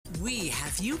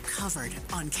have you covered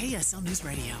on KSL News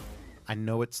Radio. I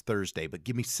know it's Thursday, but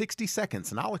give me 60 seconds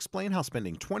and I'll explain how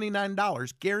spending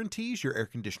 $29 guarantees your air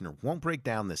conditioner won't break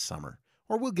down this summer,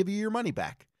 or we'll give you your money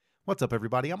back. What's up,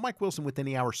 everybody? I'm Mike Wilson with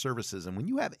Any Hour Services, and when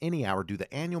you have Any Hour do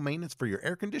the annual maintenance for your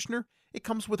air conditioner, it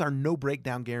comes with our no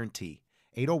breakdown guarantee.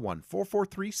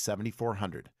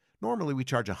 801-443-7400. Normally, we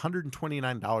charge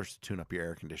 $129 to tune up your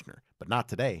air conditioner, but not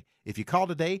today. If you call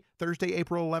today, Thursday,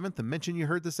 April 11th, and mention you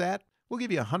heard this ad, we'll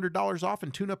give you $100 off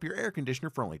and tune up your air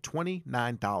conditioner for only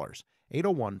 $29.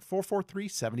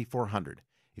 801-443-7400.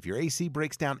 If your AC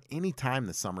breaks down any time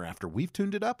this summer after we've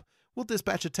tuned it up, we'll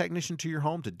dispatch a technician to your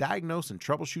home to diagnose and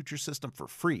troubleshoot your system for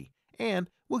free, and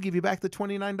we'll give you back the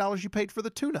 $29 you paid for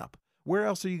the tune-up. Where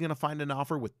else are you going to find an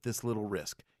offer with this little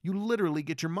risk? You literally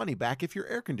get your money back if your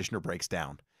air conditioner breaks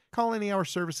down. Call Any Hour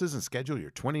Services and schedule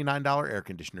your $29 air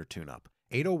conditioner tune-up.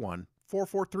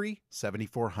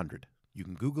 801-443-7400. You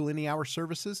can Google Any Hour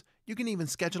Services. You can even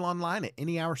schedule online at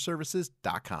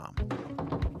anyhourservices.com.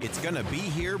 It's going to be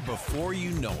here before you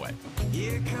know it.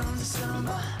 Here comes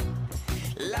summer,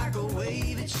 like a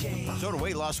wave of change. Soda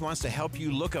Weight Loss wants to help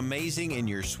you look amazing in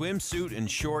your swimsuit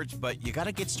and shorts, but you got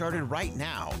to get started right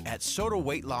now at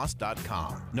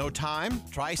sodaweightloss.com. No time?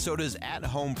 Try Soda's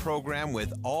at-home program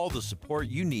with all the support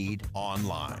you need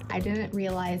online. I didn't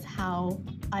realize how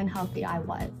unhealthy I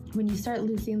was. When you start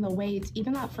losing the weight,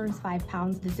 even that first 5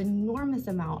 pounds, this enormous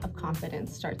amount of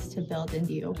confidence starts to build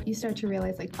into you. You start to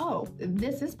realize, like, oh,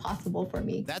 this is possible for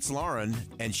me. That's Lauren,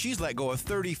 and she's let go of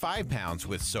 35 pounds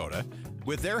with Soda.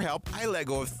 With their help, I let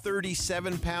go of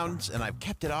 37 pounds, and I've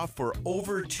kept it off for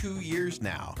over 2 years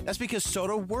now. That's because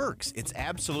Soda works. It's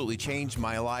absolutely changed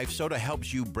my life. Soda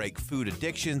helps you break food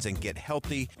addictions and get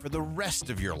healthy for the rest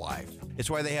of your life.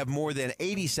 It's why they have more than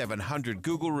 8,700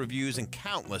 Google reviews and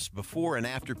countless before and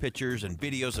after pictures and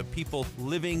videos of people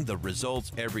living the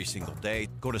results every single day.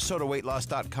 Go to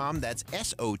sodaweightloss.com. That's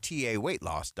SOTA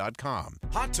weightloss.com.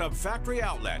 Hot Tub Factory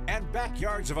Outlet and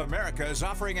Backyards of America is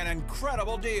offering an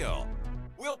incredible deal.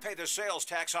 We'll pay the sales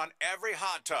tax on every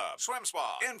hot tub, swim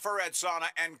spa, infrared sauna,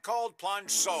 and cold plunge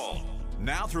sold.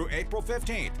 Now through April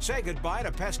 15th, say goodbye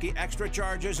to pesky extra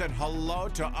charges and hello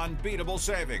to unbeatable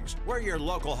savings. We're your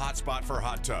local hotspot for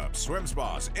hot tubs, swim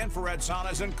spas, infrared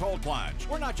saunas, and cold plunge.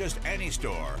 We're not just any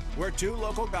store. We're 2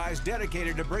 local guys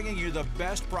dedicated to bringing you the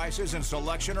best prices and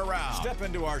selection around. Step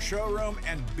into our showroom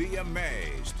and be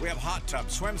amazed. We have hot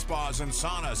tubs, swim spas, and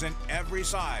saunas in every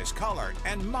size, color,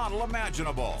 and model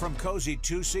imaginable. From cozy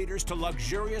 2-seaters to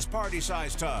luxurious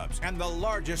party-size tubs and the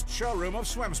largest showroom of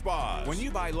swim spas. When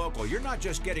you buy local, you're not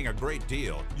just getting a great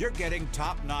deal, you're getting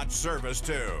top-notch service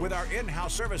too. With our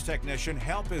in-house service technician,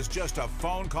 help is just a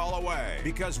phone call away,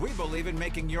 because we believe in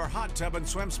making your hot tub and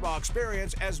swim spa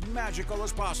experience as magical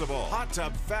as possible. Hot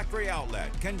Tub Factory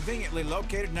Outlet, conveniently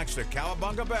located next to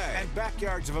Cowabunga Bay and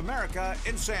Backyards of America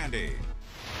in Sandy.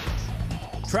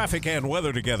 Traffic and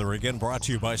weather together again, brought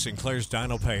to you by Sinclair's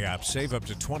Dino Pay app. Save up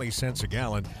to 20 cents a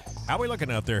gallon. How are we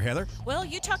looking out there, Heather? Well,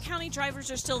 Utah County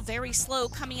drivers are still very slow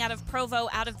coming out of Provo,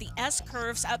 out of the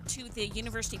S-curves up to the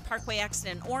University Parkway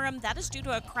exit in Orem. That is due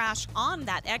to a crash on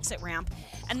that exit ramp.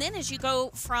 And then as you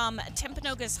go from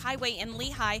Timpanogos Highway in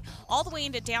Lehigh all the way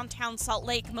into downtown Salt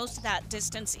Lake, most of that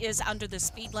distance is under the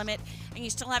speed limit. And you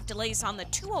still have delays on the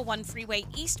 201 freeway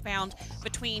eastbound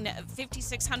between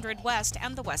 5600 West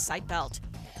and the West Side Belt.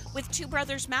 With Two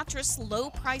Brothers Mattress low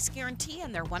price guarantee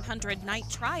and their 100-night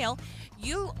trial,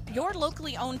 your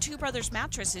locally owned Two Brothers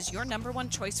Mattress is your #1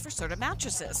 choice for Serta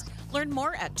mattresses. Learn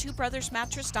more at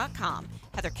twobrothersmattress.com.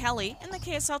 Heather Kelly in the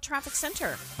KSL Traffic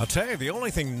Center. I'll tell you, the only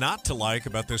thing not to like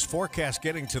about this forecast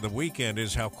getting to the weekend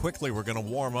is how quickly we're going to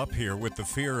warm up here, with the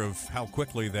fear of how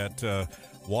quickly that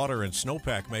water and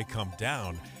snowpack may come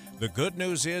down. The good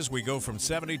news is we go from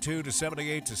 72 to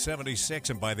 78 to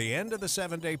 76, and by the end of the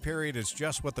 7-day period, it's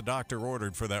just what the doctor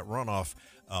ordered for that runoff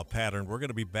pattern. We're going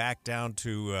to be back down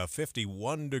to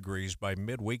 51 degrees by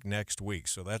midweek next week,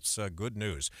 so that's good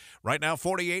news. Right now,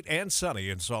 48 and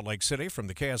sunny in Salt Lake City from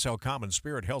the KSL Common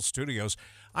Spirit Health Studios.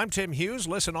 I'm Tim Hughes.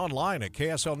 Listen online at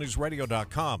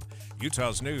kslnewsradio.com,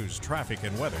 Utah's news, traffic,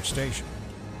 and weather station.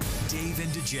 Dave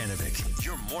and Dujanovic,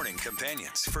 your morning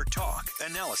companions for talk,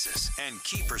 analysis, and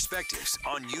key perspectives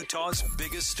on Utah's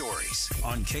biggest stories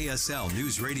on KSL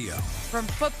News Radio. From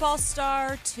football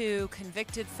star to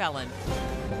convicted felon,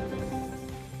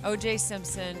 O.J.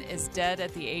 Simpson is dead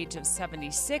at the age of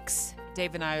 76.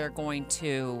 Dave and I are going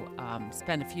to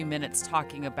spend a few minutes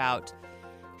talking about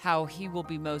how he will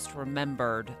be most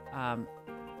remembered.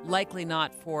 Likely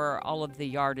not for all of the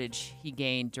yardage he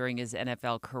gained during his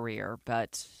NFL career,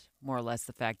 but more or less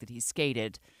the fact that he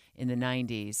skated in the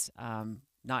 90s,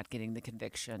 not getting the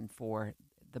conviction for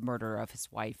the murder of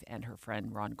his wife and her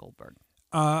friend Ron Goldberg,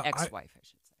 ex-wife, I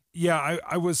should say. Yeah,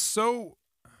 I was so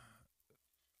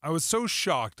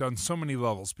shocked on so many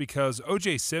levels because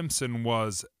O.J. Simpson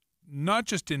was not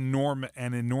just an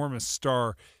enormous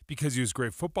star because he was a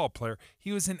great football player.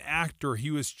 He was an actor. He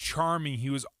was charming. He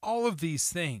was all of these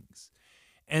things.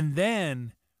 And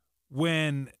then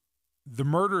when the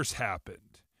murders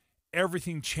happened,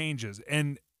 everything changes.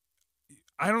 And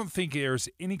I don't think there's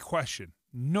any question.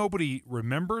 Nobody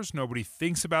remembers. Nobody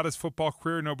thinks about his football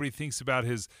career. Nobody thinks about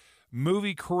his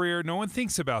movie career. No one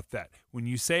thinks about that. When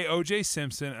you say O.J.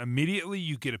 Simpson, immediately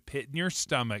you get a pit in your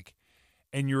stomach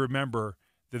and you remember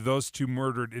that those two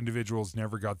murdered individuals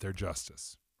never got their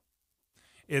justice.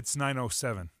 It's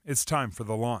 9:07. It's time for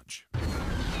the launch.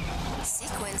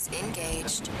 Sequence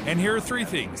engaged. And here are 3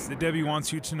 things that Debbie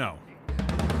wants you to know.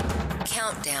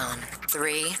 Countdown.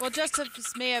 3. Well, justice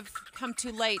may have come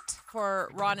too late for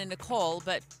Ron and Nicole,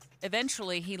 but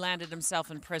eventually he landed himself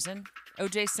in prison.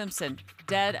 O.J. Simpson,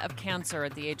 dead of cancer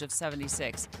at the age of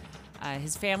 76.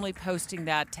 His family posting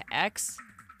that to X.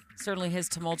 Certainly his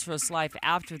tumultuous life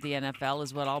after the NFL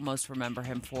is what I'll most remember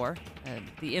him for.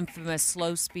 The infamous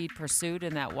slow-speed pursuit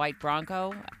in that white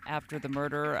Bronco after the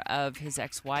murder of his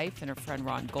ex-wife and her friend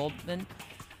Ron Goldman.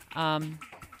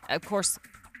 Of course,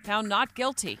 found not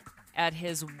guilty at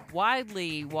his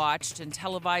widely watched and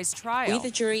televised trial. We, the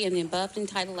jury, in the above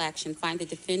entitled action, find the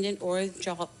defendant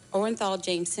Orenthal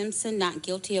James Simpson not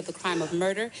guilty of the crime of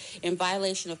murder in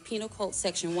violation of Penal Code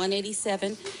Section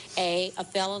 187A, a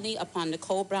felony upon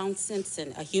Nicole Brown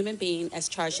Simpson, a human being, as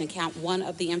charged in count 1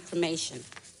 of the information.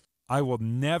 I will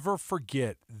never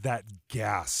forget that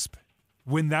gasp.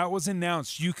 When that was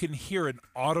announced, you can hear an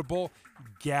audible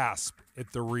gasp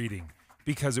at the reading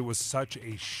because it was such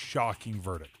a shocking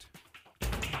verdict.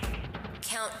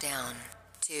 Countdown.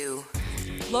 2.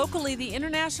 Locally, the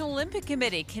International Olympic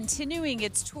Committee continuing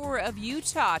its tour of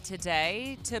Utah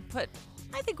today to put,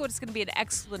 I think, what's going to be an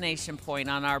exclamation point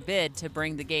on our bid to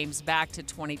bring the games back to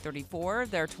 2034.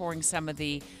 They're touring some of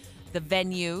the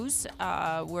venues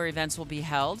where events will be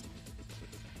held.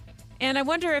 And I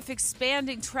wonder if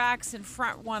expanding tracks and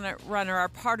front runner are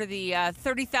part of the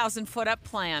 30,000-foot-up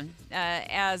plan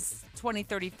as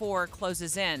 2034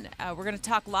 closes in. We're going to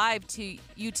talk live to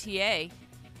UTA.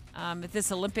 If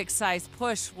this Olympic-sized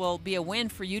push will be a win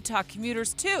for Utah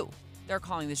commuters, too. They're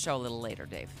calling the show a little later,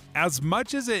 Dave. As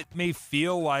much as it may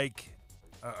feel like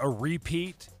a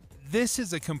repeat, this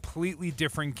is a completely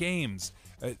different games.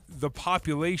 The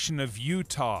population of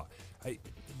Utah,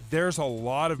 there's a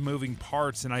lot of moving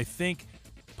parts, and I think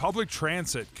public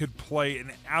transit could play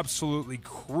an absolutely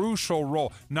crucial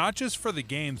role, not just for the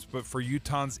games, but for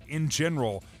Utahns in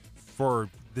general for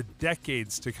the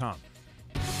decades to come.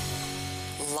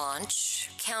 Launch.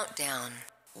 Countdown.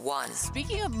 1.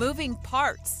 Speaking of moving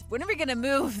parts, when are we going to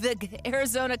move the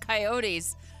Arizona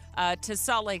Coyotes to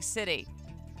Salt Lake City?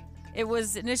 It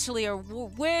was initially a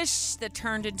wish that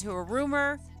turned into a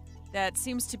rumor that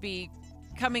seems to be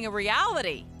becoming a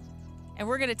reality. And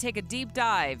we're going to take a deep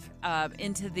dive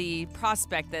into the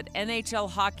prospect that NHL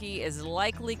hockey is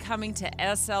likely coming to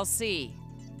SLC.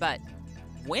 But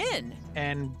when?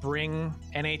 And bring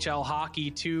NHL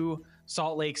hockey to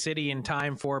Salt Lake City in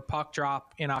time for puck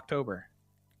drop in October.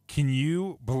 Can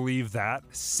you believe that?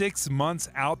 6 months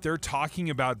out there talking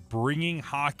about bringing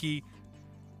hockey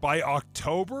by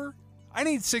October? I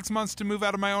need 6 months to move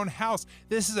out of my own house.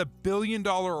 This is a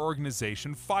billion-dollar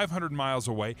organization, 500 miles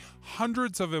away,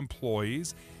 hundreds of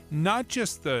employees, not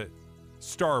just the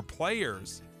star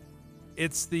players.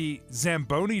 It's the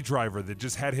Zamboni driver that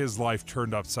just had his life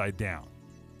turned upside down.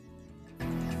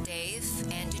 Dave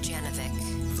and Dujanovic.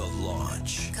 The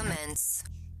launch. Commence.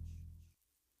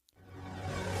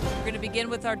 We're going to begin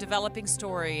with our developing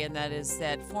story, and that is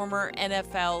that former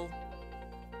NFL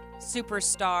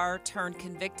superstar turned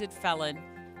convicted felon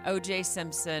O.J.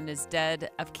 Simpson is dead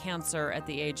of cancer at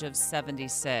the age of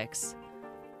 76.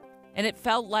 And it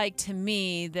felt like to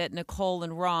me that Nicole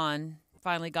and Ron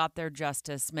finally got their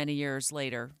justice many years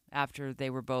later after they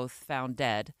were both found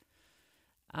dead.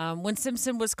 When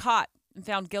Simpson was caught and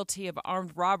found guilty of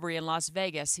armed robbery in Las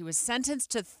Vegas, he was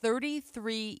sentenced to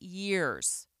 33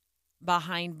 years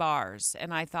behind bars.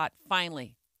 And I thought,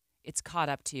 finally, it's caught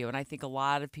up to you. And I think a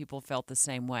lot of people felt the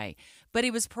same way. But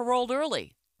he was paroled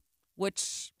early,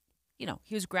 which,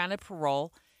 he was granted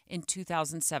parole in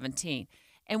 2017.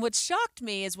 And what shocked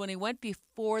me is when he went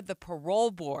before the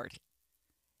parole board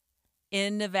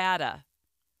in Nevada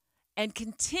and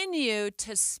continued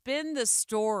to spin the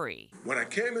story. When I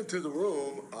came into the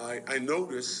room, I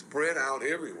noticed spread out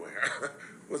everywhere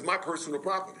was my personal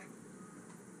property.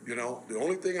 You know, the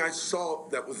only thing I saw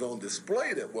that was on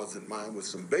display that wasn't mine was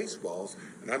some baseballs,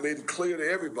 and I made it clear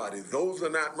to everybody, those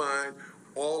are not mine.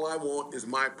 All I want is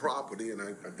my property, and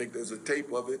I think there's a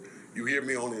tape of it. You hear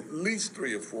me on at least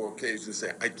 3 or 4 occasions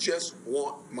say, I just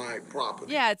want my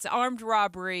property. Yeah, it's armed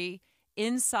robbery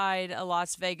inside a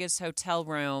Las Vegas hotel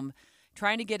room,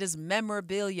 trying to get his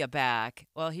memorabilia back.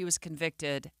 Well, he was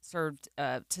convicted, served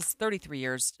to 33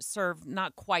 years, served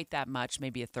not quite that much,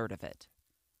 maybe a third of it.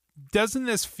 Doesn't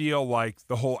this feel like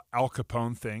the whole Al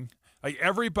Capone thing? Like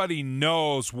everybody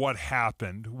knows what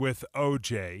happened with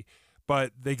OJ,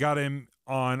 but they got him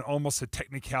on almost a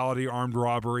technicality armed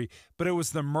robbery, but it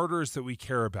was the murders that we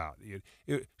care about.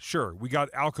 Sure, we got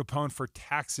Al Capone for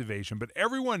tax evasion, but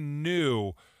everyone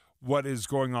knew what is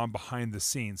going on behind the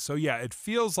scenes. So yeah, it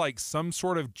feels like some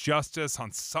sort of justice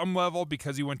on some level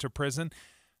because he went to prison,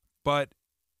 but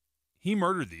he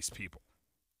murdered these people.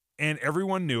 And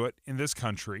everyone knew it in this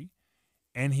country,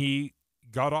 and he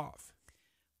got off.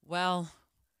 Well,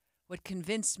 what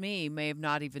convinced me may have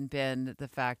not even been the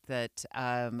fact that,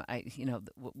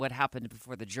 what happened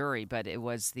before the jury, but it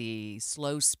was the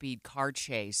slow-speed car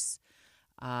chase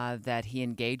that he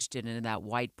engaged in that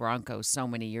white Bronco so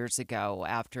many years ago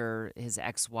after his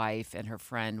ex-wife and her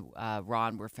friend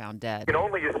Ron were found dead. You can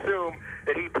only assume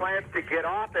that he plans to get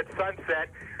off at sunset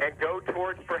and go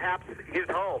towards perhaps his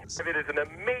home. It is an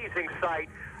amazing sight.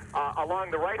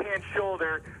 Along the right-hand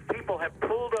shoulder, people have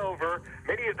pulled over,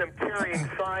 many of them carrying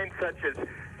signs such as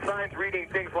signs reading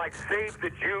things like "Save the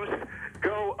Juice,"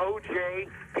 "Go OJ."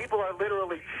 People are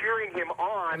literally cheering him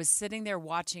on. I was sitting there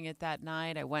watching it that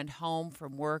night. I went home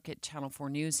from work at Channel 4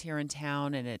 News here in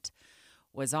town, and it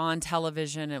was on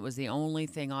television. It was the only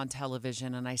thing on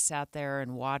television, and I sat there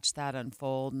and watched that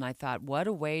unfold, and I thought, what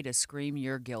a way to scream,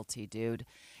 "You're guilty, dude."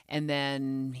 And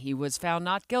then he was found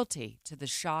not guilty, to the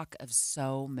shock of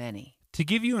so many. To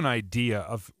give you an idea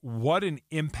of what an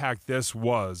impact this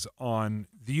was on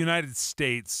the United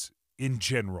States in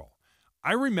general,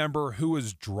 I remember who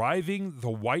was driving the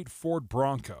white Ford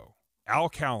Bronco, Al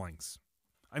Cowlings.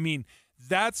 I mean,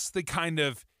 that's the kind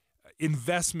of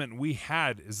investment we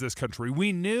had as this country.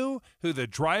 We knew who the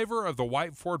driver of the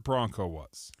white Ford Bronco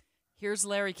was. Here's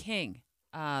Larry King.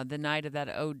 The night of that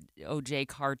OJ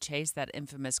car chase, that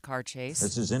infamous car chase.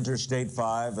 This is Interstate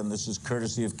 5, and this is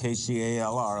courtesy of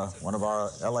KCALR, one of our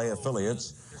LA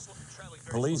affiliates.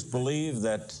 Police believe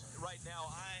that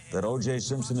OJ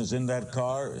Simpson is in that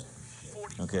car.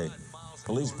 Okay.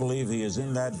 Police believe he is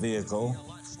in that vehicle.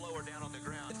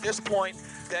 At this point,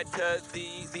 that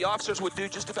the officers would do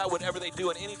just about whatever they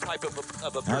do in any type of a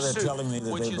pursuit. Now they're telling me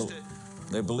that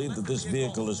they believe that this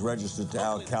vehicle is registered to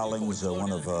Al Cowlings,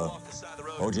 one of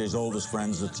OJ's oldest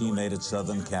friends, a teammate at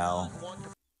Southern Cal.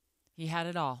 He had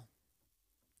it all,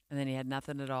 and then he had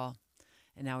nothing at all,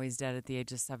 and now he's dead at the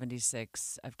age of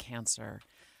 76 of cancer.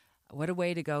 What a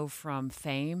way to go from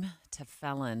fame to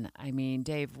felon. I mean,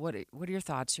 Dave, what are your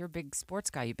thoughts? You're a big sports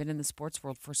guy. You've been in the sports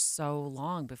world for so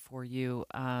long before you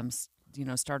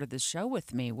started this show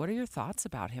with me. What are your thoughts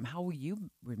about him? How will you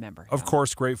remember him? Of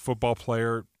course, great football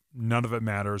player. None of it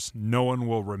matters. No one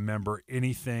will remember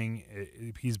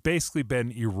anything. He's basically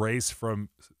been erased from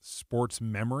sports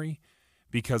memory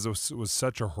because it was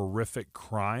such a horrific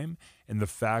crime, and the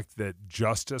fact that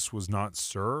justice was not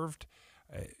served.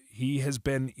 He has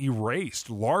been erased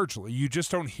largely. You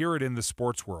just don't hear it in the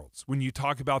sports worlds. When you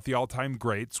talk about the all-time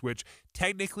greats, which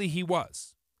technically he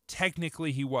was,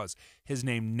 his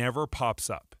name never pops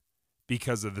up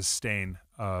because of the stain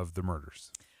of the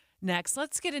murders. Next,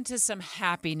 let's get into some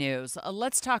happy news.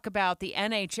 Let's talk about the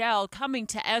NHL coming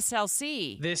to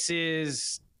SLC. This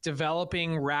is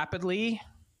developing rapidly.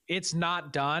 It's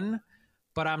not done,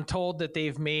 but I'm told that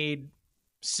they've made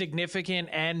significant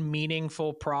and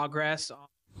meaningful progress.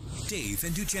 Dave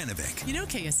and Dujanovic. You know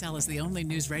KSL is the only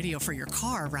news radio for your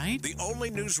car, right? The only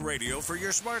news radio for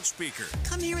your smart speaker.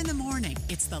 Come here in the morning.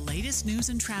 It's the latest news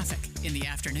and traffic. In the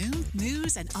afternoon,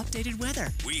 news and updated weather.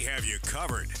 We have you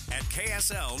covered at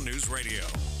KSL News Radio.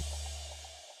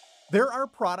 There are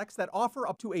products that offer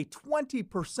up to a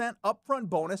 20% upfront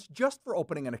bonus just for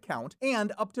opening an account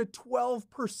and up to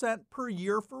 12% per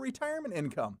year for retirement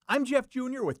income. I'm Jeff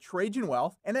Jr. with Trajan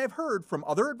Wealth, and I've heard from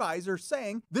other advisors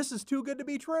saying this is too good to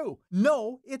be true.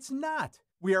 No, it's not.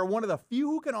 We are one of the few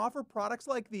who can offer products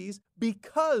like these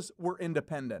because we're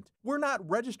independent. We're not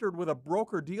registered with a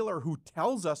broker-dealer who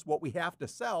tells us what we have to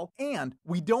sell, and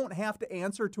we don't have to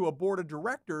answer to a board of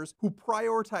directors who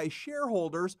prioritize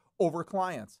shareholders over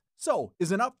clients. So,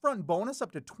 is an upfront bonus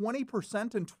up to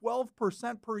 20% and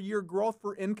 12% per year growth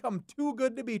for income too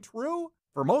good to be true?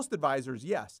 For most advisors,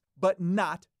 yes, but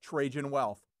not Trajan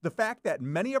Wealth. The fact that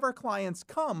many of our clients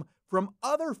come from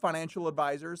other financial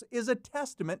advisors is a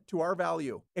testament to our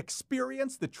value.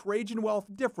 Experience the Trajan Wealth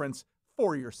difference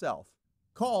for yourself.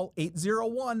 Call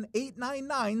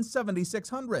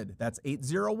 801-899-7600. That's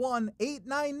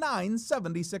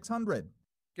 801-899-7600.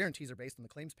 Guarantees are based on the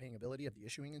claims paying ability of the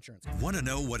issuing insurance. Want to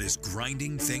know what is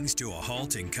grinding things to a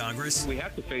halt in Congress? We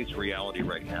have to face reality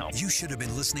right now. You should have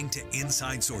been listening to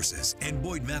Inside Sources and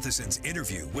Boyd Matheson's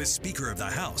interview with Speaker of the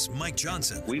House, Mike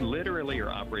Johnson. We literally are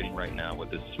operating right now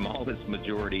with the smallest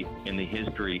majority in the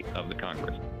history of the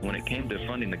Congress. When it came to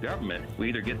funding the government, we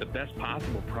either get the best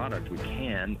possible product we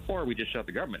can, or we just shut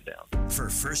the government down. For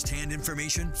first-hand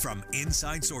information from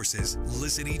Inside Sources,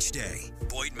 listen each day.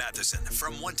 Boyd Matheson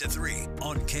from 1 to 3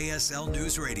 on KSL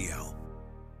News Radio.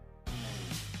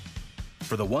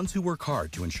 For the ones who work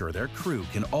hard to ensure their crew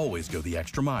can always go the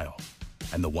extra mile,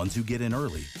 and the ones who get in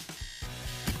early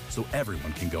so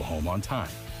everyone can go home on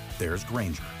time, there's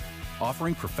Grainger,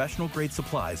 offering professional-grade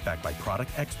supplies backed by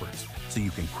product experts so you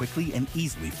can quickly and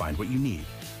easily find what you need.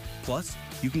 Plus,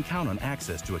 you can count on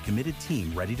access to a committed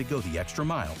team ready to go the extra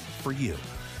mile for you.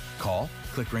 Call,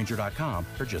 click Grainger.com,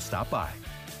 or just stop by.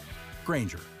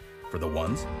 Grainger, for the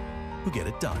ones who get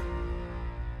it done.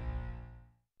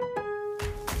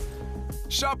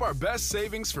 Shop our best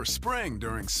savings for spring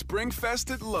during Spring Fest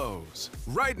at Lowe's.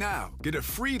 Right now, get a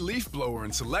free leaf blower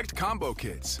and select combo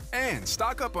kits. And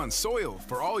stock up on soil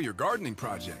for all your gardening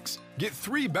projects. Get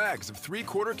 3 bags of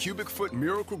 3/4 cubic foot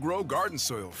Miracle-Gro garden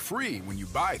soil free when you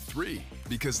buy 3.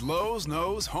 Because Lowe's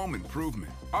knows home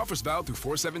improvement. Offers valid through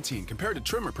 4/17. Compared to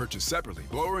trimmer purchased separately.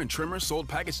 Blower and trimmer sold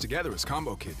packaged together as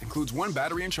combo kit. Includes 1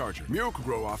 battery and charger.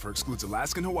 Miracle-Gro offer excludes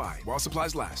Alaska and Hawaii while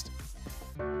supplies last.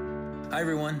 Hi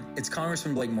everyone, it's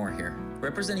Congressman Blake Moore here,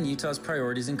 representing Utah's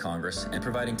priorities in Congress and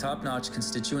providing top-notch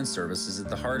constituent services at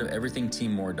the heart of everything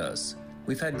Team Moore does.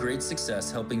 We've had great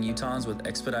success helping Utahns with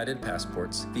expedited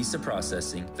passports, visa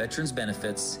processing, veterans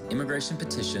benefits, immigration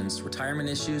petitions, retirement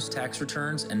issues, tax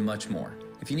returns, and much more.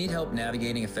 If you need help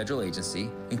navigating a federal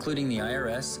agency, including the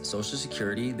IRS, Social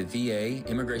Security, the VA,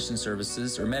 Immigration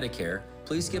Services, or Medicare,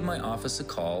 please give my office a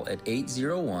call at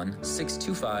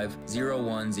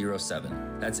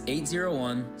 801-625-0107. That's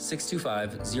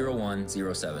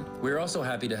 801-625-0107. We're also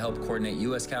happy to help coordinate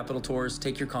U.S. Capitol tours,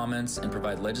 take your comments, and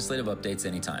provide legislative updates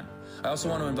anytime. I also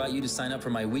want to invite you to sign up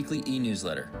for my weekly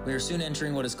e-newsletter. We are soon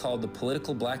entering what is called the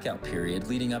political blackout period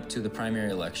leading up to the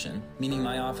primary election, meaning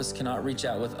my office cannot reach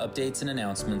out with updates and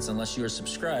announcements unless you are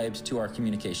subscribed to our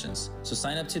communications. So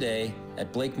sign up today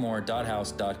at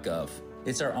blakemore.house.gov.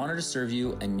 It's our honor to serve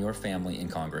you and your family in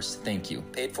Congress. Thank you.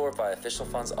 Paid for by official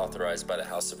funds authorized by the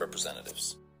House of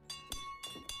Representatives.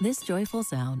 This joyful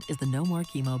sound is the No More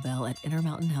Chemo bell at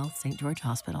Intermountain Health St. George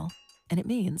Hospital, and it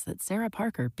means that Sarah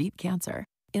Parker beat cancer.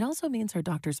 It also means her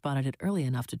doctor spotted it early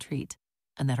enough to treat,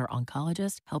 and that her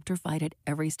oncologist helped her fight it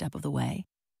every step of the way.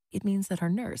 It means that her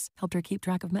nurse helped her keep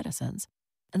track of medicines,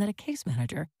 and that a case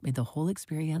manager made the whole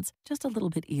experience just a little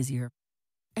bit easier.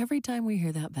 Every time we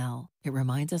hear that bell, it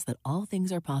reminds us that all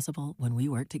things are possible when we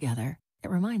work together. It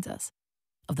reminds us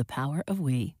of the power of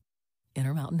we.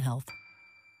 Intermountain Health.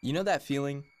 You know that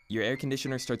feeling? Your air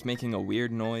conditioner starts making a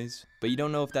weird noise, but you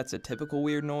don't know if that's a typical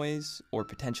weird noise or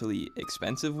potentially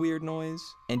expensive weird noise,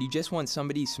 and you just want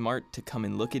somebody smart to come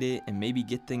and look at it and maybe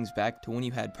get things back to when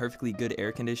you had perfectly good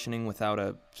air conditioning without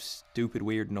a stupid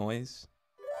weird noise?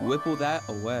 Whipple that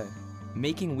away.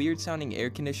 Making weird-sounding air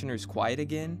conditioners quiet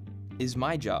again is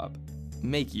my job.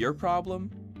 Make your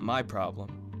problem my problem.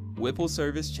 Whipple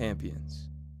Service Champions.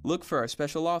 Look for our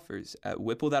special offers at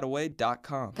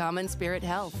whipplethataway.com. Common Spirit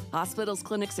Health. Hospitals,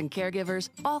 clinics, and caregivers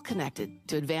all connected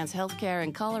to advance healthcare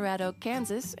in Colorado,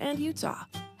 Kansas, and Utah.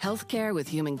 Healthcare with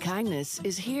human kindness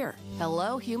is here.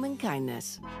 Hello, human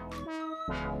kindness.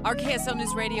 Our KSL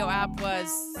News Radio app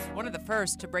was one of the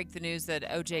first to break the news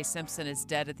that O.J. Simpson is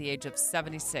dead at the age of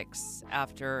 76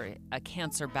 after a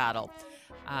cancer battle.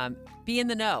 Be in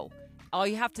the know. All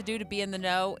you have to do to be in the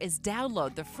know is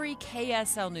download the free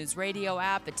KSL News Radio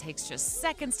app. It takes just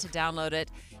seconds to download it.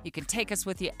 You can take us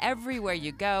with you everywhere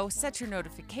you go. Set your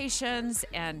notifications,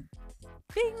 and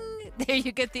bing, there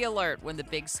you get the alert when the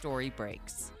big story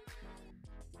breaks.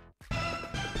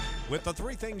 With the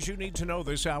 3 things you need to know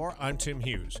this hour, I'm Tim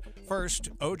Hughes. First,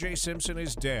 O.J. Simpson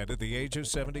is dead at the age of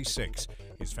 76.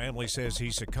 His family says he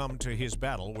succumbed to his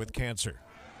battle with cancer.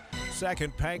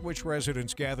 Second, Panguitch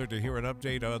residents gathered to hear an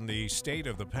update on the state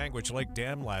of the Panguitch Lake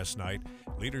Dam last night.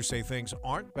 Leaders say things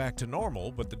aren't back to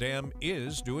normal, but the dam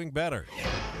is doing better.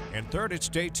 And third, it's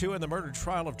day 2 in the murder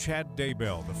trial of Chad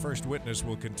Daybell. The first witness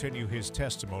will continue his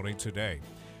testimony today.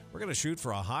 We're going to shoot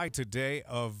for a high today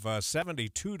of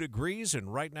 72 degrees,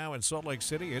 and right now in Salt Lake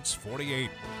City, it's 48.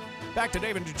 Back to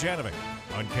Dave and Dujanovic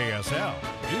on KSL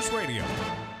News Radio.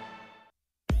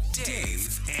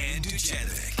 Dave and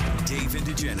Dujanovic. Dave and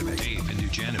Dujanovic. Dave and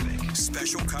Dujanovic.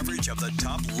 Special coverage of the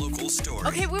top local story.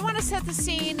 Okay, we want to set the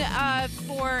scene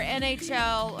for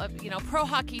NHL, pro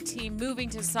hockey team moving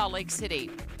to Salt Lake City.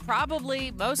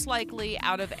 Probably, most likely,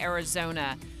 out of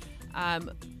Arizona.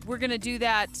 We're going to do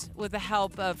that with the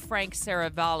help of Frank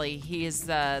Saravalli. He is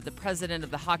the president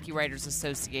of the Hockey Writers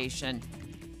Association.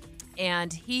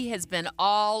 And he has been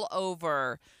all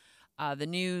over the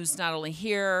news, not only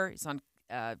here. He's on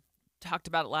talked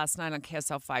about it last night on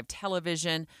KSL 5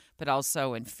 television, but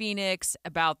also in Phoenix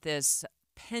about this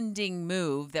pending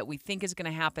move that we think is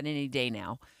going to happen any day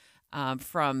now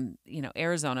from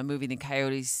Arizona moving the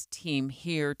Coyotes team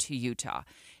here to Utah.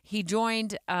 He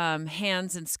joined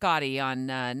Hans and Scotty on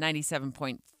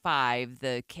 97.5,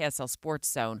 the KSL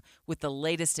Sports Zone, with the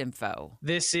latest info.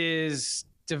 This is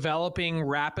developing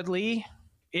rapidly.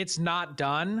 It's not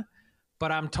done,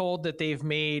 but I'm told that they've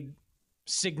made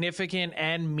significant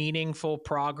and meaningful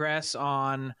progress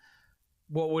on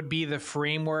what would be the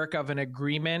framework of an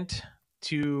agreement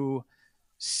to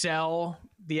sell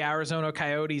the Arizona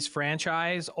Coyotes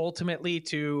franchise ultimately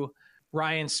to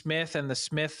Ryan Smith and the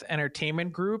Smith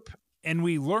Entertainment Group. And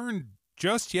we learned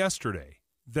just yesterday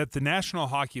that the National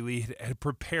Hockey League had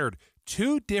prepared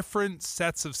 2 different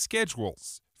sets of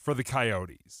schedules for the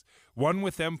Coyotes. One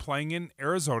with them playing in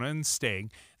Arizona and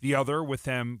staying, the other with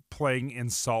them playing in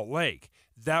Salt Lake.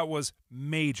 That was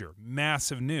major,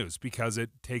 massive news because it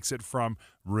takes it from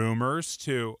rumors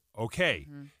to, okay,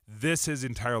 this is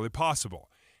entirely possible.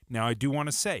 Now, I do want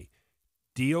to say,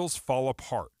 deals fall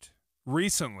apart.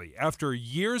 Recently, after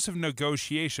years of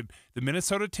negotiation, the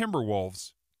Minnesota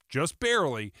Timberwolves, just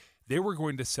barely, they were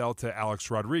going to sell to Alex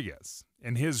Rodriguez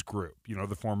and his group,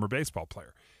 the former baseball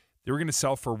player. They were going to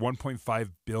sell for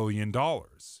 $1.5 billion.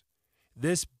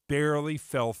 This barely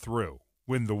fell through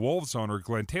when the Wolves owner,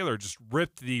 Glenn Taylor, just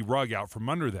ripped the rug out from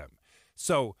under them.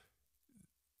 So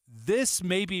this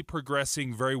may be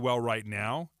progressing very well right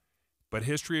now, but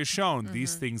history has shown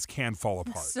these things can fall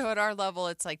apart. So at our level,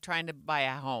 it's like trying to buy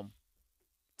a home,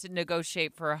 to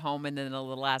negotiate for a home, and then at the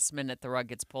last minute, the rug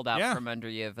gets pulled out from under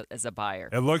you as a buyer.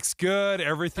 It looks good.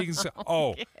 Everything's,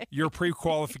 Okay. Your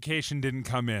pre-qualification didn't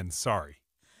come in. Sorry.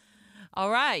 All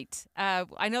right.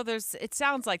 I know it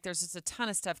sounds like there's just a ton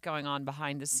of stuff going on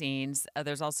behind the scenes.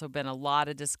 There's also been a lot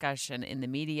of discussion in the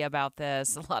media about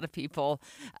this. A lot of people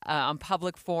on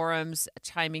public forums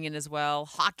chiming in as well.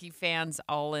 Hockey fans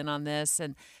all in on this.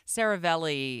 And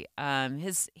Saravalli,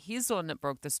 he's the one that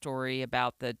broke the story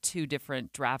about the 2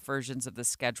 different draft versions of the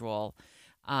schedule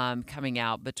coming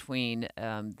out between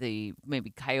the maybe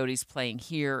Coyotes playing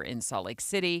here in Salt Lake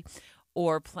City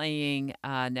or playing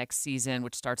next season,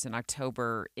 which starts in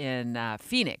October in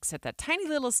Phoenix at that tiny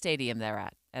little stadium they're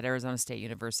at Arizona State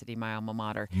University, my alma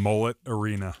mater. Mullet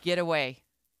Arena. Get away.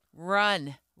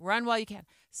 Run while you can.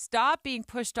 Stop being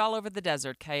pushed all over the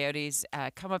desert, Coyotes.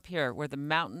 Come up here where the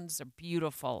mountains are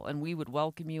beautiful, and we would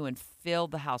welcome you and fill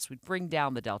the house. We'd bring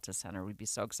down the Delta Center. We'd be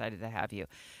so excited to have you.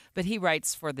 But he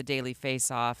writes for the Daily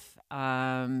Face-Off,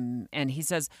 and he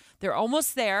says they're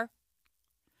almost there.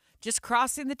 Just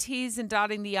crossing the T's and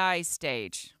dotting the I's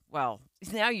stage. Well,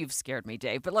 now you've scared me,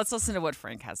 Dave, but let's listen to what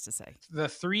Frank has to say. The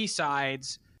 3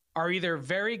 sides are either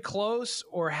very close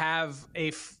or have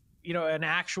an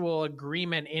actual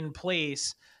agreement in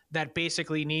place that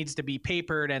basically needs to be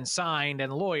papered and signed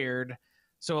and lawyered.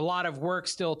 So a lot of work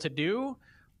still to do,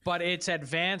 but it's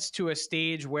advanced to a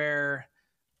stage where,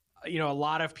 a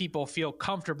lot of people feel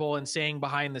comfortable in saying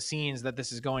behind the scenes that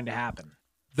this is going to happen.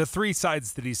 The 3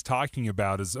 sides that he's talking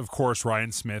about is, of course,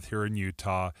 Ryan Smith here in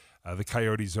Utah, the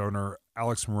Coyotes owner,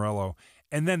 Alex Morello,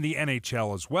 and then the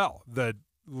NHL as well. The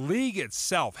league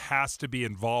itself has to be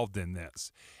involved in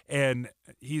this. And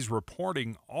he's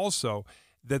reporting also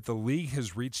that the league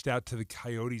has reached out to the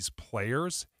Coyotes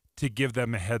players to give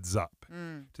them a heads up,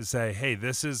 to say, hey,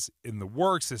 this is in the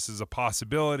works, this is a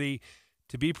possibility,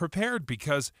 to be prepared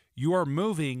because you are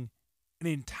moving an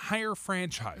entire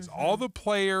franchise. All the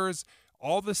players,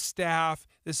 all the staff,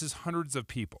 this is hundreds of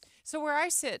people. So where I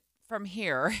sit from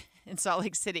here in Salt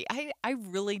Lake City, I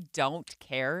really don't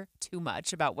care too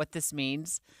much about what this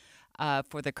means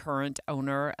for the current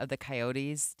owner of the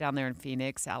Coyotes down there in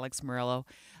Phoenix, Alex Morello.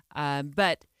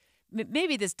 But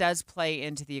maybe this does play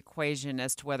into the equation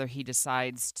as to whether he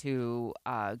decides to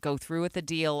go through with the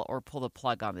deal or pull the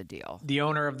plug on the deal. The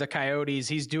owner of the Coyotes,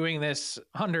 he's doing this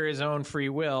under his own free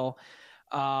will,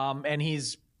 and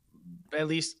he's, at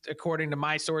least according to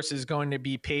my sources, going to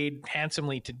be paid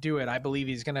handsomely to do it. I believe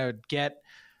he's going to get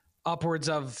upwards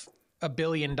of $1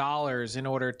 billion in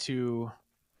order to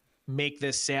make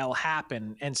this sale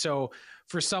happen. And so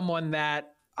for someone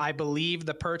that I believe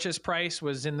the purchase price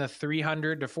was in the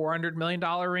 $300 to $400 million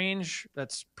range,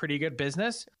 that's pretty good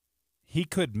business. He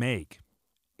could make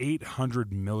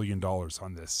 $800 million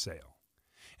on this sale.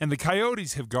 And the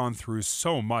Coyotes have gone through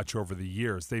so much over the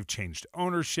years. They've changed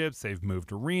ownerships. They've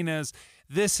moved arenas.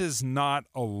 This is not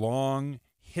a long,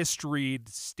 historied,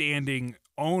 standing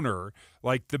owner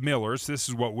like the Millers. This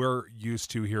is what we're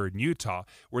used to here in Utah,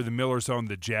 where the Millers owned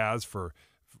the Jazz for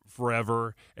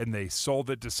forever, and they sold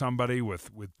it to somebody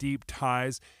with deep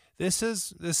ties. This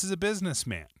is a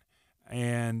businessman.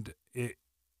 And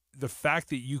the fact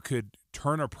that you could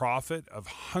turn a profit of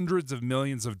hundreds of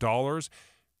millions of dollars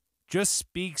just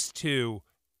speaks to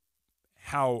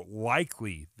how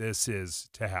likely this is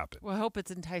to happen. Well, I hope it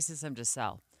entices him to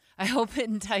sell. I hope it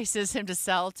entices him to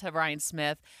sell to Ryan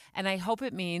Smith, and I hope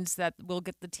it means that we'll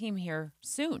get the team here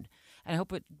soon. And I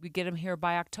hope we get him here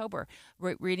by October.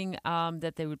 Reading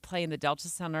that they would play in the Delta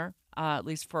Center at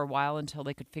least for a while until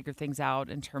they could figure things out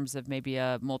in terms of maybe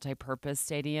a multi-purpose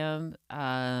stadium.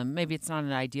 Maybe it's not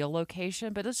an ideal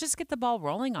location, but let's just get the ball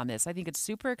rolling on this. I think it's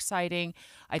super exciting.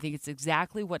 I think it's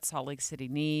exactly what Salt Lake City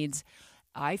needs.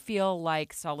 I feel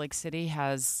like Salt Lake City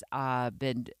has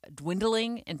been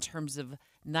dwindling in terms of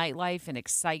nightlife and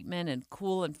excitement and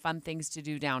cool and fun things to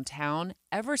do downtown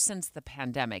ever since the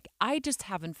pandemic. I just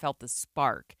haven't felt the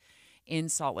spark in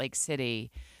Salt Lake City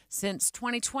since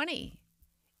 2020.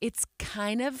 It's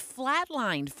kind of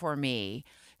flatlined for me.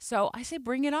 So I say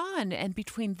bring it on. And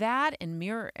between that and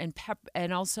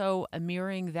and also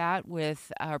mirroring that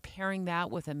with pairing that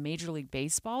with a Major League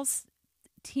Baseball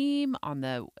team on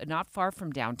the not far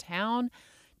from downtown.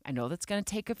 I know that's going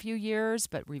to take a few years,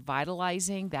 but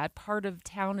revitalizing that part of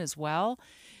town as well.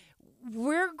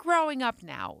 We're growing up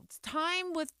now. It's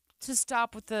time to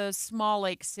stop with the small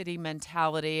Lake City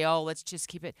mentality. Oh, let's just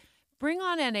keep it. Bring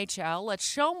on NHL. Let's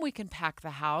show them we can pack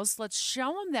the house. Let's show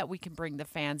them that we can bring the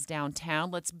fans downtown.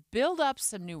 Let's build up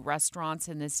some new restaurants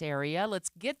in this area. Let's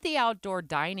get the outdoor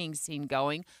dining scene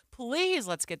going. Please,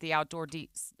 let's get the outdoor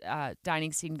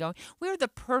dining scene going. We are the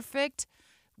perfect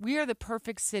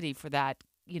city for that,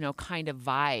 kind of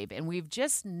vibe, and we've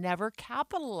just never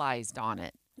capitalized on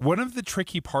it. One of the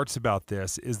tricky parts about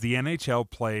this is the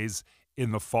NHL plays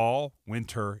in the fall,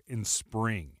 winter, and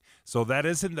spring. So that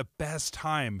isn't the best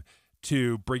time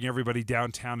to bring everybody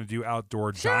downtown and do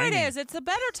outdoor dining. Sure it is. It's a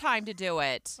better time to do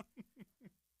it.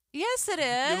 Yes, it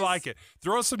is. You like it.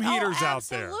 Throw some heaters out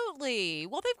there. Absolutely.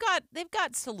 Well, they've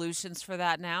got solutions for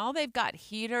that now. They've got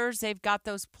heaters. They've got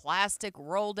those plastic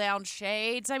roll-down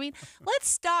shades. I mean, let's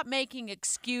stop making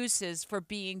excuses for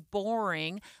being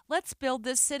boring. Let's build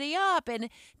this city up. And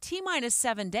T-minus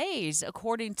 7 days,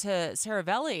 according to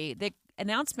Saravelli, the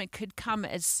announcement could come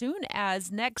as soon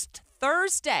as next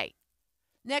Thursday.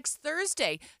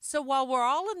 So while we're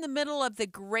all in the middle of the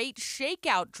great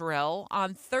shakeout drill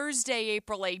on Thursday,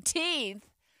 April 18th,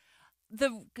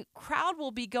 the crowd will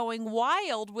be going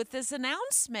wild with this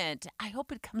announcement. I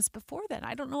hope it comes before then.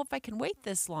 I don't know if I can wait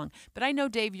this long, but I know,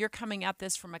 Dave, you're coming at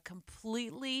this from a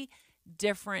completely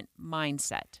different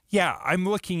mindset. Yeah, I'm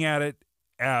looking at it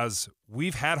as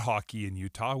we've had hockey in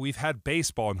Utah. We've had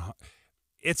baseball, and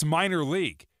it's minor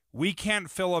league. We can't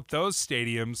fill up those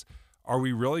stadiums. Are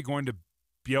we really going to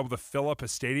be able to fill up a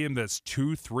stadium that's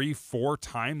 2, 3, 4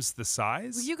 times the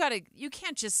size? Well, you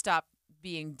can't just stop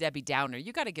being Debbie Downer.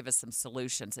 You got to give us some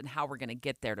solutions and how we're going to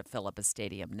get there to fill up a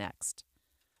stadium next.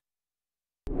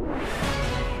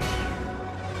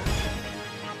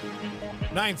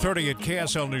 9:30 at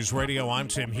KSL News Radio. I'm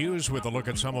Tim Hughes with a look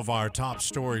at some of our top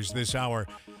stories this hour.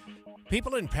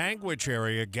 People in Panguitch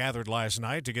area gathered last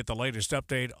night to get the latest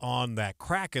update on that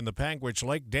crack in the Panguitch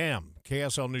Lake Dam.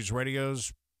 KSL News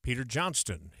Radio's Peter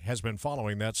Johnston has been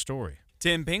following that story.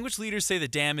 Tim, Panguitch leaders say the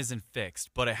dam isn't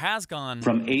fixed, but it has gone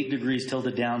from 8 degrees till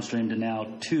the downstream to now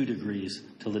 2 degrees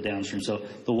till the downstream. So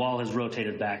the wall has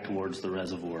rotated back towards the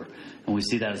reservoir, and we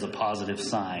see that as a positive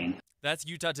sign. That's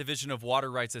Utah Division of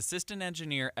Water Rights Assistant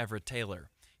Engineer Everett Taylor.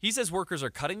 He says workers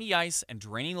are cutting the ice and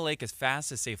draining the lake as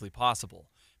fast as safely possible.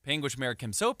 Panguitch Mayor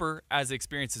Kim Soper has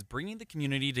experiences bringing the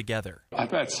community together. I've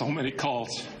had so many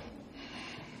calls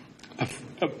of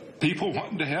people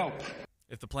wanting to help.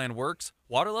 If the plan works,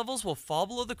 water levels will fall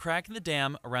below the crack in the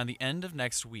dam around the end of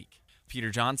next week. Peter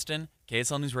Johnston,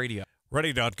 KSL News Radio.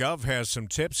 Ready.gov has some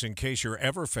tips in case you're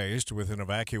ever faced with an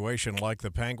evacuation like the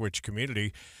Panguitch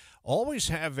community. Always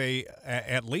have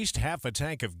at least half a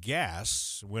tank of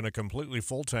gas when a completely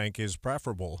full tank is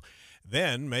preferable.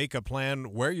 Then make a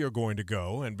plan where you're going to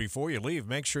go, and before you leave,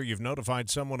 make sure you've notified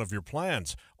someone of your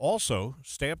plans. Also,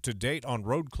 stay up to date on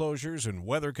road closures and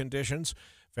weather conditions.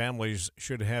 Families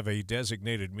should have a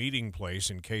designated meeting place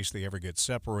in case they ever get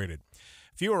separated.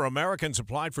 Fewer Americans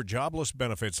applied for jobless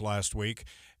benefits last week.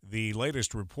 The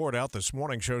latest report out this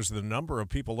morning shows the number of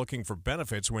people looking for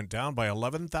benefits went down by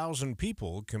 11,000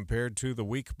 people compared to the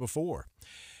week before.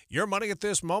 Your money at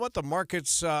this moment, the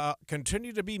markets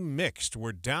continue to be mixed.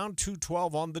 We're down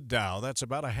 212 on the Dow. That's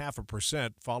about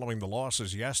 0.5% following the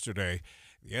losses yesterday.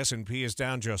 The S&P is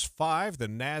down just 5. The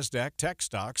NASDAQ tech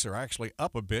stocks are actually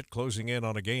up a bit, closing in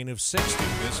on a gain of 60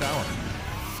 this hour.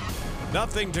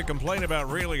 Nothing to complain about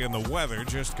really in the weather,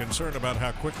 just concerned about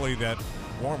how quickly that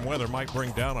warm weather might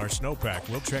bring down our snowpack.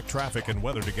 We'll check traffic and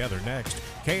weather together next.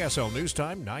 KSL News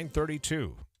Time,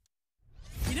 9:32.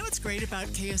 You know what's great about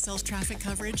KSL's traffic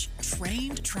coverage?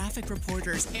 Trained traffic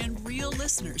reporters and real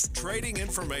listeners. Trading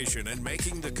information and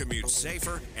making the commute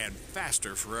safer and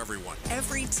faster for everyone.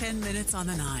 Every 10 minutes on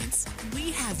the 9s,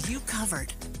 we have you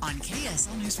covered on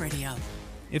KSL News Radio.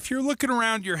 If you're looking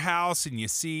around your house and you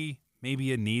see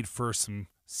maybe a need for some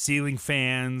ceiling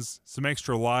fans, some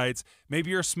extra lights,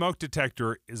 maybe your smoke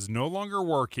detector is no longer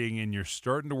working and you're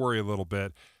starting to worry a little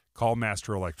bit, call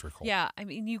Master Electrical. Yeah, I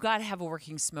mean, you got to have a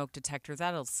working smoke detector.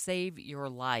 That'll save your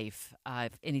life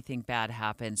if anything bad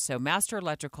happens. So Master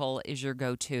Electrical is your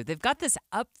go-to. They've got this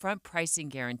upfront pricing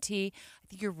guarantee. I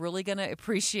think you're really going to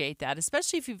appreciate that,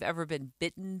 especially if you've ever been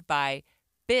bitten by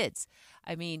bids.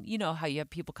 I mean, you know how you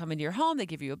have people come into your home, they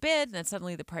give you a bid, and then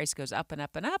suddenly the price goes up and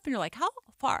up and up, and you're like, how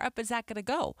far up is that going to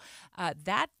go?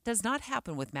 That does not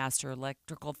happen with Master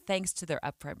Electrical thanks to their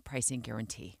upfront pricing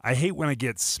guarantee. I hate when I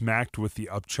get smacked with the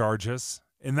upcharges,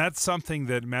 and that's something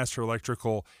that Master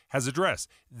Electrical has addressed.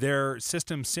 Their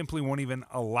system simply won't even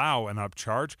allow an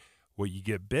upcharge. What you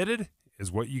get bidded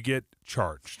is what you get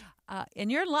charged.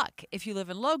 And you're in luck if you live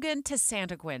in Logan to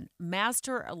Santaquin.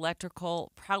 Master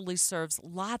Electrical proudly serves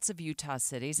lots of Utah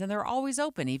cities, and they're always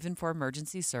open, even for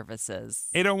emergency services.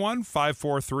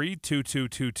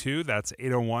 801-543-2222. That's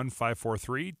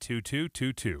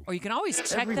 801-543-2222. Or you can always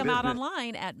check them out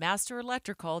online at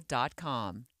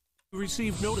masterelectrical.com.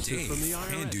 Received notices from the Dave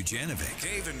IRS. and Dujanovic.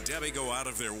 Dave and Debbie go out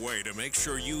of their way to make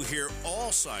sure you hear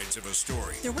all sides of a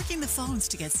story. They're working the phones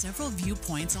to get several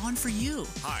viewpoints on for you.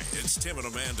 Hi, it's Tim and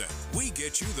Amanda. We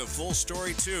get you the full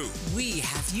story, too. We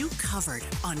have you covered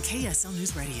on KSL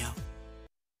News Radio.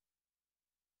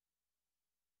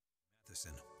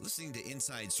 Listening to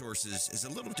Inside Sources is a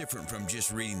little different from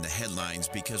just reading the headlines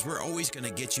because we're always going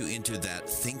to get you into that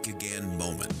think again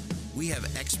moment. We have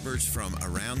experts from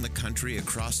around the country,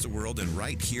 across the world, and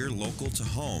right here local to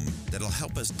home that'll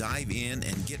help us dive in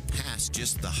and get past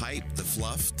just the hype, the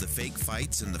fluff, the fake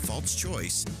fights, and the false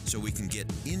choice so we can get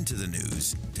into the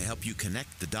news to help you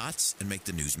connect the dots and make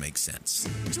the news make sense.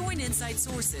 Join Inside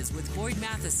Sources with Boyd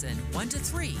Matheson, 1 to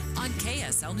 3 on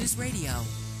KSL News Radio.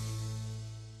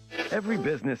 Every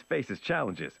business faces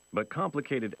challenges, but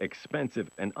complicated, expensive,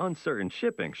 and uncertain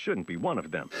shipping shouldn't be one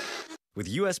of them. With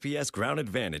USPS Ground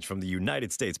Advantage from the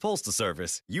United States Postal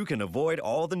Service, you can avoid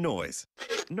all the noise.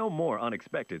 No more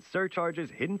unexpected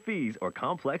surcharges, hidden fees, or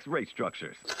complex rate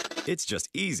structures. It's just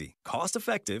easy,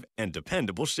 cost-effective, and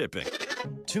dependable shipping.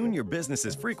 Tune your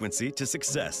business's frequency to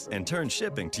success and turn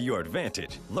shipping to your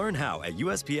advantage. Learn how at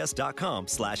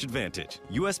USPS.com/advantage.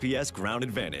 USPS Ground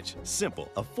Advantage. Simple,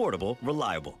 affordable,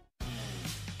 reliable.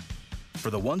 For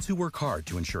the ones who work hard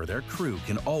to ensure their crew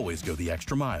can always go the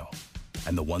extra mile,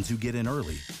 and the ones who get in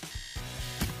early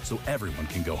so everyone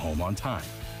can go home on time,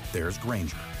 there's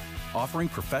Grainger, offering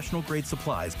professional-grade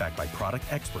supplies backed by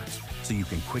product experts so you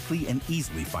can quickly and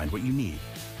easily find what you need.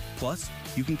 Plus,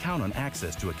 you can count on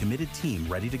access to a committed team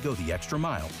ready to go the extra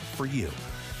mile for you.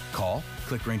 Call,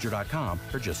 click Grainger.com,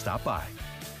 or just stop by.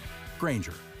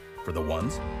 Grainger, for the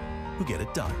ones who get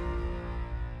it done.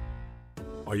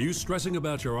 Are you stressing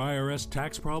about your IRS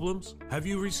tax problems? Have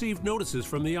you received notices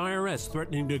from the IRS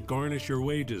threatening to garnish your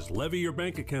wages, levy your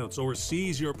bank accounts, or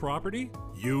seize your property?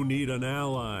 You need an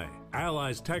ally.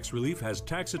 Allies Tax Relief has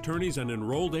tax attorneys and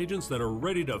enrolled agents that are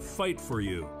ready to fight for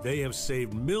you. They have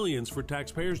saved millions for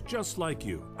taxpayers just like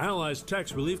you. Allies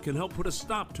Tax Relief can help put a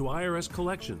stop to IRS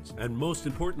collections and, most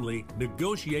importantly,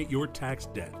 negotiate your tax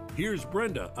debt. Here's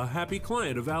Brenda, a happy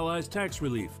client of Allies Tax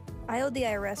Relief. I owed the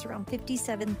IRS around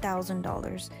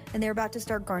 $57,000, and they're about to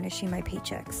start garnishing my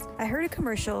paychecks. I heard a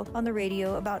commercial on the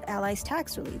radio about Allies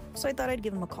Tax Relief, so I thought I'd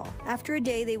give them a call. After a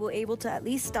day, they were able to at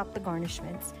least stop the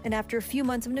garnishments, and after a few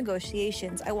months of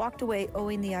negotiations, I walked away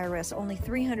owing the IRS only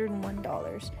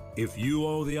 $301. If you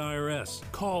owe the IRS,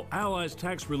 call Allies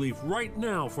Tax Relief right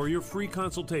now for your free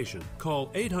consultation. Call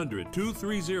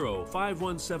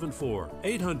 800-230-5174.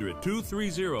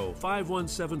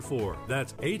 800-230-5174.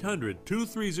 That's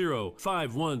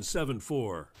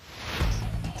 800-230-5174.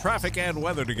 Traffic and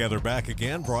weather together back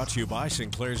again, brought to you by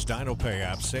Sinclair's DinoPay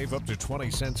app. Save up to 20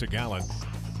 cents a gallon.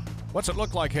 What's it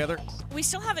look like, Heather? We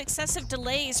still have excessive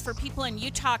delays for people in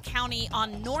Utah County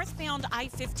on northbound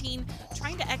I-15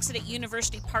 trying to exit at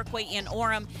University Parkway in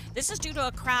Orem. This is due to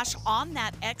a crash on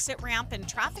that exit ramp, and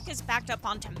traffic is backed up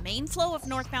onto main flow of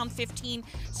northbound 15,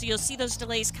 so you'll see those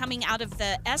delays coming out of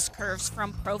the S-curves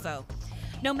from Provo.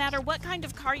 No matter what kind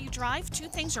of car you drive, two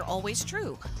things are always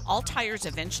true. All tires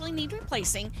eventually need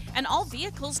replacing, and all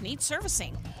vehicles need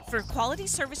servicing. For quality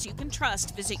service you can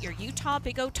trust, visit your Utah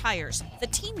Big O Tires, the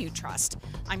team you trust.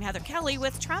 I'm Heather Kelly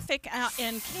with traffic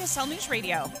in KSL News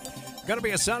Radio. Going to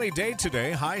be a sunny day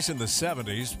today, highs in the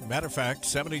 70s. Matter of fact,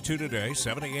 72 today,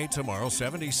 78 tomorrow,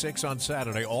 76 on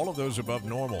Saturday, all of those above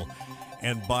normal.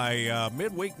 And by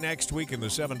midweek next week in the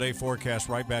 7-day forecast,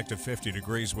 right back to 50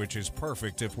 degrees, which is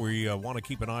perfect if we want to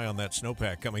keep an eye on that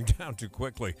snowpack coming down too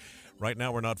quickly. Right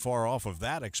now, we're not far off of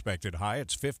that expected high.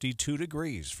 It's 52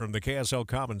 degrees from the KSL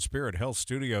Common Spirit Health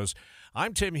Studios.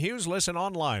 I'm Tim Hughes. Listen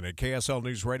online at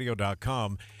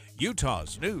KSLNewsRadio.com,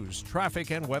 Utah's news, traffic,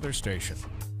 and weather station.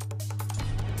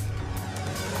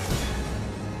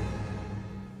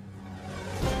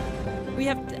 We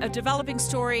have a developing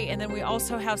story, and then we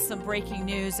also have some breaking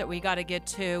news that we got to get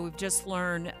to. We've just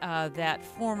learned that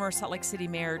former Salt Lake City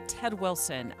Mayor Ted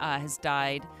Wilson has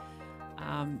died.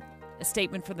 A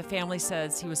statement from the family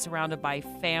says he was surrounded by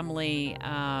family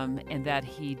and that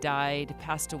he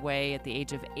passed away at the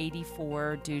age of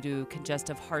 84 due to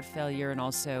congestive heart failure and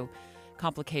also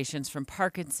complications from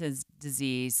Parkinson's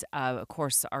disease. Of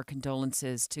course, our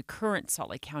condolences to current Salt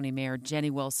Lake County Mayor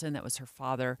Jenny Wilson. That was her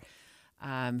father.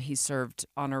 He served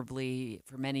honorably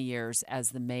for many years as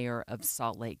the mayor of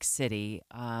Salt Lake City,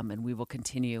 and we will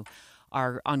continue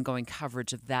our ongoing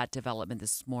coverage of that development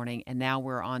this morning. And now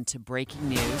we're on to breaking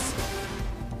news.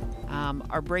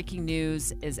 Our breaking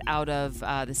news is out of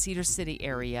the Cedar City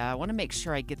area. I want to make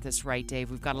sure I get this right, Dave.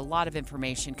 We've got a lot of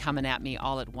information coming at me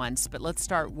all at once, but let's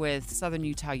start with Southern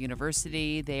Utah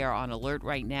University. They are on alert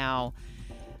right now.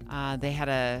 They had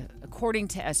according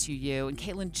to SUU, and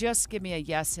Caitlin, just give me a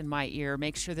yes in my ear.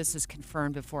 Make sure this is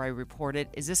confirmed before I report it.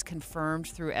 Is this confirmed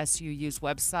through SUU's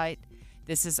website?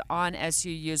 This is on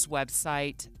SUU's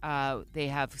website. They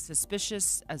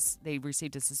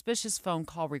received a suspicious phone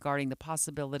call regarding the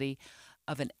possibility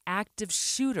of an active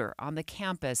shooter on the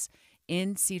campus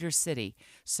in Cedar City.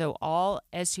 So all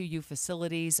SUU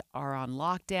facilities are on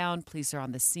lockdown. Police are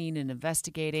on the scene and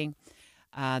investigating.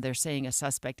 They're saying a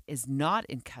suspect is not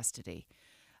in custody.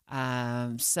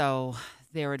 So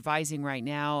they're advising right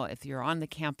now, if you're on the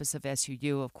campus of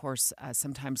SUU, of course,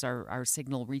 sometimes our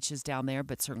signal reaches down there,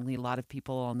 but certainly a lot of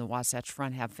people on the Wasatch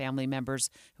Front have family members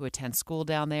who attend school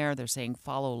down there. They're saying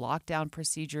follow lockdown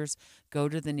procedures, go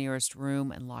to the nearest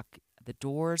room and lock the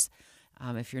doors.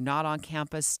 If you're not on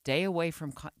campus, stay away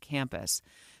from campus.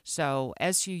 So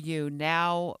SUU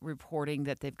now reporting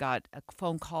that they've got a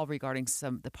phone call regarding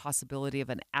the possibility of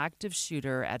an active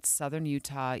shooter at Southern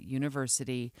Utah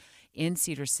University in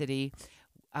Cedar City.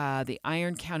 The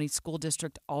Iron County School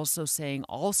District also saying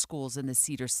all schools in the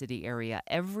Cedar City area,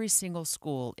 every single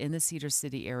school in the Cedar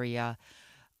City area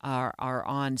are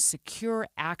on secure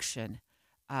action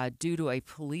due to a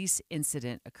police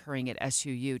incident occurring at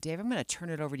SUU. Dave, I'm going to turn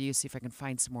it over to you, see if I can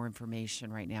find some more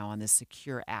information right now on this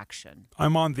secure action.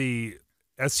 I'm on the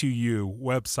SUU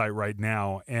website right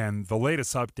now, and the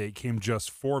latest update came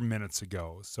just 4 minutes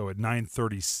ago, so at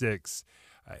 9:36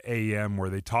 a.m., where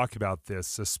they talk about this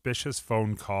suspicious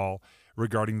phone call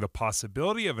regarding the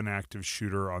possibility of an active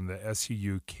shooter on the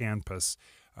SUU campus.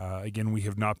 Again, we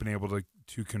have not been able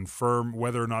to confirm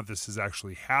whether or not this is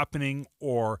actually happening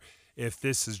or if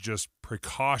this is just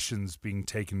precautions being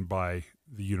taken by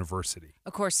the university.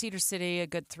 Of course, Cedar City, a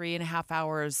good 3.5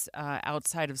 hours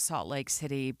outside of Salt Lake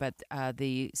City, but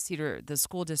the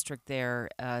school district there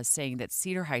saying that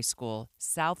Cedar High School,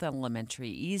 South Elementary,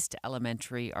 East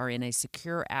Elementary are in a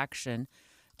secure action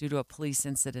due to a police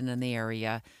incident in the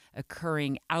area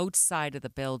occurring outside of the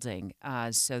building.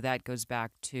 So that goes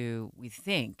back to, we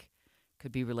think,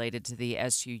 could be related to the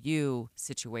SUU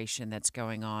situation that's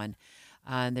going on.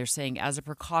 And they're saying, as a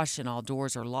precaution, all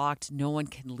doors are locked. No one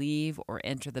can leave or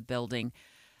enter the building.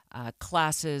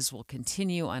 Classes will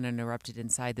continue uninterrupted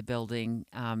inside the building,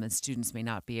 and students may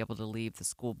not be able to leave the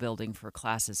school building for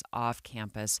classes off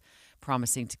campus,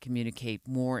 promising to communicate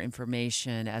more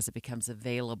information as it becomes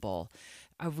available.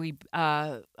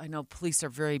 I know police are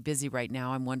very busy right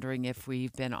now. I'm wondering if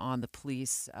we've been on the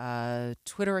police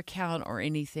Twitter account or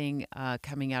anything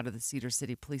coming out of the Cedar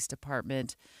City Police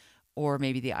Department or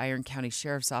maybe the Iron County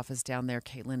Sheriff's Office down there.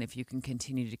 Caitlin, if you can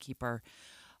continue to keep our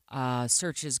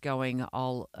searches going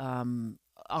all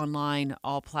online,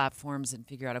 all platforms, and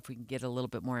figure out if we can get a little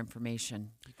bit more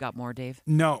information. You've got more, Dave?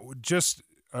 No, just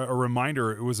a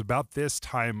reminder, it was about this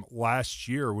time last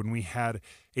year when we had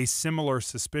a similar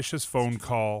suspicious phone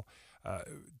call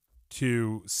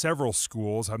to several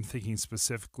schools. I'm thinking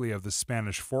specifically of the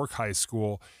Spanish Fork High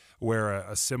School, where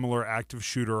a similar active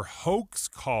shooter hoax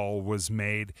call was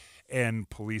made and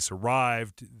police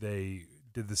arrived. They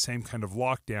did the same kind of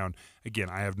lockdown. Again,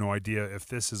 I have no idea if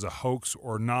this is a hoax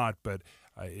or not, but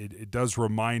it does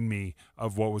remind me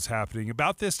of what was happening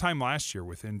about this time last year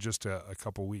within just a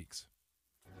couple weeks.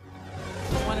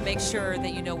 I want to make sure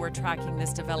that you know we're tracking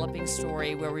this developing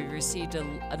story where we received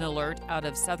an alert out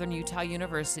of Southern Utah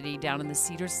University down in the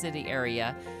Cedar City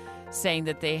area saying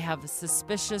that they have a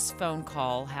suspicious phone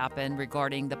call happen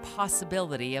regarding the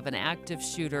possibility of an active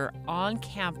shooter on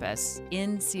campus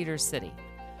in Cedar City.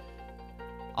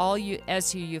 All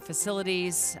SUU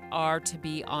facilities are to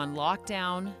be on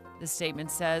lockdown. The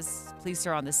statement says police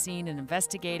are on the scene and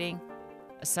investigating.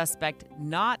 A suspect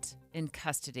not in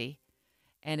custody.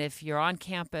 And if you're on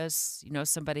campus, you know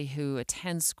somebody who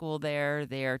attends school there,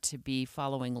 they are to be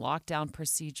following lockdown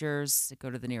procedures, go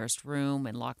to the nearest room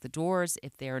and lock the doors.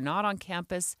 If they are not on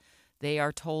campus, they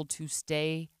are told to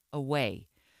stay away.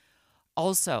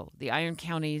 Also, the Iron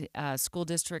County School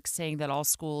District saying that all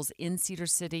schools in Cedar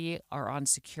City are on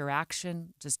secure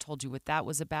action. Just told you what that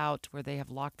was about, where they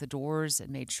have locked the doors and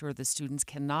made sure the students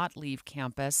cannot leave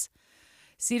campus.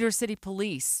 Cedar City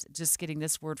Police, just getting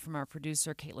this word from our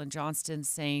producer, Caitlin Johnston,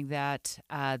 saying that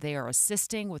they are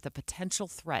assisting with a potential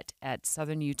threat at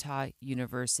Southern Utah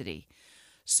University.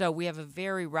 So we have a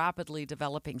very rapidly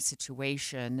developing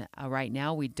situation right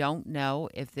now. We don't know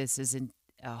if this is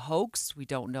a hoax. We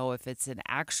don't know if it's an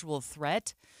actual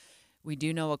threat. We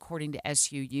do know, according to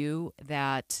SUU,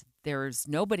 that there's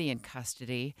nobody in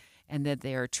custody and that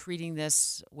they are treating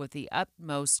this with the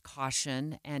utmost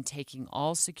caution and taking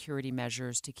all security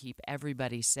measures to keep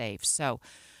everybody safe. So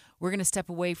we're going to step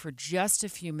away for just a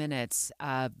few minutes.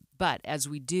 But as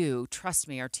we do, trust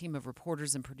me, our team of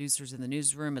reporters and producers in the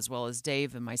newsroom, as well as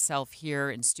Dave and myself here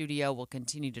in studio, will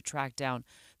continue to track down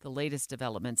the latest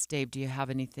developments. Dave, do you have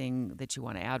anything that you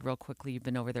want to add real quickly? You've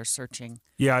been over there searching.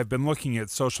 Yeah, I've been looking at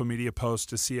social media posts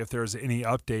to see if there's any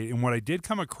update. And what I did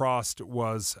come across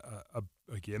was,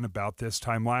 again, about this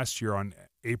time last year on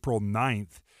April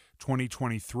 9th,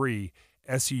 2023,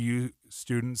 SUU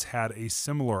students had a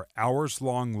similar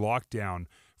hours-long lockdown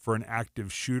for an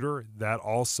active shooter. That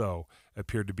also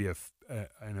appeared to be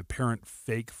an apparent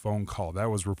fake phone call. That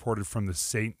was reported from the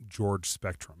St. George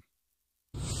Spectrum.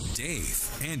 Dave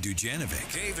and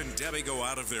Dujanovic. Dave and Debbie go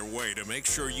out of their way to make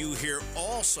sure you hear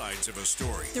all sides of a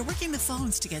story. They're working the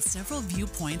phones to get several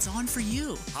viewpoints on for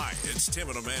you. Hi, it's Tim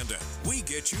and Amanda. We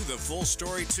get you the full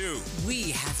story, too.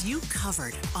 We have you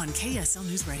covered on KSL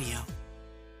News Radio.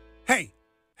 Hey,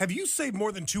 have you saved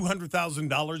more than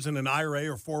 $200,000 in an IRA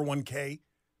or 401k?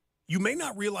 You may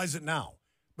not realize it now,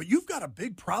 but you've got a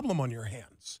big problem on your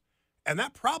hands. And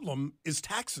that problem is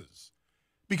taxes.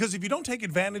 Because if you don't take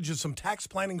advantage of some tax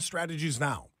planning strategies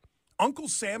now, Uncle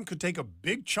Sam could take a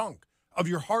big chunk of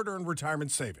your hard-earned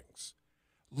retirement savings.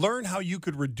 Learn how you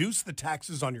could reduce the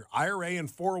taxes on your IRA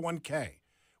and 401k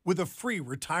with a free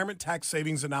retirement tax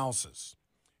savings analysis.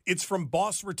 It's from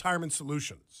Boss Retirement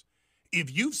Solutions. If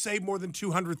you've saved more than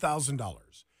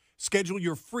 $200,000, schedule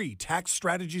your free tax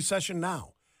strategy session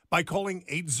now by calling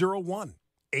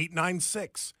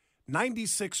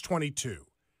 801-896-9622.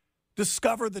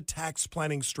 Discover the tax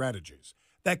planning strategies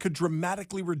that could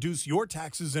dramatically reduce your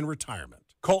taxes in retirement.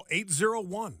 Call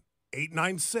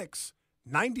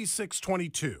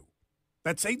 801-896-9622.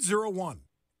 That's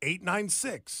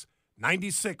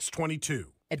 801-896-9622.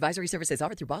 Advisory services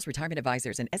offered through Boss Retirement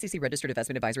Advisors, an SEC-registered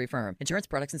investment advisory firm. Insurance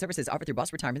products and services offered through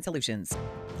Boss Retirement Solutions.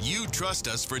 You trust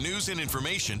us for news and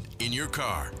information in your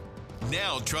car.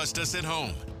 Now trust us at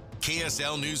home.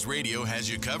 KSL News Radio has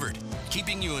you covered,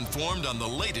 keeping you informed on the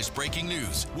latest breaking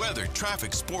news, weather,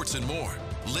 traffic, sports, and more.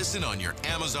 Listen on your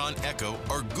Amazon Echo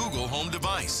or Google Home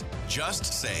device. Just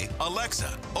say,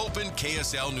 Alexa, open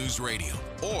KSL News Radio.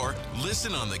 Or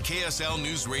listen on the KSL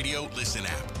News Radio Listen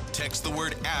app. Text the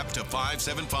word app to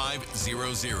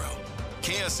 57500.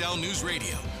 KSL News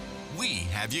Radio. We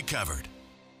have you covered.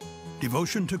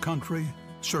 Devotion to country,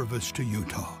 service to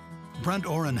Utah. Brent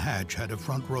Orrin Hatch had a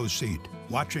front row seat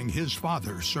watching his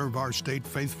father serve our state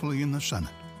faithfully in the Senate.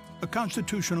 A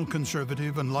constitutional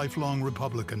conservative and lifelong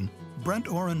Republican, Brent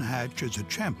Orrin Hatch is a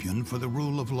champion for the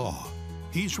rule of law.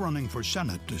 He's running for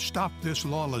Senate to stop this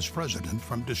lawless president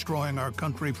from destroying our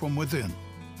country from within.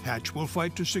 Hatch will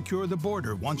fight to secure the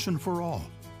border once and for all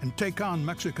and take on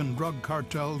Mexican drug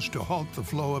cartels to halt the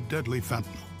flow of deadly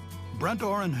fentanyl. Brent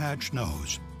Orrin Hatch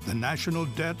knows the national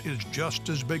debt is just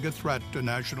as big a threat to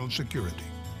national security.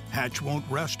 Hatch won't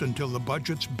rest until the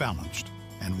budget's balanced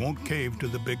and won't cave to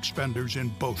the big spenders in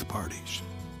both parties.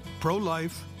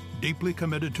 Pro-life, deeply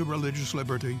committed to religious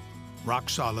liberty,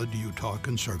 rock-solid Utah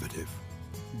conservative.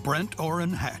 Brent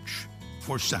Orrin Hatch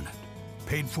for Senate.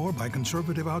 Paid for by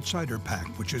Conservative Outsider PAC,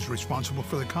 which is responsible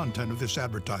for the content of this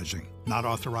advertising. Not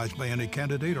authorized by any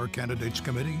candidate or candidates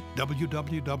committee.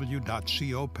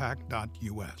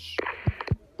 www.copac.us.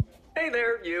 Hey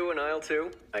there, you in aisle 2.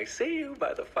 I see you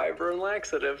by the fiber and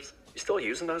laxatives. You still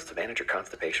using those to manage your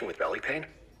constipation with belly pain?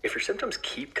 If your symptoms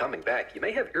keep coming back, you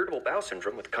may have irritable bowel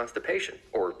syndrome with constipation,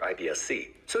 or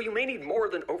IBS-C. So you may need more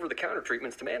than over-the-counter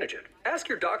treatments to manage it. Ask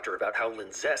your doctor about how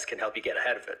Linzess can help you get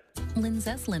ahead of it.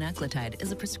 Linzess linaclotide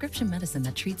is a prescription medicine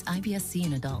that treats IBS-C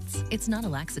in adults. It's not a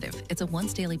laxative. It's a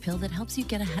once-daily pill that helps you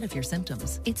get ahead of your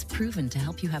symptoms. It's proven to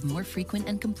help you have more frequent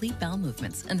and complete bowel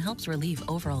movements and helps relieve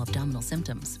overall abdominal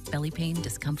symptoms, belly pain,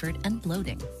 discomfort, and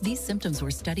bloating. These symptoms were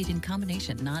studied in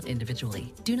combination, not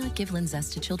individually. Do not give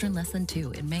Linzess to children less than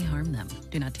 2. It may harm them.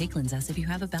 Do not take Linzess if you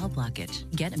have a bowel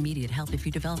blockage. Get immediate help if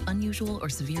you develop unusual or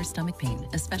severe stomach pain,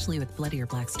 especially with bloody or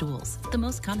black stools. The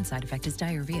most common side effect is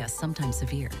diarrhea, sometimes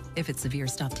severe. If it's severe,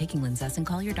 stop taking Linzess and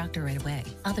call your doctor right away.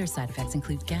 Other side effects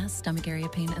include gas, stomach area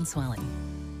pain, and swelling.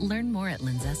 Learn more at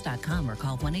linzess.com or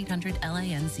call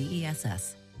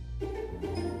 1-800-LINZESS.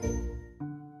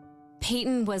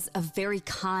 Peyton was a very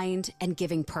kind and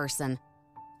giving person.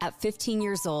 At 15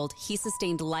 years old, he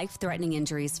sustained life-threatening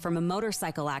injuries from a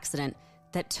motorcycle accident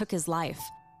that took his life.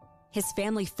 His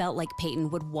family felt like Peyton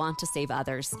would want to save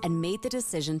others and made the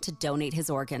decision to donate his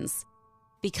organs.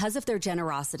 Because of their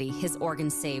generosity, his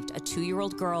organs saved a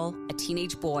 2-year-old girl, a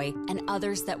teenage boy, and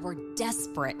others that were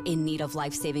desperate in need of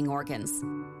life-saving organs.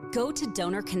 Go to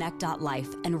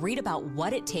donorconnect.life and read about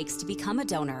what it takes to become a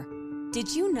donor.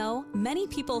 Did you know many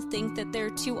people think that they're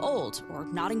too old or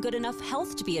not in good enough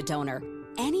health to be a donor?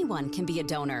 Anyone can be a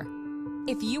donor.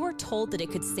 If you were told that it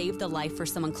could save the life for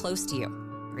someone close to you,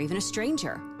 or even a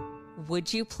stranger,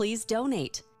 would you please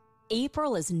donate?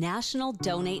 April is National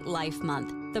Donate Life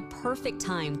Month, the perfect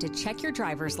time to check your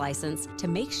driver's license to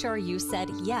make sure you said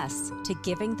yes to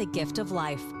giving the gift of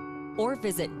life. Or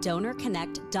visit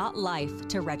donorconnect.life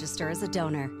to register as a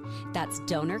donor. That's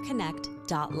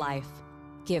donorconnect.life.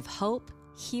 Give hope,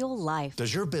 heal life.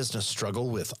 Does your business struggle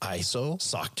with ISO,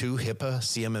 SOC 2, HIPAA,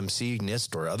 CMMC,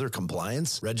 NIST, or other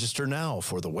compliance? Register now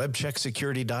for the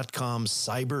WebCheckSecurity.com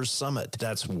Cyber Summit.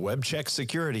 That's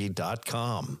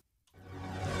WebCheckSecurity.com.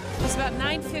 It was about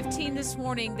 9:15 this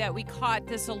morning that we caught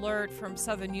this alert from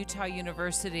Southern Utah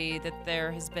University that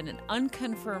there has been an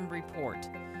unconfirmed report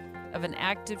of an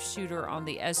active shooter on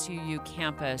the SUU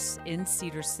campus in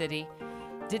Cedar City.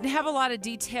 Didn't have a lot of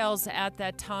details at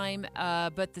that time,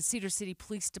 but the Cedar City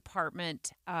Police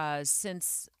Department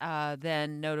since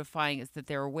then notifying us that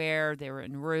they're aware, they were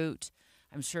en route.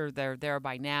 I'm sure they're there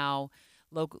by now.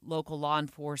 Local law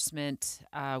enforcement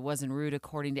was en route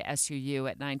according to SUU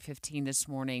at 9:15 this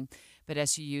morning, but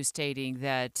SUU stating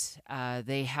that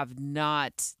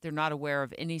they're not aware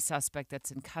of any suspect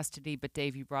that's in custody. But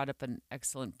Dave, you brought up an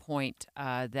excellent point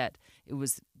that it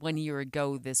was 1 year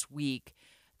ago this week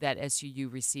that SUU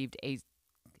received a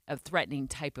threatening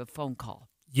type of phone call.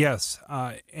 Yes,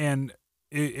 and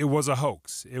it was a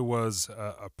hoax. It was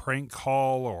a prank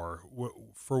call, or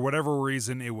for whatever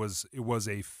reason, it was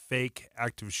a fake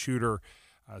active shooter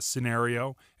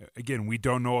scenario. Again, we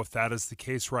don't know if that is the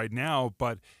case right now,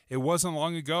 but it wasn't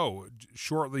long ago,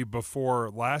 shortly before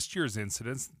last year's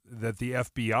incidents, that the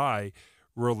FBI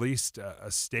released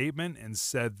a statement and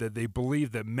said that they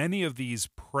believe that many of these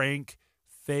prank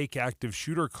fake active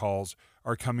shooter calls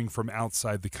are coming from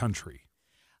outside the country.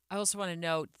 I also want to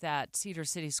note that Cedar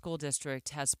City School District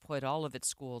has put all of its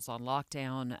schools on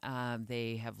lockdown.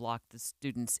 They have locked the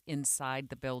students inside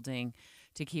the building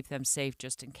to keep them safe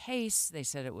just in case. They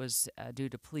said it was due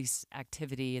to police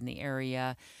activity in the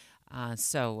area.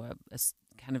 So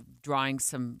kind of drawing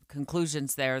some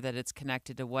conclusions there that it's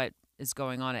connected to what is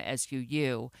going on at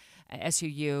SUU.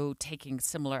 SUU taking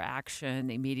similar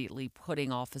action, immediately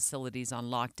putting all facilities on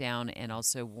lockdown and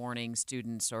also warning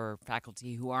students or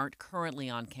faculty who aren't currently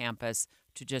on campus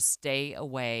to just stay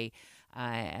away.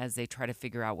 as they try to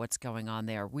figure out what's going on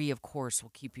there. We, of course,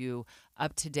 will keep you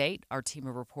up to date. Our team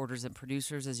of reporters and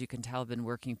producers, as you can tell, have been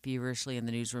working feverishly in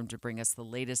the newsroom to bring us the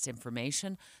latest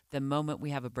information. The moment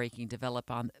we have a breaking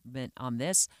development on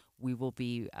this, you'll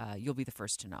be the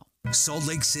first to know. Salt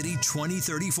Lake City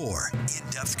 2034.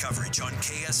 In-depth coverage on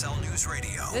KSL News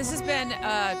Radio. This has been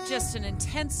just an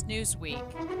intense news week.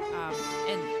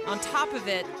 And on top of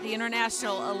it, the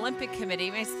International Olympic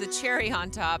Committee makes the cherry on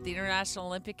top. The International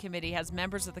Olympic Committee has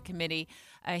members of the committee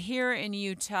here in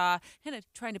Utah kind of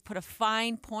trying to put a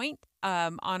fine point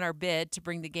on our bid to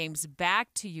bring the games back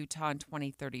to Utah in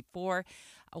 2034.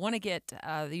 I want to get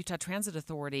the Utah Transit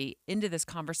Authority into this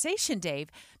conversation, Dave,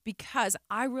 because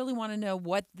I really want to know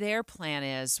what their plan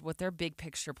is, what their big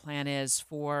picture plan is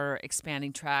for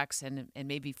expanding tracks and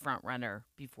maybe front runner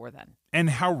before then. And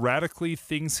how radically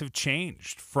things have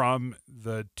changed from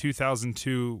the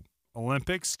 2002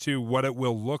 Olympics to what it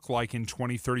will look like in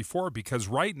 2034, because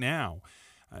right now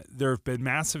there have been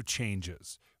massive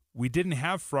changes. We didn't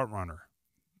have front runner.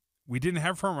 We didn't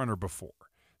have front runner before.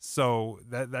 So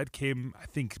that came, I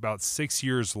think, about 6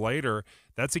 years later.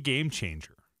 That's a game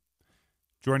changer.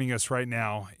 Joining us right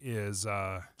now is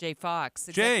Jay Fox,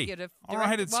 Jay, executive all director.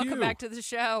 right, it's Welcome you. back to the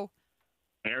show.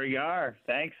 There you are.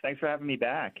 Thanks for having me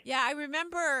back. Yeah, I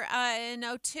remember in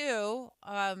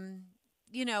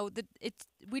 2002,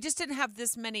 we just didn't have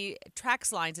this many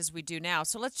tracks lines as we do now.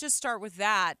 So let's just start with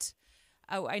that.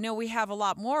 I know we have a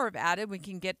lot more added. We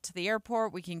can get to the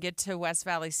airport. We can get to West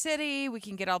Valley City. We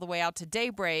can get all the way out to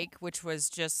Daybreak, which was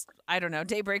just, I don't know,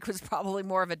 Daybreak was probably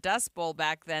more of a dust bowl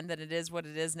back then than it is what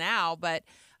it is now. But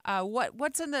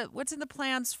what's in the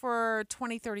plans for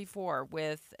 2034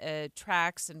 with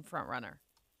tracks and front runner?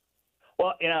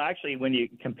 Well, actually, when you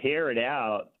compare it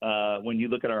out, when you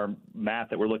look at our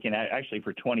map that we're looking at, actually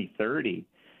for 2030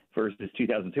 versus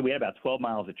 2002, we had about 12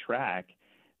 miles of track.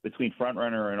 Between front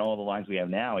runner and all the lines we have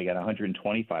now, we got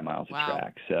 125 miles of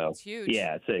track. So it's huge.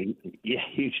 Yeah, it's a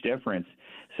huge difference.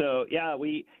 So yeah,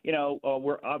 we're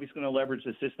obviously going to leverage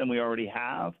the system we already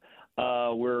have.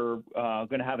 We're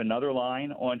going to have another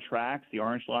line on tracks, the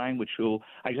orange line,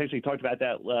 I actually talked about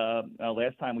that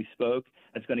last time we spoke.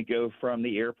 It's going to go from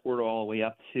the airport all the way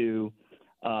up to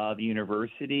the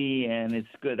university, and it's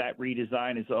good. That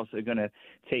redesign is also going to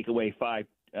take away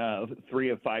 3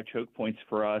 of 5 choke points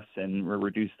for us and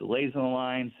reduce delays on the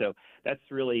line. So that's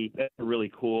a really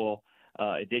cool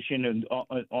addition, and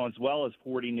as well as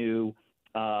 40 new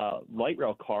light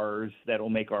rail cars that will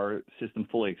make our system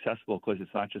fully accessible, because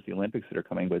it's not just the Olympics that are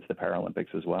coming, but it's the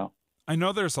Paralympics as well. I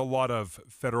know there's a lot of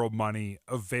federal money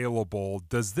available.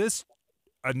 Does this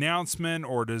announcement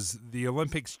or does the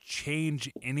Olympics change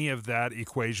any of that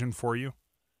equation for you?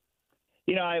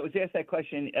 I was asked that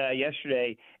question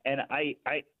yesterday, and I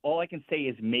all I can say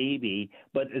is maybe.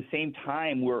 But at the same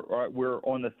time, we're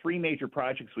on the 3 major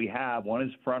projects we have. One is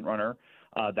front runner,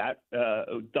 that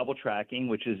double tracking,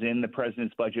 which is in the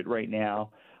president's budget right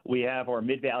now. We have our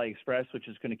Mid Valley Express, which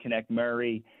is going to connect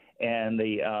Murray and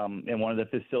one of the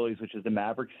facilities, which is the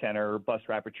Maverick Center Bus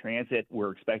Rapid Transit.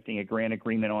 We're expecting a grant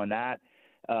agreement on that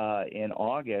in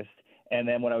August. And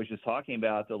then what I was just talking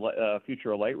about, the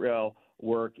future of light rail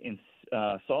work in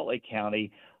Salt Lake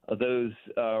County, those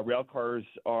rail cars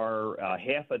are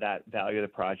half of that value of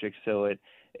the project, so it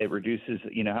reduces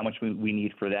how much we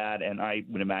need for that, and I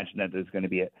would imagine that there's going to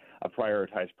be a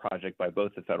prioritized project by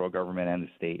both the federal government and the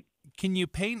state. Can you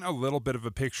paint a little bit of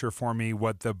a picture for me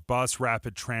what the bus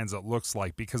rapid transit looks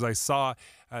like? Because I saw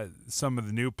some of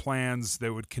the new plans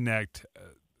that would connect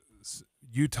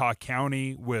Utah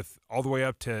County with all the way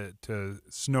up to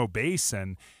Snow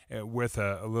Basin with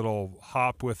a little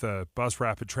hop with a bus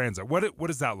rapid transit. What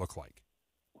does that look like?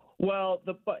 Well,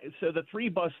 the 3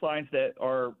 bus lines that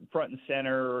are front and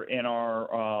center in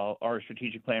our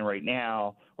strategic plan right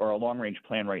now, or our long range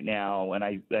plan right now, and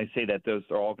I say that those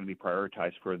are all going to be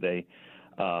prioritized for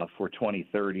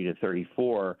 2030 to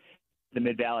 34. The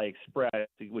Mid Valley Express,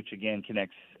 which again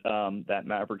connects that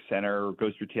Maverick Center,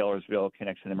 goes through Taylorsville,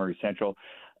 connects into Murray Central.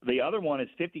 The other one is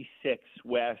 56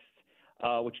 West,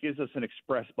 which gives us an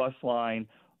express bus line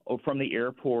from the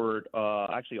airport,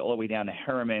 actually all the way down to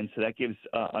Harriman. So that gives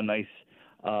a nice,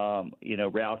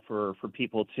 route for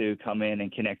people to come in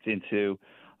and connect into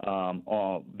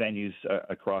all venues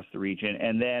across the region.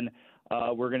 And then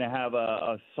we're going to have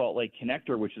a Salt Lake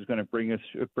connector, which is going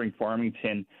to bring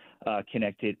Farmington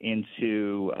connected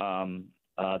into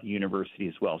the university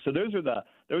as well. So those are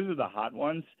the hot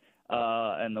ones,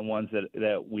 and the ones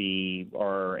that we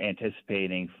are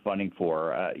anticipating funding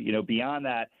for. Beyond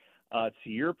that, to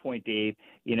your point, Dave,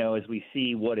 as we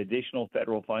see what additional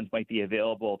federal funds might be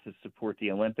available to support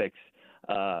the Olympics,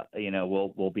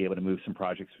 we'll be able to move some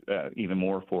projects even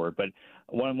more forward. But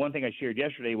one thing I shared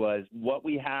yesterday was what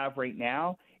we have right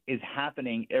now is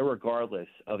happening irregardless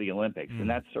of the Olympics. And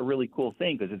that's a really cool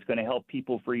thing because it's going to help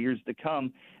people for years to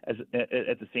come at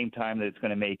the same time that it's going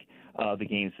to make the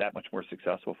games that much more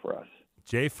successful for us.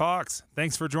 Jay Fox,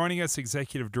 thanks for joining us,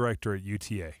 Executive Director at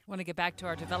UTA. I want to get back to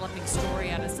our developing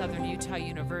story out of Southern Utah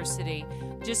University.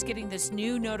 Just getting this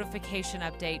new notification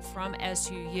update from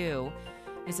SUU.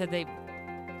 They said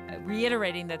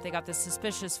reiterating that they got this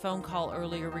suspicious phone call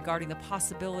earlier regarding the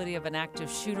possibility of an active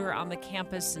shooter on the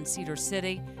campus in Cedar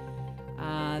City.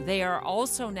 They are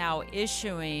also now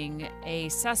issuing a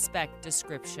suspect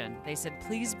description. They said,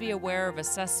 please be aware of a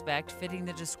suspect fitting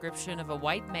the description of a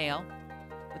white male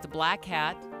with a black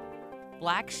hat,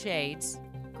 black shades,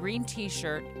 green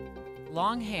t-shirt,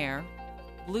 long hair,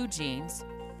 blue jeans,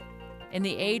 in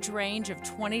the age range of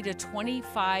 20 to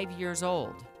 25 years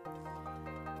old.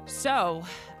 So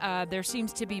there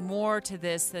seems to be more to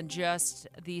this than just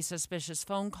the suspicious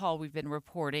phone call we've been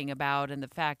reporting about and the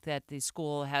fact that the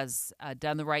school has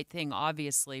done the right thing,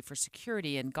 obviously, for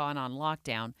security and gone on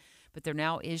lockdown. But they're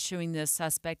now issuing this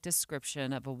suspect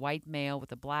description of a white male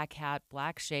with a black hat,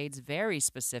 black shades, very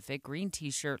specific, green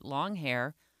T-shirt, long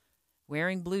hair,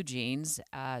 wearing blue jeans,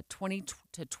 20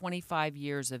 to 25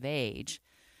 years of age.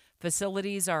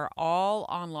 Facilities are all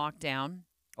on lockdown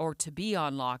or to be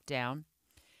on lockdown.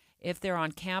 If they're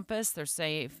on campus, they're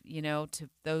saying, to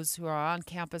those who are on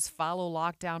campus, follow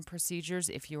lockdown procedures.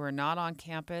 If you are not on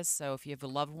campus, so if you have a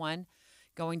loved one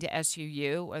going to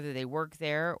SUU, whether they work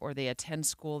there or they attend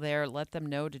school there, let them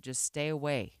know to just stay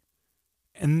away.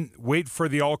 And wait for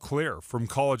the all clear from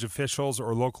college officials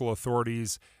or local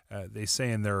authorities. They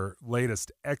say in their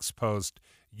latest ex-post,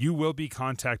 you will be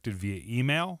contacted via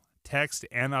email, text,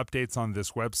 and updates on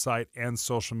this website and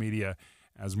social media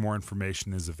as more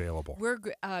information is available. We're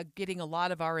getting a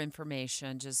lot of our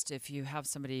information. Just if you have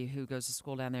somebody who goes to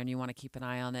school down there and you want to keep an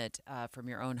eye on it from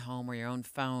your own home or your own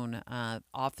phone,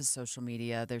 off of social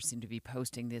media, they seem to be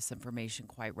posting this information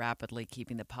quite rapidly,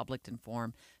 keeping the public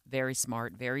informed. Very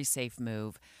smart, very safe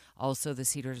move. Also, the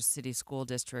Cedar City School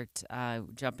District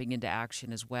jumping into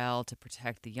action as well to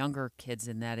protect the younger kids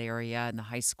in that area in the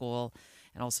high school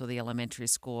and also the elementary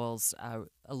schools,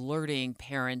 alerting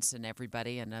parents and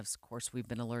everybody. And, of course, we've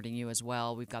been alerting you as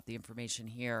well. We've got the information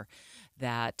here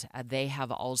that they have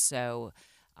also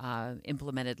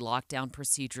implemented lockdown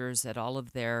procedures at all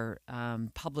of their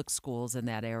public schools in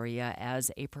that area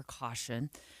as a precaution,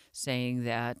 saying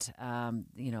that,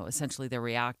 essentially they're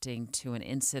reacting to an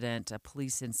incident, a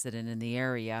police incident in the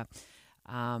area.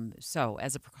 So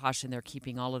as a precaution, they're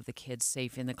keeping all of the kids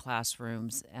safe in the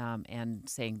classrooms and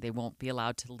saying they won't be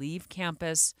allowed to leave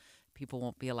campus. People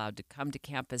won't be allowed to come to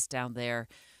campus down there.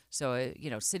 So,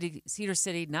 Cedar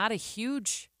City, not a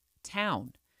huge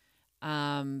town,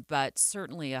 but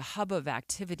certainly a hub of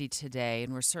activity today.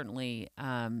 And we're certainly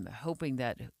hoping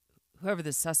that whoever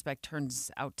the suspect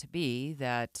turns out to be,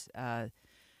 that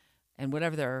and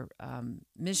whatever their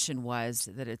mission was,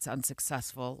 that it's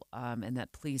unsuccessful and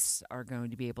that police are going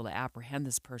to be able to apprehend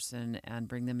this person and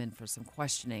bring them in for some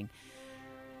questioning.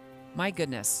 My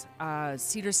goodness.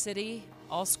 Cedar City,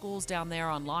 all schools down there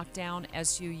on lockdown.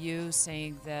 SUU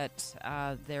saying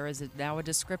that there is now a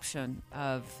description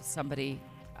of somebody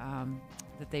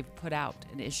that they've put out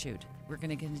and issued. We're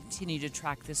going to continue to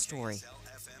track this story.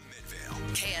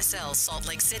 KSL Salt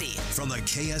Lake City. From the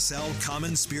KSL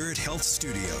Common Spirit Health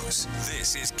Studios,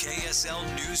 this is KSL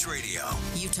News Radio,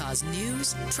 Utah's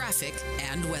news, traffic,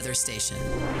 and weather station.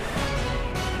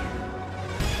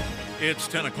 It's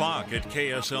 10 o'clock at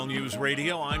KSL News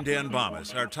Radio. I'm Dan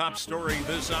Bomas. Our top story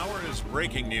this hour is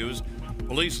breaking news.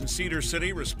 Police in Cedar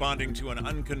City responding to an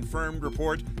unconfirmed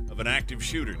report of an active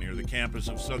shooter near the campus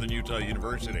of Southern Utah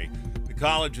University. The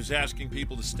college is asking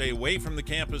people to stay away from the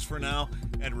campus for now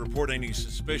and report any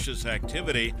suspicious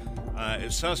activity. A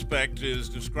suspect is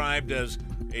described as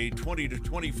a 20 to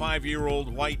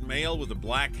 25-year-old white male with a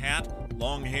black hat,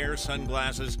 long hair,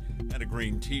 sunglasses, and a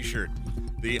green T-shirt.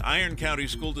 The Iron County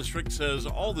School District says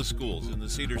all the schools in the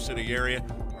Cedar City area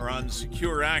are on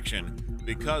secure action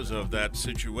because of that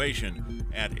situation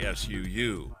at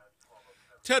SUU.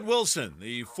 Ted Wilson,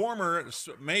 the former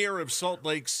mayor of Salt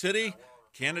Lake City,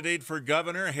 candidate for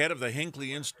governor, head of the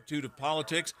Hinckley Institute of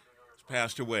Politics, has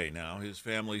passed away now. His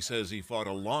family says he fought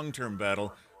a long-term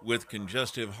battle with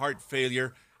congestive heart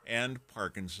failure and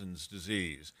Parkinson's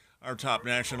disease. Our top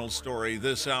national story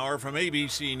this hour from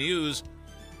ABC News.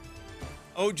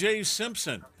 O.J.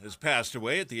 Simpson has passed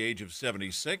away at the age of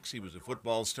 76. He was a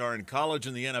football star in college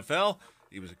and the NFL.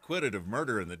 He was acquitted of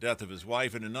murder and the death of his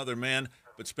wife and another man,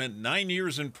 but spent 9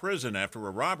 years in prison after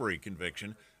a robbery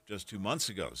conviction. Just 2 months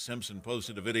ago, Simpson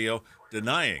posted a video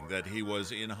denying that he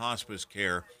was in hospice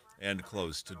care and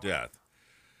close to death.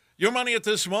 Your money at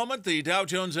this moment, the Dow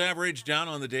Jones average down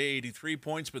on the day 83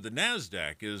 points, but the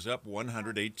NASDAQ is up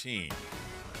 118.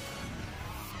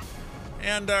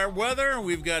 And our weather,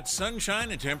 we've got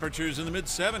sunshine and temperatures in the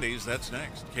mid-70s. That's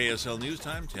next. KSL News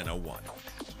Time, 10:01.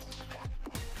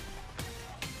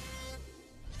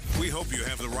 We hope you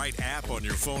have the right app on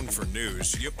your phone for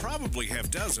news. You probably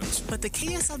have dozens. But the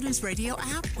KSL News Radio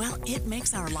app, well, it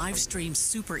makes our live stream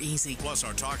super easy. Plus,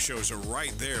 our talk shows are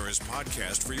right there as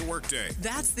podcast for your workday.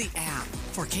 That's the app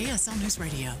for KSL News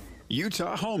Radio.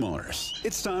 Utah homeowners,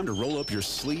 it's time to roll up your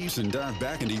sleeves and dive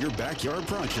back into your backyard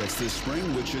projects this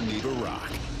spring with Geneva Rock.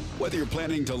 Whether you're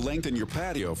planning to lengthen your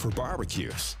patio for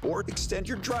barbecues or extend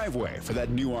your driveway for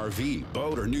that new RV,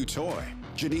 boat, or new toy,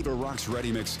 Geneva Rock's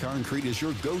ready-mix concrete is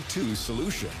your go-to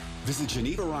solution. Visit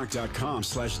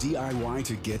GenevaRock.com/DIY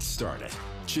to get started.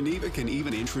 Geneva can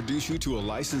even introduce you to a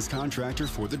licensed contractor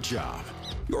for the job.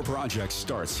 Your project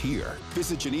starts here.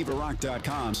 Visit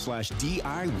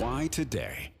GenevaRock.com/DIY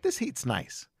today. This heat's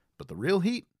nice, but the real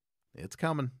heat, it's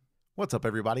coming. What's up,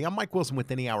 everybody? I'm Mike Wilson with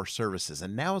Any Hour Services,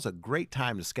 and now is a great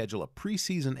time to schedule a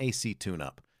preseason AC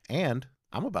tune-up. And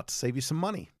I'm about to save you some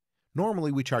money.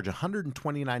 Normally, we charge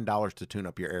 $129 to tune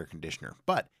up your air conditioner,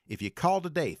 but if you call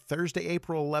today, Thursday,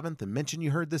 April 11th, and mention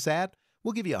you heard this ad,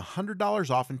 we'll give you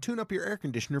 $100 off and tune up your air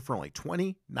conditioner for only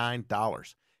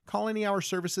 $29. Call Any Hour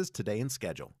Services today and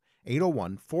schedule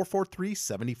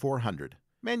 801-443-7400.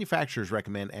 Manufacturers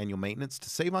recommend annual maintenance to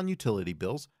save on utility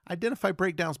bills, identify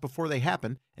breakdowns before they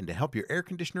happen, and to help your air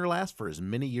conditioner last for as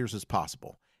many years as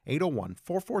possible.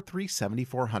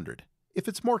 801-443-7400. If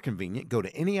it's more convenient, go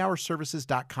to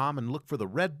anyhourservices.com and look for the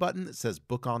red button that says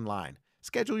Book Online.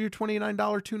 Schedule your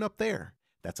 $29 tune-up there.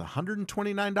 That's a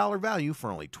 $129 value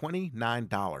for only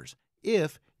 $29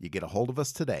 if you get a hold of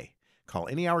us today. Call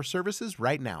Any Hour Services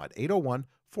right now at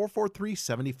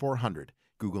 801-443-7400.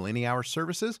 Google Any Hour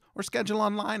Services or schedule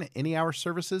online at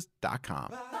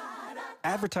anyhourservices.com.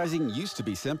 Advertising used to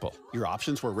be simple. Your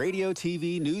options were radio,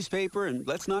 TV, newspaper, and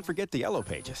let's not forget the yellow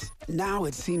pages. Now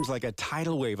it seems like a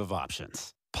tidal wave of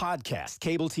options. Podcast,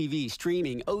 cable TV,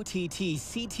 streaming, OTT,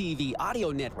 CTV, audio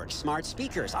networks, smart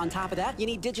speakers. On top of that, you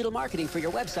need digital marketing for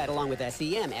your website along with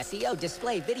SEM, SEO,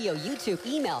 display, video, YouTube,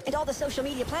 email, and all the social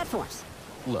media platforms.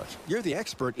 Look, you're the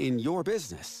expert in your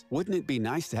business. Wouldn't it be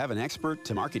nice to have an expert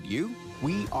to market you?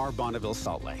 We are Bonneville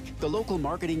Salt Lake, the local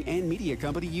marketing and media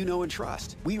company you know and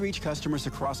trust. We reach customers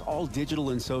across all digital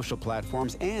and social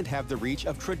platforms and have the reach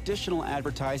of traditional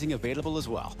advertising available as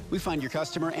well. We find your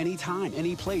customer anytime,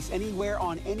 any place, anywhere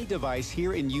on any device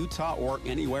here in Utah or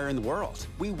anywhere in the world.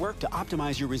 We work to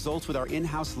optimize your results with our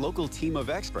in-house local team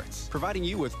of experts, providing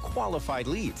you with qualified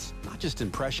leads, not just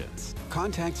impressions.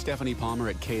 Contact Stephanie Palmer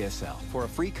at KSL for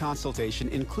a free consultation,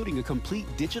 including a complete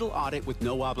digital audit with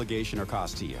no obligation or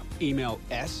cost to you. Email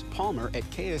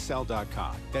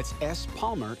spalmer@ksl.com. That's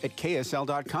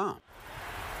spalmer@ksl.com.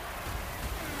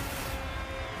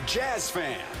 Jazz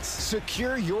fans,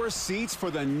 secure your seats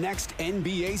for the next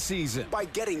NBA season by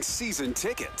getting season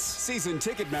tickets. Season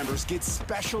ticket members get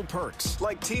special perks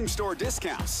like team store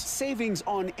discounts, savings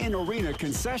on in-arena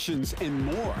concessions, and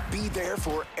more. Be there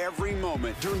for every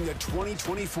moment during the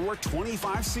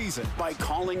 2024-25 season by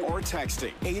calling or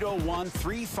texting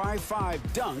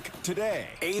 801-355-DUNK today.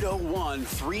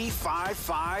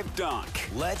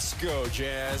 801-355-DUNK. Let's go,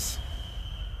 Jazz.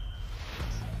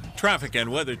 Traffic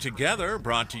and weather together,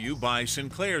 brought to you by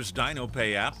Sinclair's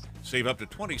DinoPay app. Save up to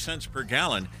 20 cents per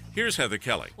gallon. Here's Heather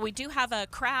Kelly. We do have a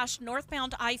crash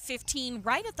northbound I-15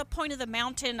 right at the point of the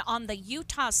mountain on the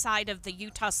Utah side of the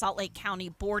Utah-Salt Lake County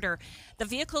border. The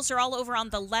vehicles are all over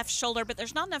on the left shoulder, but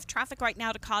there's not enough traffic right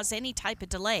now to cause any type of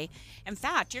delay. In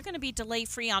fact, you're going to be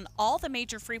delay-free on all the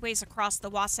major freeways across the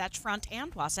Wasatch Front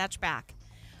and Wasatch Back.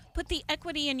 Put the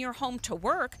equity in your home to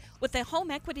work with a home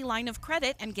equity line of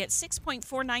credit and get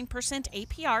 6.49%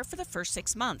 APR for the first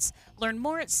 6 months. Learn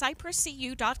more at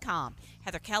cypresscu.com.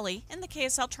 Heather Kelly in the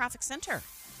KSL Traffic Center.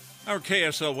 Our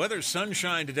KSL weather,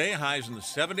 sunshine today, highs in the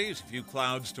 70s, a few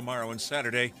clouds tomorrow and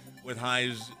Saturday with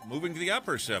highs moving to the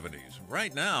upper 70s.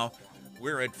 Right now,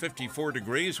 we're at 54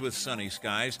 degrees with sunny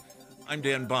skies. I'm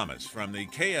Dan Bomas from the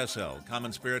KSL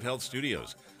Common Spirit Health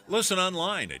Studios. Listen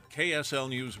online at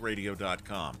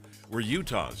kslnewsradio.com. We're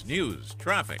Utah's news,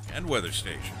 traffic, and weather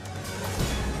station.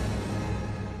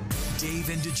 Dave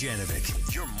and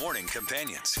Dujanovic, your morning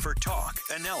companions for talk,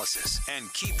 analysis,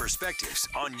 and key perspectives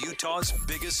on Utah's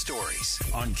biggest stories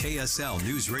on KSL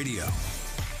News Radio.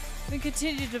 We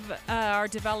continue our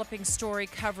developing story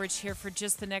coverage here for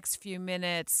just the next few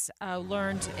minutes.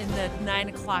 Learned in the 9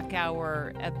 o'clock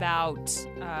hour about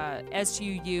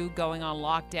SUU going on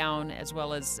lockdown, as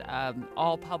well as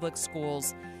all public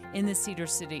schools in the Cedar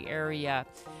City area.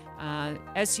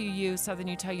 SUU, Southern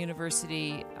Utah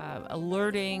University,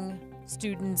 alerting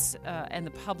students and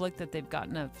the public that they've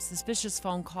gotten a suspicious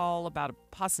phone call about a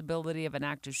possibility of an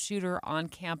active shooter on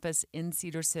campus in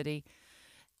Cedar City.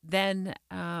 Then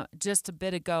just a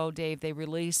bit ago, Dave, they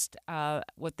released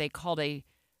what they called a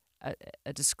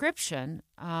description.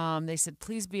 They said,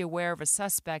 please be aware of a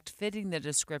suspect fitting the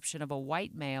description of a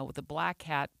white male with a black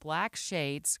hat, black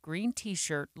shades, green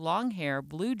T-shirt, long hair,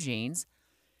 blue jeans,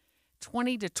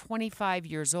 20 to 25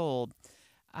 years old.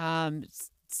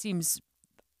 Seems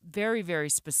very, very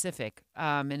specific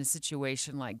in a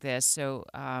situation like this. So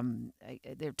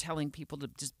they're telling people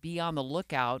to just be on the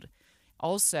lookout.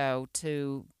 Also,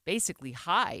 to basically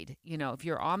hide. You know, if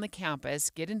you're on the campus,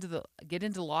 get into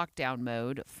lockdown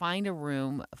mode. Find a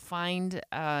room. Find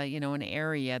an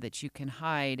area that you can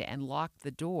hide and lock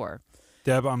the door.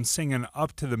 Deb, I'm seeing an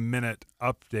up-to-the-minute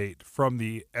update from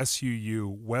the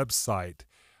SUU website.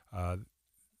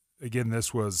 Again,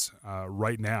 this was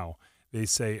right now. They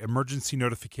say, emergency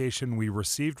notification. We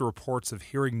received reports of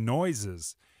hearing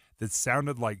noises that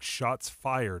sounded like shots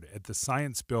fired at the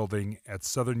science building at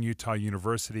Southern Utah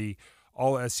University.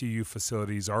 All SUU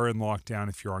facilities are in lockdown.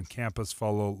 If you're on campus,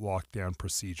 follow lockdown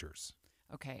procedures.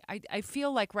 Okay. I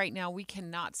feel like right now we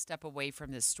cannot step away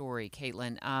from this story,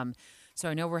 Caitlin. So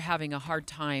I know we're having a hard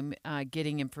time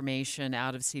getting information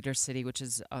out of Cedar City, which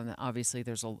is obviously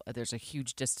there's a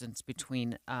huge distance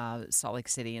between Salt Lake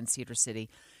City and Cedar City.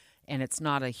 And it's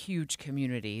not a huge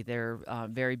community. They're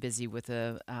very busy with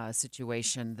a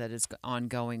situation that is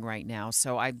ongoing right now.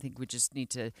 So I think we just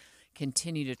need to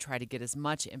continue to try to get as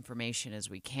much information as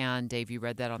we can. Dave, you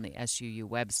read that on the SUU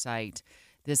website.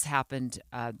 This happened,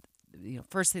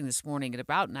 first thing this morning at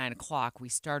about 9 o'clock. We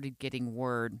started getting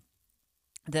word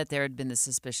that there had been the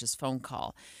suspicious phone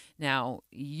call. Now,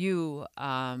 you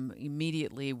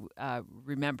immediately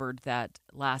remembered that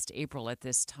last April at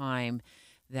this time,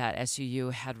 that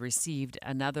SUU had received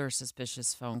another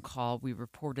suspicious phone call. We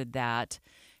reported that.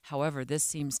 However, this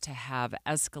seems to have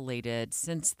escalated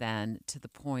since then to the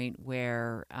point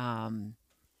where now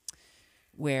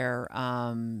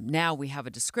we have a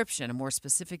description, a more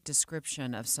specific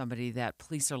description of somebody that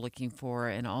police are looking for,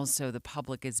 and also the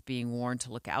public is being warned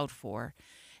to look out for.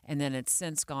 And then it's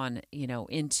since gone,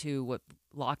 into what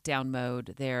lockdown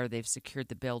mode there. They've secured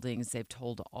the buildings. They've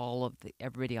told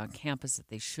everybody on campus that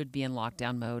they should be in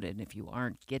lockdown mode. And if you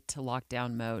aren't, get to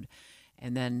lockdown mode.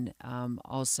 And then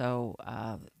also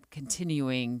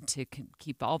continuing to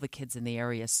keep all the kids in the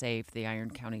area safe. The Iron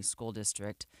County School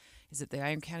District. Is it the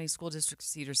Iron County School District,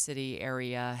 Cedar City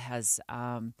area has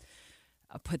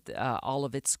put all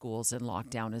of its schools in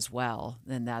lockdown as well.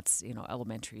 And that's,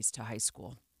 elementaries to high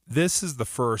school. This is the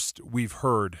first we've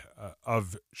heard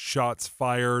of shots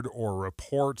fired or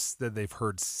reports that they've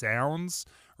heard sounds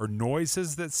or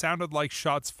noises that sounded like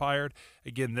shots fired.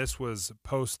 Again, this was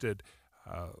posted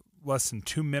less than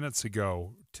 2 minutes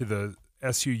ago to the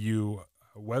SUU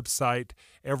website.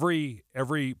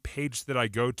 Every page that I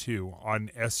go to on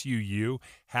SUU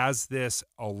has this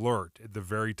alert at the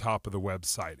very top of the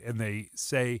website. And they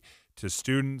say to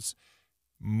students,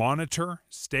 monitor,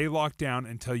 stay locked down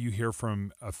until you hear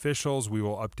from officials. We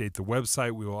will update the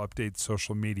website. We will update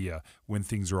social media when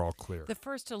things are all clear. The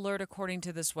first alert, according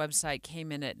to this website,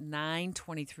 came in at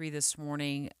 9:23 this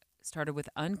morning. Started with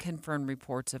unconfirmed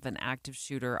reports of an active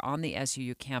shooter on the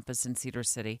SUU campus in Cedar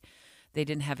City. They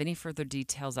didn't have any further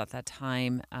details at that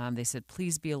time. They said,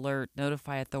 please be alert,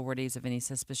 notify authorities of any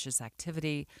suspicious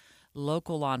activity.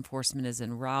 Local law enforcement is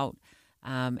en route.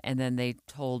 And then they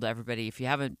told everybody, if you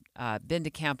haven't been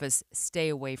to campus, stay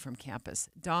away from campus.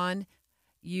 Dawn,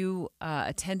 you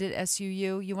attended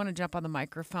SUU. You want to jump on the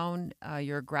microphone?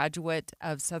 You're a graduate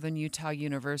of Southern Utah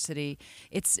University.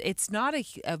 It's not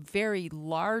a very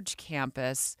large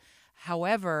campus.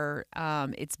 However,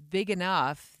 it's big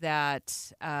enough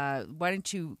that why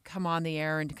don't you come on the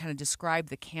air and kind of describe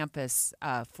the campus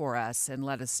for us and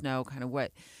let us know kind of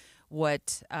what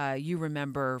you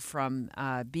remember from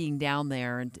being down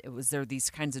there, and was there these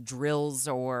kinds of drills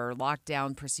or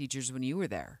lockdown procedures when you were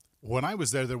there? When I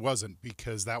was there wasn't,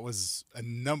 because that was a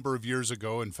number of years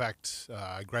ago. In fact,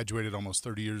 I graduated almost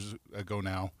 30 years ago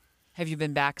now. Have you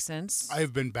been back since? I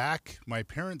have been back. My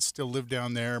parents still live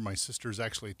down there. My sister's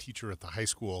actually a teacher at the high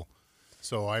school,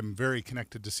 so I'm very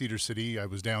connected to Cedar City. I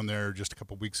was down there just a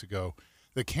couple weeks ago.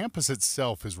 The campus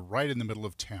itself is right in the middle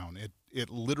of town. It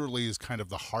literally is kind of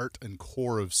the heart and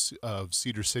core of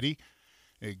Cedar City.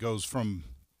 It goes from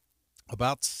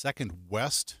about 2nd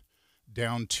West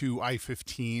down to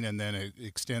I-15, and then it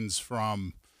extends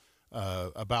from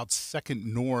about 2nd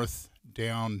North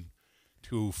down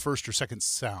to 1st or 2nd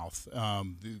South.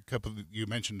 The couple you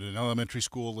mentioned an elementary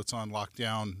school that's on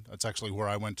lockdown. That's actually where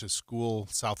I went to school.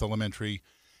 South Elementary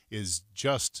is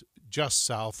just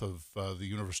south of the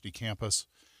university campus,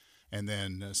 and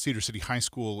then Cedar City High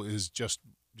School is just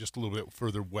a little bit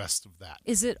further west of that.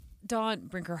 Is it Dawn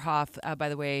Brinkerhoff, by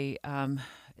the way,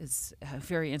 is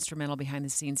very instrumental behind the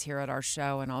scenes here at our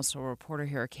show, and also a reporter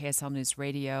here at KSL News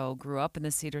Radio, grew up in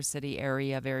the Cedar City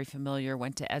area, very familiar,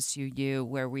 went to SUU,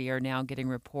 where we are now getting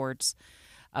reports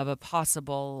of a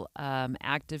possible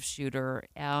active shooter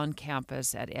on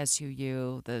campus at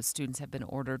SUU. The students have been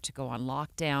ordered to go on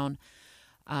lockdown,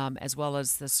 as well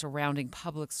as the surrounding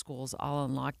public schools all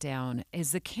on lockdown.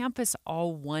 Is the campus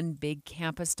all one big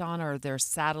campus, Dawn, or are there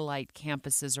satellite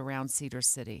campuses around Cedar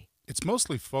City? It's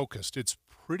mostly focused. It's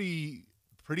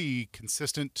pretty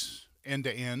consistent end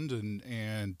to end,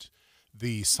 and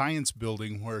the science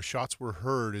building where shots were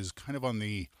heard is kind of on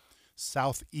the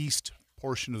southeast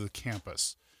portion of the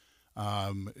campus.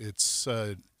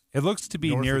 It looks to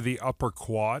be near the upper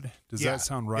quad. Does that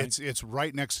sound right? It's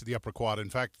right next to the upper quad. In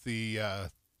fact, the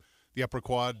upper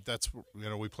quad, that's,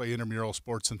 we play intramural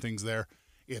sports and things there.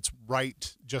 It's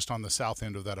right just on the south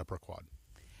end of that upper quad.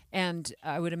 And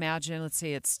I would imagine, let's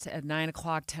see, it's at 9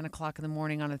 o'clock, 10 o'clock in the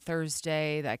morning on a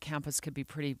Thursday. That campus could be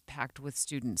pretty packed with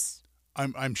students.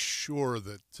 I'm sure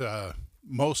that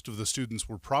most of the students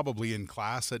were probably in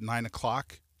class at 9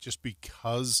 o'clock, just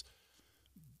because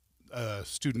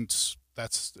students,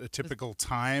 that's a typical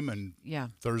time, and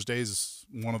Thursdays is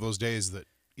one of those days that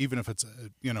even if it's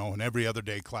an every other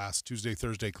day class, Tuesday,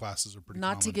 Thursday classes are pretty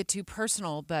common. Not to get too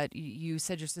personal, but you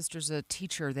said your sister's a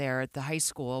teacher there at the high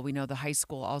school. We know the high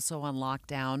school also on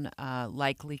lockdown,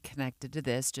 likely connected to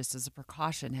this, just as a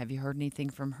precaution. Have you heard anything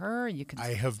from her?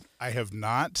 I have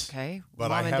not. Okay. But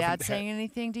Mom and Dad saying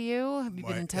anything to you? Have you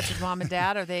been in touch with Mom and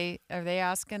Dad? Are they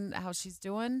asking how she's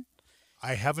doing?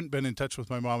 I haven't been in touch with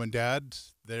my mom and dad.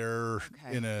 They're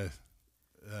in a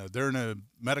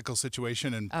medical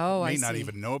situation and may not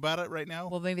even know about it right now.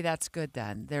 Well, maybe that's good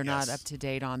then. They're not up to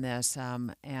date on this,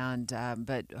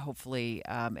 but hopefully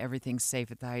everything's safe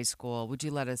at the high school. Would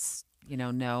you let us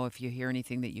know if you hear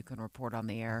anything that you can report on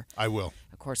the air? I will.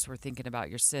 Of course, we're thinking about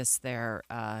your sis there,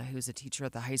 who's a teacher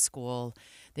at the high school.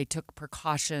 They took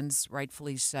precautions,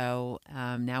 rightfully so.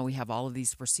 Now we have all of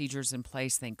these procedures in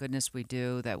place. Thank goodness we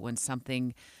do, that when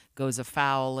something goes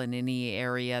afoul in any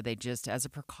area, they just, as a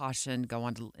precaution, go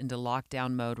into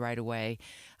lockdown mode right away.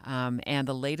 And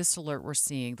the latest alert we're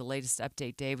seeing, the latest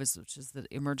update, Dave, which is the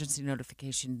emergency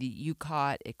notification, the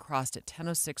UCOT, it crossed at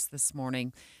 10:06 this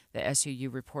morning. The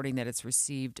SUU reporting that it's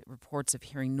received reports of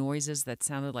hearing noises that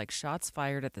sounded like shots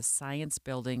fired at the science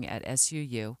building at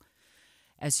SUU.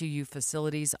 SUU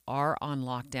facilities are on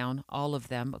lockdown, all of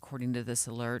them, according to this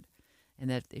alert. And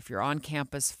that if you're on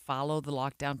campus, follow the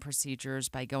lockdown procedures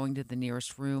by going to the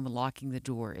nearest room and locking the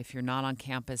door. If you're not on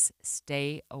campus,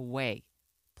 stay away.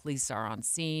 Police are on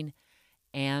scene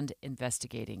and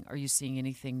investigating. Are you seeing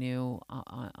anything new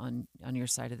on your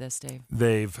side of this, Dave?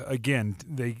 They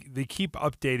keep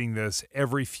updating this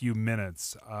every few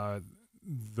minutes.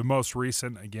 The most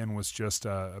recent, again, was just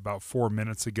about 4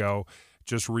 minutes ago,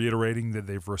 just reiterating that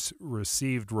they've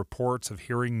received reports of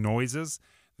hearing noises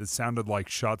that sounded like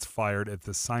shots fired at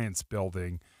the science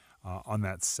building on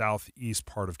that southeast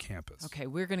part of campus. Okay,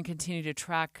 we're going to continue to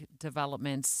track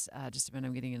developments. Just a minute,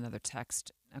 I'm getting another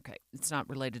text. Okay, it's not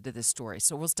related to this story.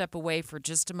 So we'll step away for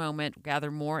just a moment, gather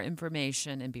more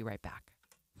information, and be right back.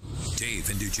 Dave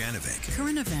and Dujanovic.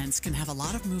 Current events can have a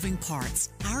lot of moving parts.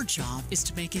 Our job is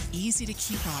to make it easy to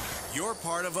keep up. You're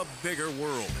part of a bigger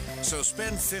world, so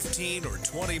spend 15 or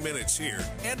 20 minutes here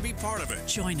and be part of it.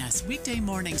 Join us weekday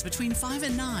mornings between 5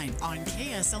 and 9 on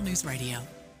KSL News Radio.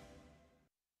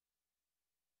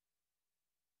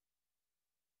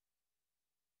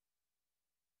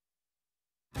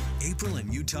 April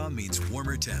in Utah means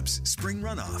warmer temps, spring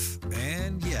runoff,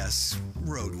 and yes,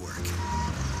 road work.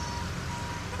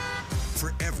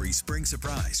 For every spring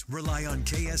surprise, rely on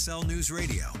KSL News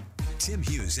Radio. Tim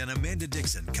Hughes and Amanda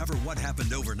Dixon cover what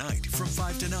happened overnight from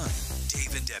 5 to 9.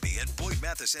 Dave and Debbie and Boyd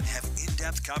Matheson have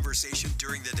in-depth conversation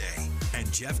during the day.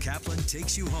 And Jeff Kaplan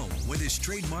takes you home with his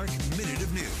trademark Minute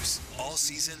of News. All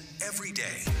season, every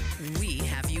day. We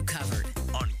have you covered.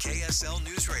 On KSL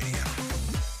News Radio.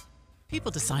 People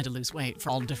decide to lose weight for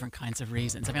all different kinds of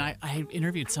reasons. I mean, I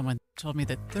interviewed someone who told me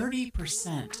that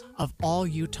 30% of all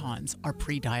Utahns are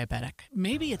pre-diabetic.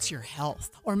 Maybe it's your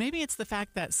health, or maybe it's the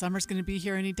fact that summer's going to be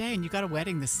here any day and you got a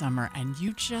wedding this summer and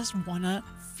you just want to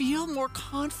feel more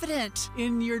confident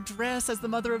in your dress as the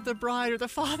mother of the bride or the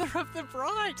father of the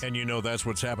bride. And you know that's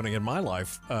what's happening in my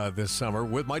life this summer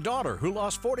with my daughter, who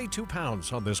lost 42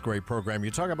 pounds on this great program.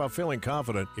 You talk about feeling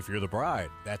confident. If you're the bride,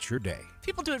 that's your day.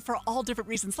 People do it for all different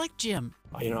reasons, like Jim.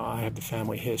 You know, I have the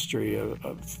family history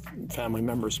of family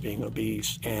members being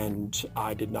obese, and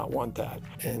I did not want that.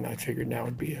 And I figured now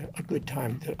would be a good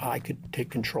time that I could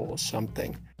take control of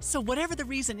something. So whatever the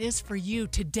reason is for you,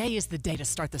 today is the day to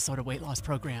start the SOTA weight loss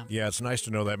program. Yeah, it's nice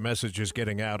to know that message is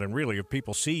getting out. And really, if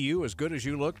people see you as good as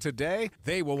you look today,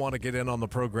 they will want to get in on the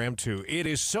program too. It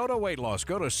is SOTA Weight Loss.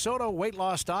 Go to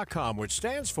SOTAweightloss.com, which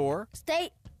stands for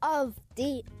State of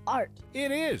the Art.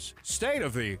 It is State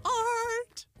of the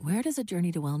Art. Where does a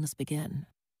journey to wellness begin?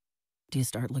 Do you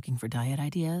start looking for diet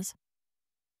ideas?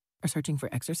 Or searching for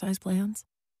exercise plans?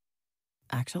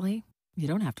 Actually, you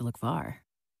don't have to look far.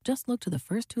 Just look to the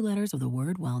first 2 letters of the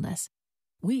word wellness.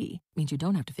 We means you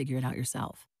don't have to figure it out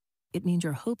yourself. It means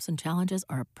your hopes and challenges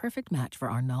are a perfect match for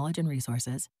our knowledge and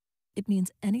resources. It means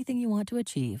anything you want to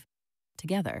achieve,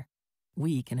 together,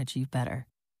 we can achieve better.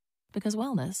 Because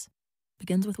wellness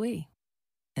begins with we.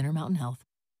 Intermountain Health.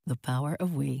 The power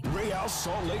of we. Real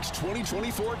Salt Lake's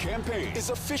 2024 campaign is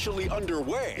officially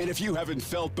underway. And if you haven't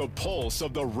felt the pulse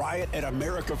of the riot at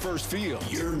America First Field,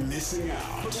 you're missing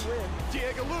out. For the win.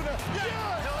 Diego Luna.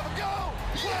 Yeah! He'll have a go!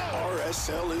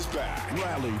 RSL is back.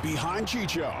 Rally behind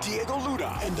Chicho, Diego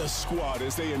Luna, and the squad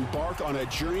as they embark on a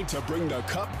journey to bring the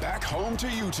cup back home to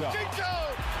Utah.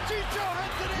 Chicho hits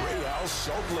it in! Real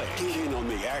Salt Lake. Get in on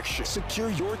the action.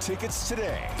 Secure your tickets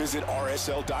today. Visit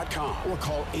RSL.com or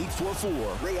call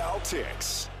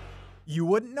 844-REAL-TICKS. You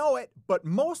wouldn't know it, but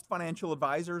most financial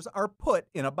advisors are put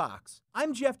in a box.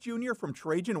 I'm Jeff Jr. from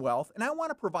Trajan Wealth, and I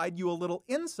want to provide you a little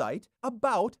insight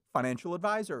about financial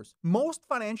advisors. Most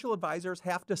financial advisors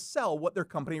have to sell what their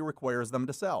company requires them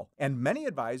to sell, and many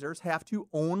advisors have to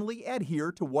only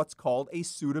adhere to what's called a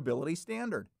suitability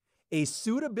standard. A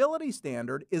suitability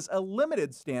standard is a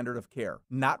limited standard of care,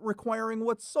 not requiring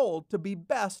what's sold to be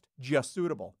best, just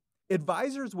suitable.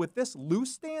 Advisors with this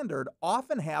loose standard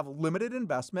often have limited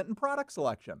investment and product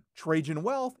selection. Trajan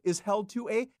Wealth is held to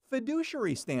a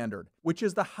fiduciary standard, which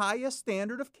is the highest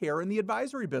standard of care in the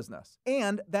advisory business.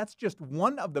 And that's just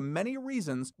one of the many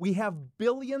reasons we have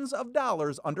billions of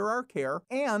dollars under our care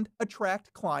and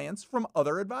attract clients from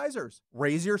other advisors.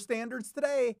 Raise your standards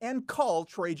today and call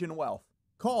Trajan Wealth.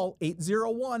 Call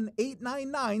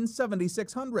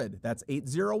 801-899-7600. That's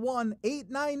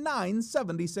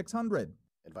 801-899-7600.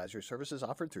 Advisory services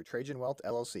offered through Trajan Wealth,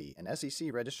 LLC, an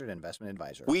SEC-registered investment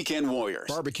advisor. Weekend warriors,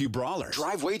 barbecue brawlers,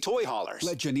 driveway toy haulers.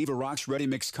 Let Geneva Rock's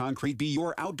ready-mix concrete be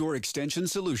your outdoor extension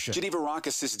solution. Geneva Rock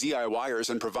assists DIYers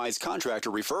and provides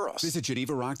contractor referrals. Visit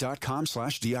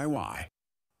GenevaRock.com/DIY.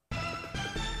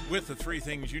 With the 3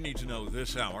 things you need to know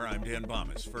this hour, I'm Dan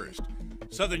Bomas. First,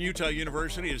 Southern Utah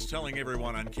University is telling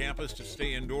everyone on campus to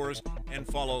stay indoors and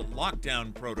follow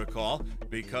lockdown protocol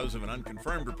because of an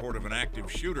unconfirmed report of an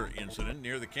active shooter incident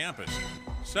near the campus.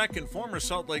 Second, former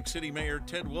Salt Lake City Mayor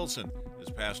Ted Wilson has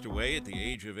passed away at the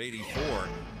age of 84.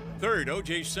 Third,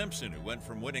 O.J. Simpson, who went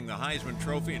from winning the Heisman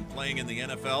Trophy and playing in the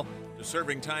NFL to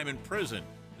serving time in prison,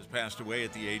 has passed away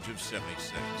at the age of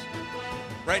 76.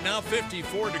 Right now,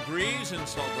 54 degrees in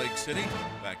Salt Lake City.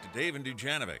 Back to Dave and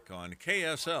Dujanovic on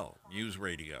KSL News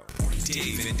Radio.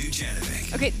 Dave and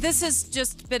Dujanovic. Okay, this has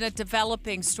just been a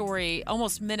developing story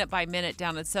almost minute by minute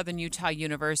down at Southern Utah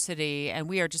University, and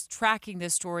we are just tracking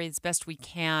this story as best we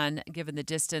can given the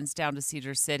distance down to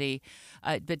Cedar City.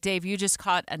 But Dave, you just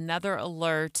caught another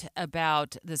alert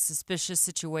about the suspicious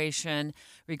situation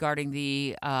regarding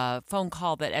the phone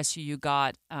call that SUU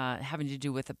got having to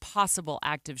do with a possible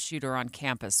active shooter on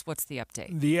campus. What's the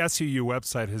update? The SUU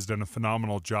website has done a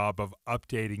phenomenal job of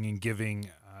updating and giving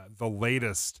the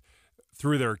latest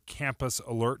through their campus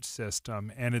alert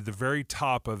system. And at the very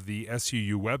top of the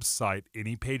SUU website,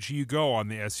 any page you go on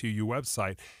the SUU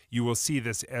website, you will see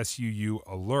this SUU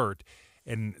alert.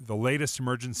 And the latest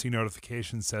emergency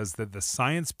notification says that the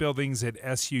science buildings at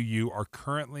SUU are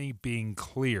currently being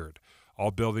cleared.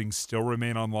 All buildings still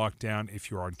remain on lockdown.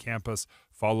 If you're on campus,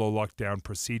 follow lockdown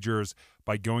procedures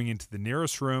by going into the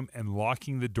nearest room and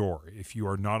locking the door. If you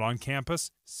are not on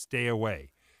campus, stay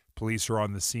away. Police are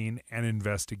on the scene and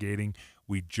investigating.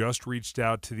 We just reached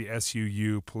out to the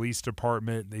SUU Police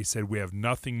Department. They said we have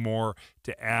nothing more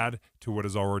to add to what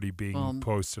is already being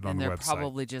posted on the website. And they're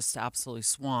probably just absolutely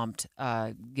swamped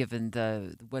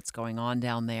given what's going on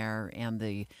down there and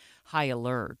the high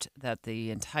alert that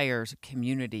the entire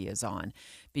community is on,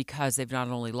 because they've not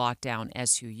only locked down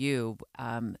SUU,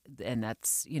 and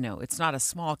that's, it's not a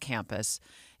small campus.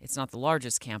 It's not the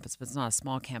largest campus, but it's not a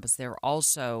small campus. They're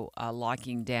also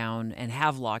locking down and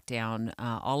have locked down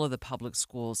all of the public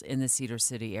schools in the Cedar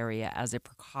City area as a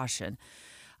precaution.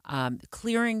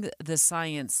 Clearing the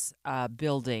science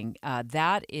building,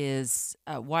 that is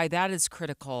why that is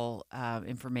critical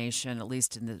information, at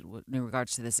least in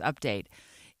regards to this update,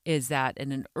 is that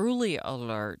in an early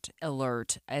alert,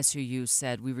 SUU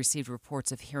said we received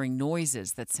reports of hearing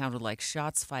noises that sounded like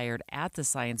shots fired at the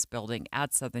science building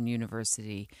at Southern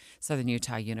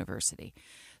Utah University.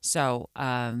 So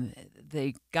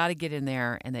they got to get in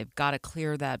there and they've got to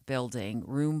clear that building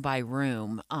room by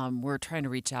room. We're trying to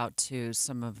reach out to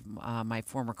some of my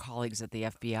former colleagues at the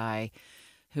FBI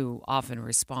who often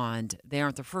respond. They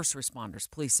aren't the first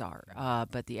responders, police are,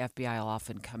 but the FBI will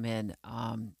often come in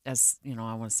as,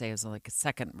 I want to say as like a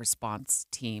second response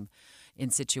team in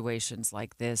situations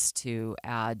like this to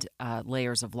add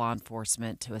layers of law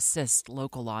enforcement to assist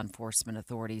local law enforcement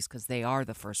authorities, because they are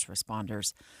the first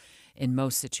responders in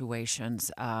most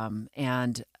situations.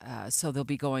 So they'll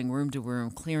be going room to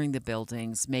room, clearing the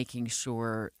buildings, making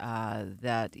sure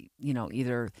that,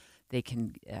 either they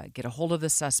can get a hold of the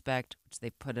suspect, which they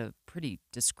put a pretty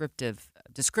descriptive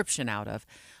description out of,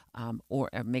 or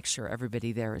make sure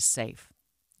everybody there is safe.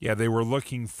 Yeah, they were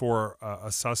looking for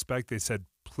a suspect. They said,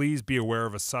 please be aware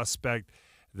of a suspect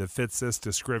that fits this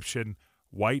description: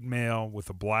 white male with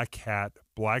a black hat,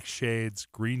 black shades,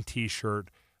 green T-shirt,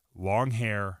 long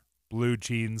hair, blue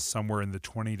jeans, somewhere in the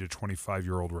 20 to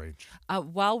 25-year-old range.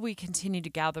 While we continue to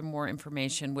gather more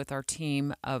information with our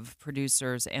team of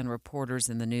producers and reporters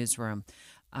in the newsroom,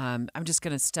 I'm just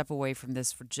going to step away from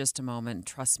this for just a moment.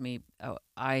 Trust me,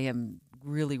 I am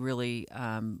really, really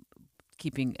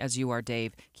keeping, as you are,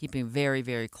 Dave, keeping very,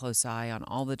 very close eye on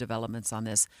all the developments on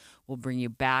this. We'll bring you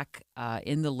back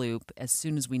in the loop as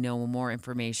soon as we know more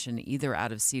information, either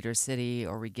out of Cedar City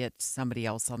or we get somebody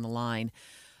else on the line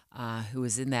who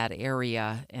is in that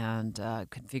area and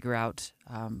can figure out,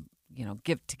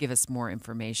 give us more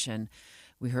information.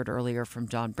 We heard earlier from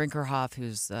John Brinkerhoff,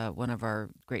 who's one of our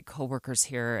great coworkers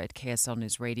here at KSL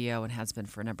News Radio and has been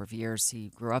for a number of years. He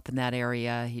grew up in that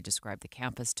area. He described the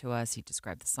campus to us. He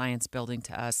described the science building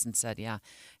to us and said,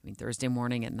 Thursday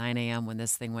morning at 9 a.m. when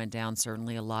this thing went down,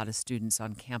 certainly a lot of students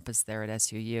on campus there at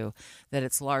SUU, that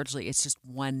it's just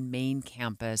one main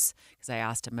campus, because I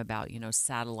asked him about,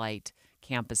 satellite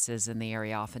campuses in the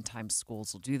area. Oftentimes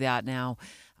schools will do that now.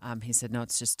 He said, no,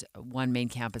 it's just one main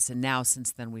campus. And now,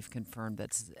 since then, we've confirmed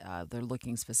that they're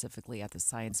looking specifically at the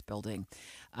science building.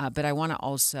 But I want to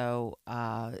also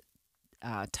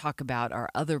talk about our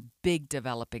other big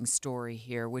developing story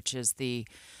here, which is the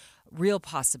real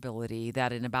possibility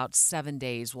that in about 7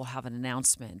 days we'll have an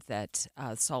announcement that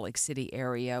Salt Lake City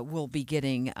area will be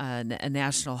getting a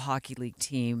National Hockey League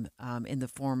team in the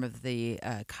form of the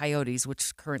Coyotes,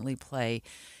 which currently play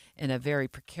in a very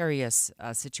precarious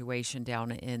situation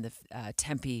down in the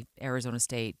Tempe, Arizona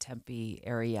State, Tempe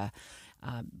area,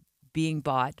 being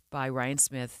bought by Ryan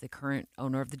Smith, the current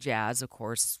owner of the Jazz. Of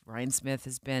course, Ryan Smith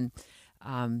has been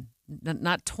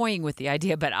not toying with the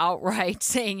idea, but outright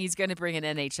saying he's going to bring an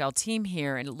NHL team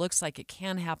here, and it looks like it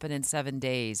can happen in 7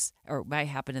 days, or might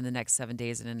happen in the next 7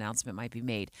 days. An announcement might be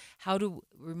made. How to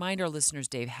remind our listeners,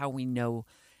 Dave, how we know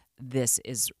this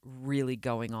is really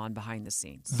going on behind the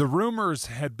scenes? The rumors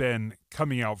had been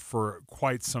coming out for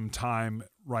quite some time.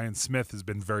 Ryan Smith has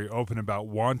been very open about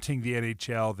wanting the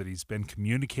NHL, that he's been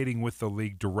communicating with the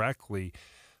league directly.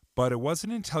 But it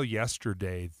wasn't until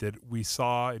yesterday that we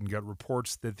saw and got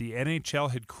reports that the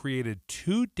NHL had created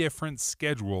 2 different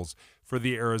schedules for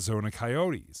the Arizona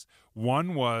Coyotes.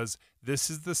 One was, this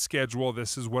is the schedule,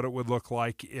 this is what it would look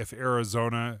like if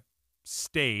Arizona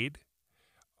stayed.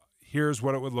 Here's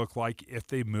what it would look like if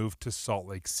they moved to Salt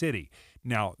Lake City.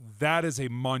 Now, that is a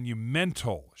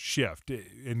monumental shift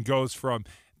and goes from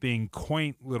being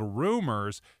quaint little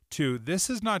rumors to this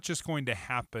is not just going to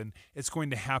happen, it's going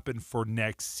to happen for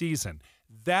next season.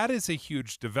 That is a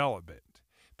huge development,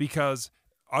 because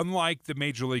unlike the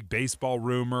Major League Baseball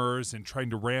rumors and trying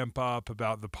to ramp up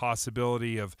about the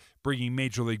possibility of bringing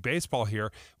Major League Baseball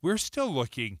here, we're still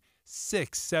looking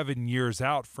 6-7 years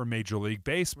out for Major League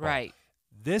Baseball. Right.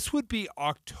 This would be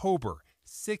October,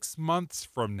 6 months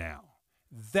from now.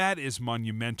 That is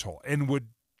monumental and would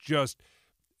just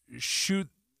shoot.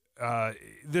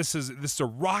 This is a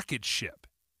rocket ship.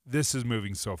 This is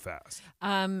moving so fast.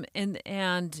 And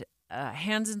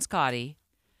Hans and Scotty,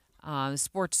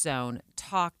 Sports Zone,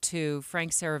 talked to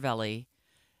Frank Saravelli.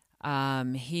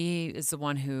 He is the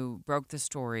one who broke the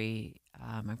story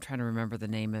I'm trying to remember the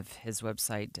name of his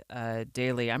website.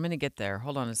 Daily. I'm going to get there.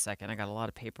 Hold on a second. I got a lot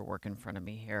of paperwork in front of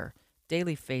me here.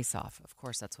 Daily Face Off. Of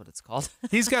course, that's what it's called.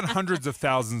 He's got hundreds of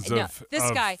thousands of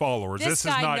followers. This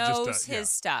is guy not knows just his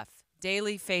stuff.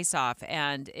 Daily Face Off,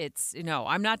 and it's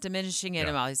I'm not diminishing it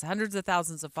at all. He's hundreds of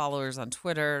thousands of followers on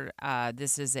Twitter.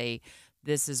 This is a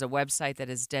website that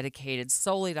is dedicated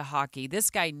solely to hockey. This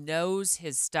guy knows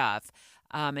his stuff.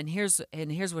 And here's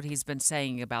what he's been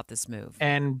saying about this move.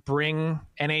 And bring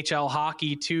NHL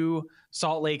hockey to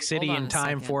Salt Lake City in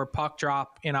time for puck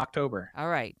drop in October. All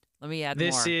right. Let me add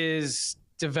This more. is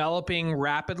developing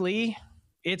rapidly.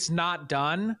 It's not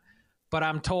done, but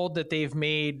I'm told that they've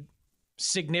made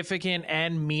significant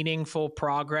and meaningful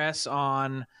progress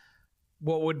on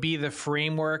what would be the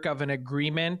framework of an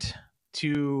agreement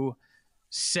to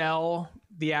sell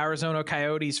the Arizona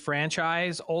Coyotes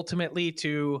franchise ultimately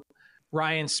to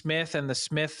Ryan Smith and the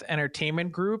Smith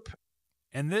Entertainment Group.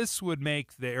 And this would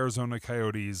make the Arizona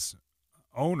Coyotes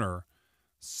owner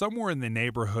somewhere in the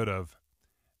neighborhood of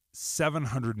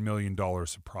 $700 million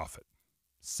of profit,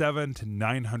 $700 to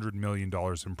 $900 million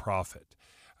in profit.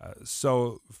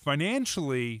 So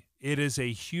financially, it is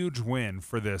a huge win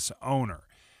for this owner.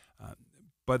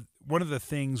 But one of the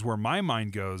things where my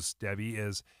mind goes, Debbie,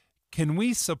 is can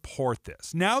we support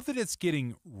this? Now that it's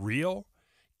getting real,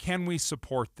 can we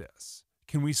support this?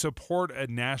 Can we support a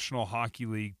National Hockey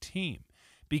League team?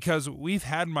 Because we've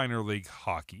had minor league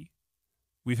hockey.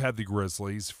 We've had the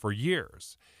Grizzlies for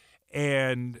years.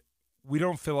 And we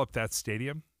don't fill up that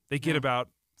stadium. They get about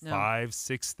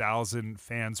 5,000-6,000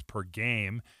 fans per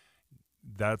game.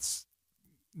 That's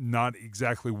not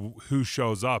exactly who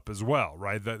shows up as well,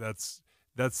 right? That's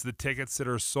the tickets that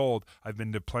are sold. I've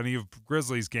been to plenty of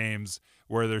Grizzlies games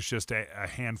where there's just a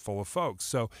handful of folks.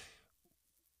 So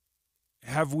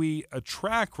have we a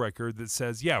track record that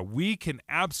says, yeah, we can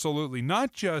absolutely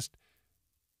not just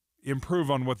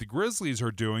improve on what the Grizzlies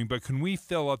are doing, but can we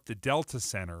fill up the Delta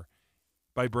Center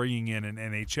by bringing in an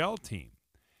NHL team?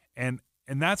 And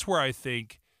that's where I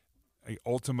think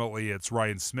ultimately it's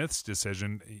Ryan Smith's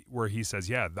decision where he says,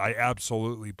 yeah, I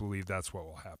absolutely believe that's what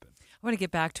will happen. I want to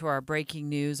get back to our breaking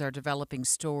news, our developing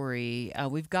story.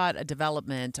 We've got a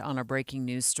development on our breaking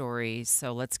news story,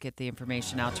 so let's get the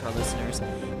information out to our listeners.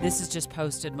 This is just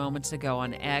posted moments ago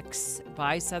on X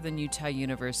by Southern Utah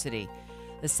University.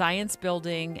 The science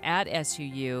building at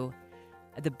SUU,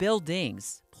 the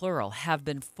buildings, plural, have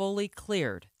been fully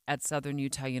cleared at Southern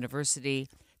Utah University.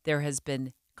 There has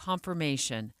been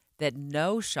confirmation that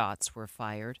no shots were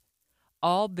fired.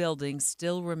 All buildings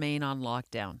still remain on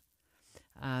lockdown.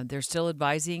 They're still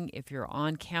advising if you're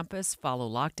on campus, follow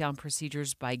lockdown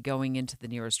procedures by going into the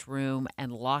nearest room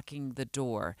and locking the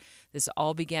door. This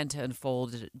all began to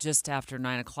unfold just after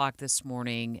 9 o'clock this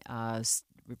morning.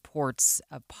 Reports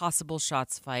of possible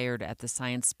shots fired at the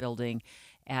science building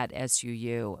at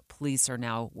SUU. Police are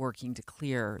now working to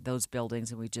clear those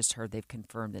buildings, and we just heard they've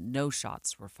confirmed that no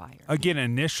shots were fired. Again,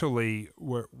 initially,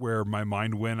 where my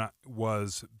mind went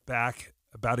was back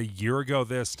about a year ago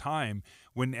this time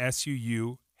when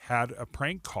SUU had a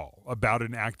prank call about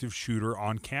an active shooter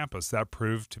on campus. That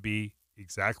proved to be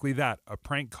exactly that, a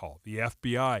prank call. The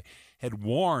FBI had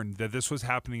warned that this was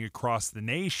happening across the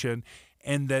nation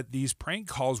and that these prank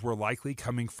calls were likely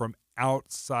coming from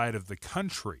outside of the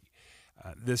country.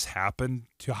 This happened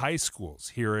to high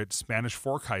schools here at Spanish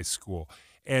Fork High School.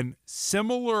 And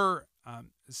similar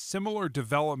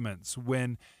developments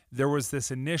when there was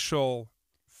this initial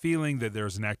feeling that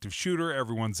there's an active shooter,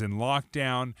 everyone's in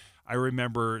lockdown. I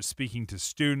remember speaking to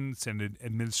students and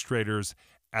administrators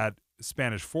at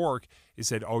Spanish Fork. They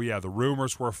said, oh, yeah, the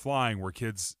rumors were flying where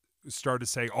kids started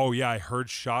saying, oh, yeah, I heard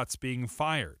shots being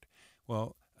fired.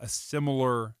 Well, a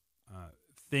similar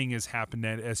thing has happened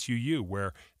at SUU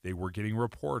where they were getting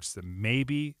reports that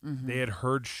maybe they had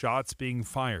heard shots being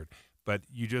fired. But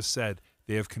you just said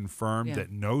they have confirmed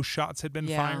that no shots had been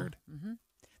fired. Mm-hmm.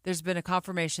 There's been a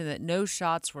confirmation that no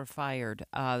shots were fired.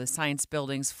 The science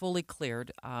building's fully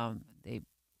cleared.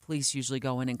 Police usually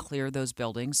go in and clear those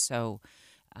buildings, so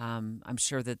I'm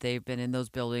sure that they've been in those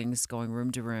buildings going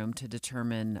room to room to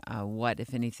determine what,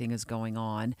 if anything, is going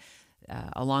on.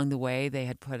 Along the way, they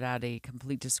had put out a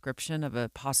complete description of a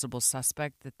possible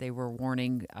suspect that they were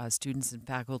warning students and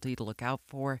faculty to look out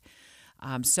for.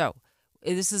 So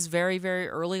this is very, very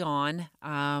early on.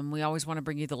 We always want to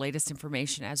bring you the latest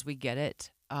information as we get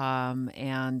it,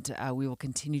 and we will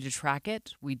continue to track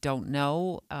it. We don't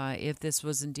know if this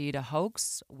was indeed a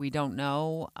hoax. We don't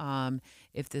know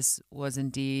if this was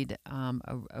indeed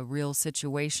a real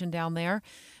situation down there.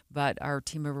 But our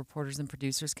team of reporters and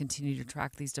producers continue to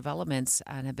track these developments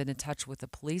and have been in touch with the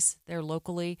police there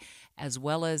locally, as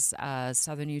well as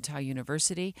Southern Utah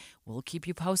University. We'll keep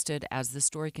you posted as the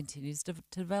story continues to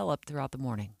develop throughout the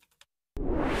morning.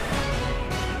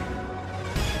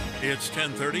 It's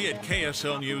 10:30 at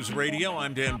KSL News Radio.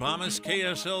 I'm Dan Bomas.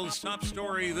 KSL's top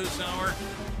story this hour.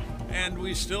 And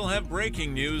we still have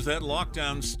breaking news. That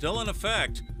lockdown's still in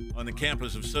effect on the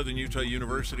campus of Southern Utah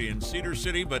University in Cedar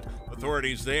City, but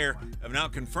authorities there have now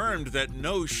confirmed that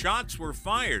no shots were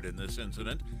fired in this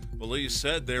incident. Police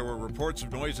said there were reports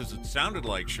of noises that sounded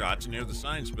like shots near the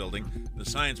science building. The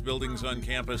science buildings on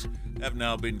campus have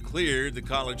now been cleared. The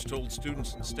college told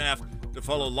students and staff to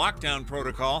follow lockdown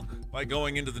protocol by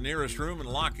going into the nearest room and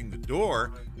locking the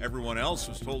door. Everyone else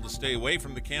was told to stay away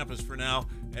from the campus for now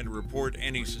and report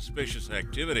any suspicious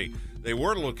activity. They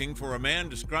were looking for a man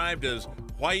described as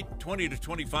white, 20 to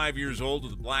 25 years old,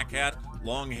 with a black hat,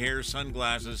 long hair,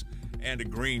 sunglasses, and a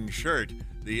green shirt.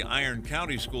 The Iron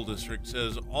County School District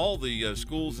says all the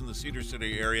schools in the Cedar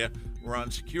City area were on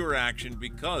secure action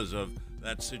because of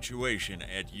that situation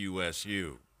at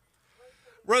USU.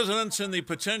 Residents in the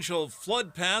potential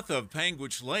flood path of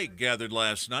Panguitch Lake gathered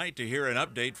last night to hear an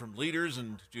update from leaders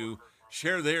and to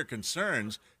share their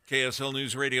concerns. KSL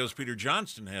News Radio's Peter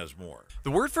Johnston has more. The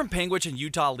word from Panguitch and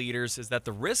Utah leaders is that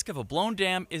the risk of a blown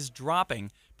dam is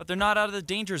dropping, but they're not out of the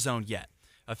danger zone yet.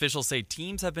 Officials say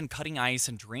teams have been cutting ice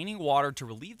and draining water to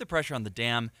relieve the pressure on the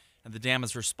dam, and the dam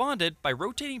has responded by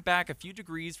rotating back a few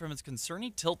degrees from its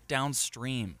concerning tilt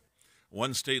downstream.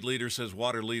 One state leader says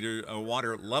water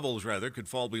levels could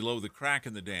fall below the crack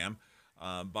in the dam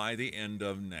by the end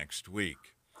of next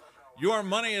week. Your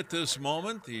money at this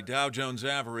moment, the Dow Jones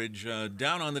average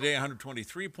down on the day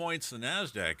 123 points. The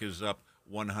NASDAQ is up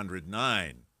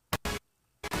 109.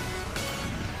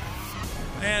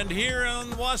 And here on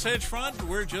the Wasatch Front,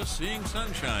 we're just seeing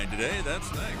sunshine today.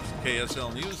 That's next.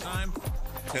 KSL News Time,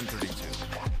 10:32.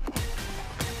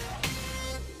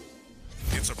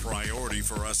 It's a priority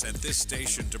for us at this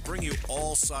station to bring you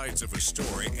all sides of a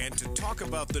story and to talk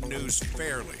about the news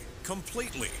fairly,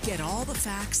 completely. Get all the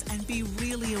facts and be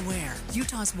really aware.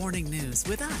 Utah's Morning News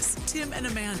with us, Tim and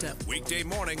Amanda. Weekday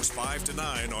mornings 5 to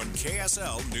 9 on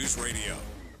KSL News Radio.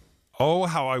 Oh,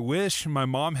 how I wish my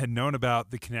mom had known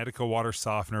about the Connecticut water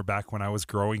softener back when I was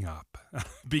growing up.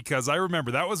 Because I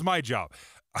remember that was my job.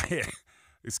 I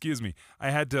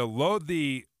had to load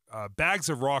the bags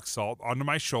of rock salt onto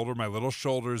my shoulder, my little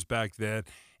shoulders back then,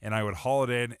 and I would haul it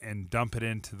in and dump it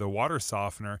into the water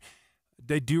softener.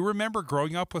 I do remember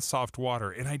growing up with soft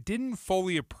water, and I didn't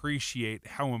fully appreciate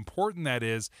how important that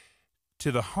is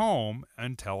to the home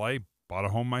until I bought a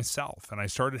home myself, and I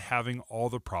started having all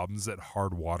the problems that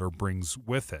hard water brings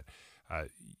with it.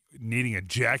 Needing a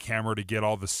jackhammer to get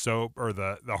all the soap or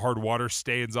the hard water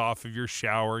stains off of your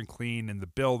shower and clean, and the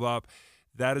buildup.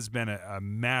 That has been a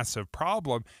massive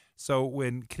problem. So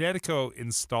when Connecticut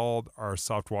installed our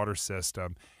soft water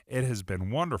system, it has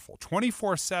been wonderful.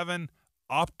 24/7,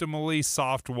 optimally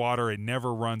soft water. It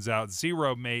never runs out,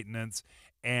 zero maintenance.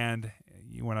 And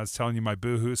when I was telling you my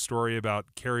boohoo story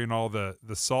about carrying all the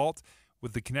salt,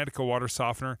 with the Connecticut water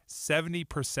softener,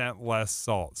 70% less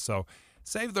salt. So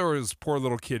save those poor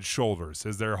little kids' shoulders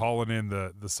as they're hauling in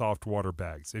the soft water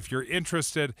bags. If you're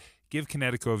interested, give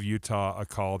Connecticut of Utah a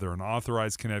call. They're an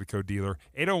authorized Connecticut dealer.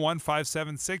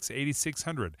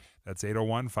 801-576-8600. That's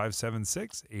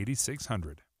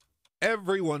 801-576-8600.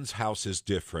 Everyone's house is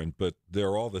different, but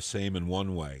they're all the same in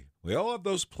one way. We all have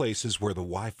those places where the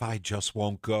Wi-Fi just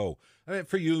won't go. I mean,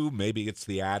 for you, maybe it's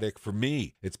the attic. For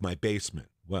me, it's my basement.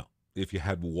 Well, if you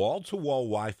had wall-to-wall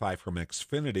Wi-Fi from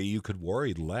Xfinity, you could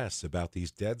worry less about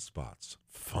these dead spots.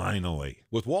 Finally.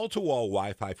 With wall-to-wall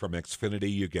Wi-Fi from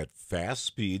Xfinity, you get fast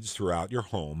speeds throughout your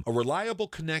home, a reliable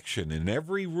connection in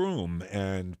every room,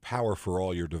 and power for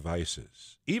all your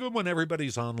devices, even when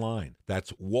everybody's online.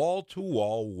 That's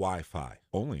wall-to-wall Wi-Fi,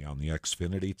 only on the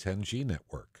Xfinity 10G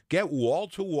network. Get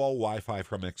wall-to-wall Wi-Fi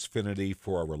from Xfinity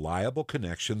for a reliable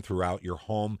connection throughout your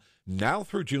home now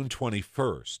through June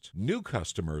 21st. New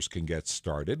customers can get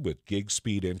started with gig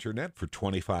speed internet for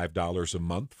 $25 a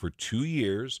month for 2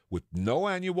 years with no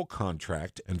annual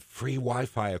contract and free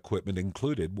Wi-Fi equipment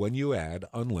included when you add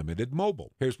unlimited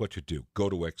mobile. Here's what you do. Go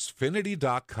to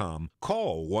Xfinity.com,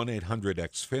 call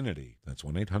 1-800-XFINITY. That's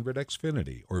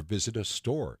 1-800-XFINITY, or visit a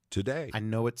store today. I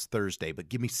know it's Thursday, but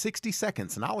give me 60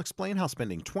 seconds and I'll explain how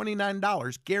spending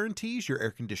 $29 guarantees your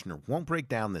air conditioner won't break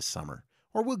down this summer,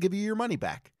 or we'll give you your money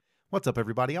back. What's up,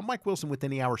 everybody? I'm Mike Wilson with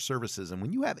Any Hour Services, and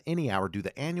when you have Any Hour do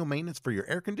the annual maintenance for your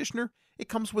air conditioner, it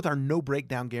comes with our no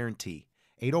breakdown guarantee.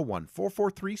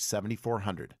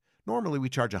 801-443-7400. Normally, we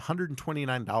charge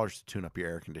 $129 to tune up your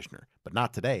air conditioner, but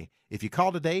not today. If you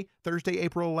call today, Thursday,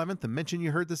 April 11th, and mention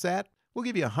you heard this ad, we'll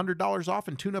give you $100 off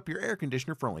and tune up your air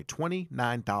conditioner for only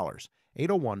 $29.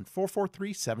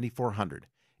 801-443-7400.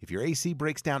 If your AC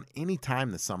breaks down any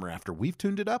time this summer after we've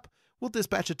tuned it up, we'll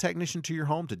dispatch a technician to your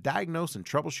home to diagnose and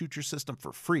troubleshoot your system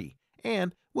for free,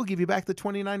 and we'll give you back the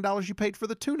 $29 you paid for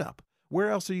the tune-up. Where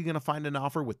else are you going to find an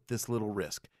offer with this little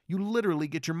risk? You literally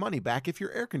get your money back if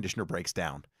your air conditioner breaks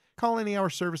down. Call Any Hour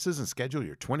Services and schedule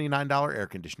your $29 air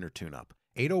conditioner tune-up.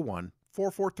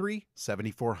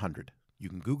 801-443-7400. You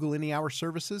can Google Any Hour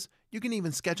Services. You can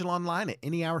even schedule online at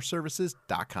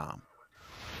anyhourservices.com.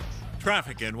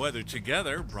 Traffic and weather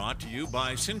together, brought to you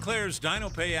by Sinclair's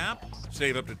DinoPay app.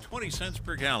 Save up to 20 cents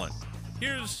per gallon.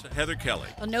 Here's Heather Kelly.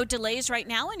 Well, no delays right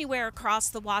now anywhere across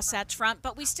the Wasatch Front,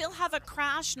 but we still have a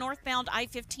crash northbound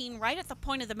I-15 right at the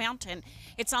point of the mountain.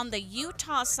 It's on the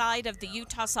Utah side of the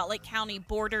Utah-Salt Lake County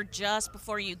border just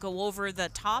before you go over the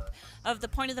top of the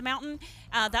point of the mountain.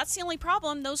 That's the only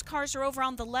problem. Those cars are over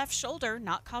on the left shoulder,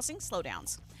 not causing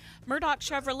slowdowns. Murdoch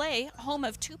Chevrolet, home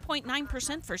of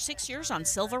 2.9% for 6 years on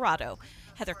Silverado.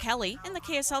 Heather Kelly in the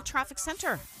KSL Traffic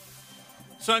Center.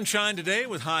 Sunshine today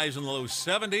with highs in the low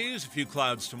 70s. A few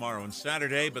clouds tomorrow and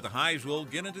Saturday, but the highs will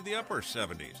get into the upper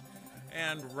 70s.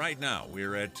 And right now,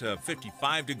 we're at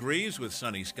 55 degrees with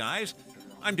sunny skies.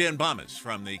 I'm Dan Bomis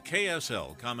from the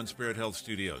KSL Common Spirit Health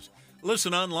Studios.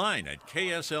 Listen online at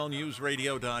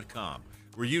kslnewsradio.com.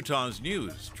 We're Utah's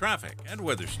news, traffic, and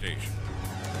weather station.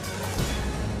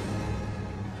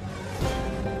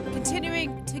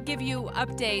 Continuing to give you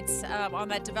updates on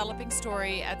that developing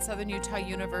story at Southern Utah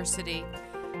University.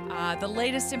 The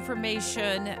latest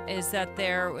information is that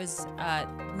there was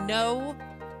no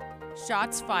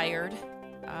shots fired.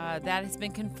 That has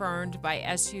been confirmed by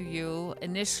SUU.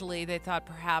 Initially, they thought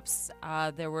perhaps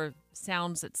there were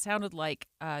sounds that sounded like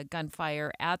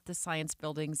gunfire at the science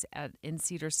buildings in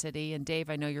Cedar City. And Dave,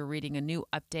 I know you're reading a new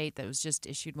update that was just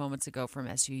issued moments ago from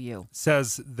SUU.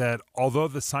 Says that although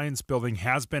the science building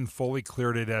has been fully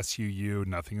cleared at SUU,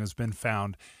 nothing has been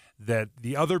found, that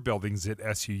the other buildings at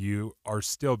SUU are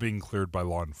still being cleared by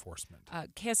law enforcement.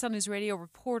 KSL News Radio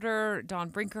reporter Don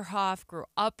Brinkerhoff grew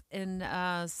up in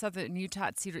southern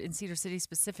Utah, in Cedar City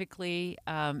specifically,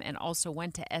 and also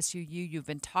went to SUU. You've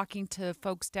been talking to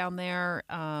folks down there,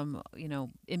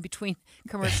 in between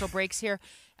commercial breaks here.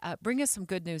 Bring us some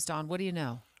good news, Don. What do you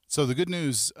know? So the good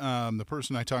news, the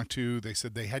person I talked to, they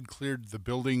said they had cleared the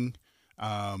building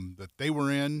that they were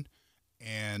in,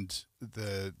 and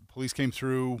the police came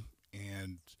through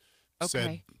and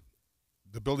said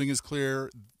the building is clear.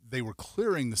 They were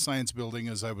clearing the science building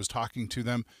as I was talking to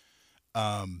them.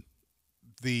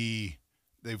 There's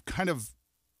kind of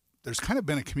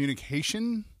been a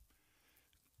communication,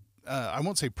 I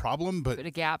won't say problem, but a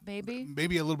gap maybe?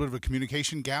 Maybe a little bit of a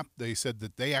communication gap. They said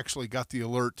that they actually got the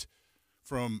alert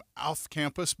from off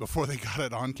campus before they got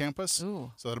it on campus.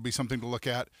 Ooh. So that'll be something to look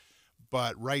at.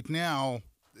 But right now,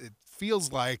 it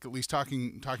feels like, at least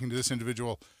talking to this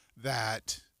individual,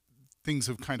 that things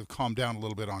have kind of calmed down a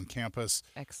little bit on campus.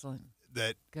 Excellent.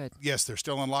 That good. Yes, they're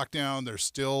still on lockdown. They're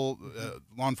still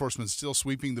law enforcement is still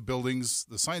sweeping the buildings.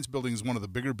 The science building is one of the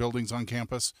bigger buildings on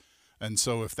campus, and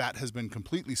so if that has been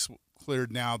completely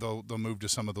cleared now, they'll move to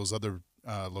some of those other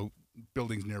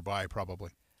buildings nearby probably.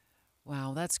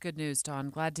 Wow, that's good news, Don.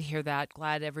 Glad to hear that.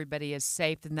 Glad everybody is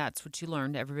safe, and that's what you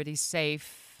learned. Everybody's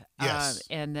safe. Yes.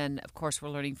 And then, of course, we're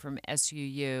learning from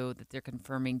SUU that they're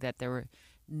confirming that there were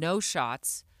no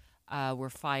shots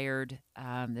were fired.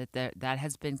 That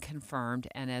has been confirmed.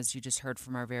 And as you just heard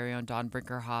from our very own Don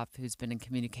Brinkerhoff, who's been in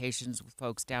communications with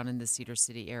folks down in the Cedar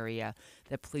City area,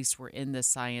 that police were in the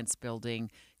science building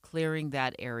clearing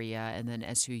that area. And then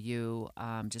SUU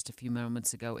just a few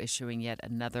moments ago issuing yet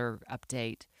another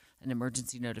update, an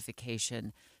emergency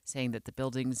notification saying that the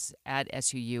buildings at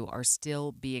SUU are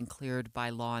still being cleared by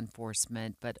law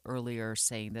enforcement, but earlier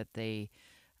saying that they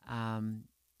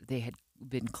had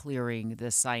been clearing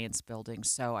the science building.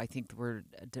 So I think we're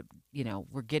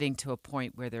getting to a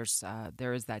point where there is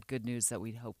that good news that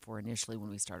we'd hoped for initially when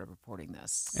we started reporting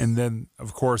this. And then,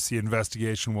 of course, the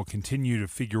investigation will continue to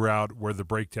figure out where the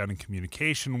breakdown in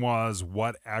communication was,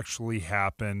 what actually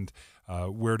happened,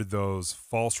 where did those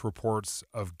false reports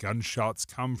of gunshots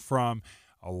come from.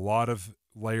 A lot of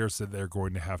layers that they're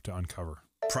going to have to uncover.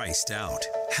 Priced Out,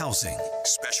 housing,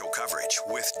 special coverage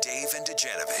with Dave and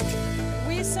Dujanovic.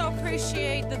 We so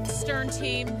appreciate the Stern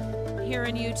team here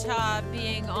in Utah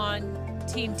being on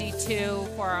Team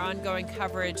D2 for our ongoing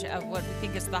coverage of what we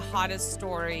think is the hottest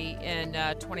story in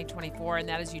 2024, and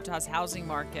that is Utah's housing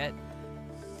market.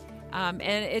 And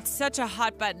it's such a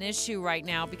hot button issue right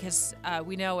now because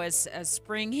we know as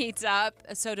spring heats up,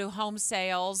 so do home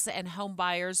sales and home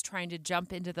buyers trying to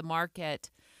jump into the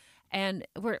market. And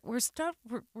we're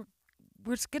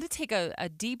going to take a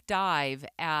deep dive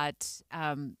at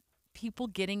people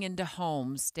getting into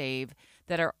homes, Dave,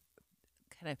 that are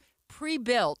kind of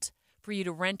pre-built for you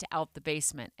to rent out the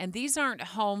basement. And these aren't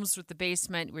homes with the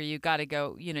basement where you got to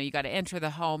go, you got to enter the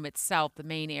home itself, the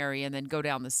main area, and then go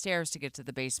down the stairs to get to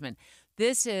the basement.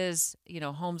 This is,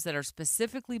 homes that are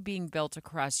specifically being built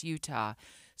across Utah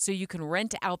so you can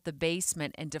rent out the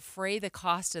basement and defray the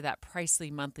cost of that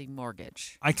pricey monthly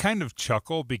mortgage. I kind of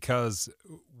chuckle because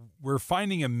we're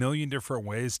finding a million different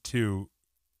ways to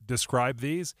describe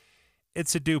these.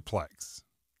 It's a duplex.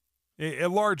 It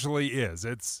largely is.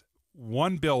 It's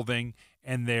one building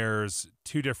and there's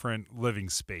two different living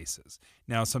spaces.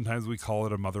 Now, sometimes we call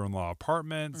it a mother-in-law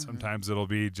apartment. Mm-hmm. Sometimes it'll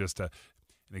be just an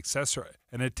accessory,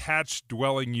 an attached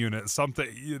dwelling unit,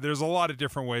 something. There's a lot of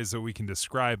different ways that we can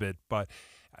describe it, but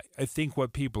I think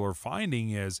what people are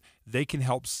finding is they can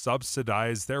help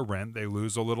subsidize their rent. They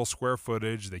lose a little square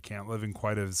footage. They can't live in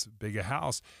quite as big a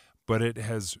house, but it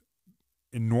has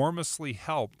enormously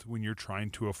helped when you're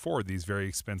trying to afford these very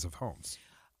expensive homes.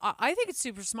 I think it's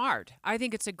super smart. I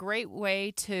think it's a great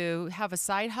way to have a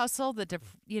side hustle that,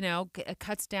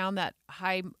 cuts down that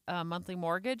high monthly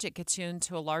mortgage. It gets you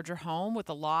into a larger home with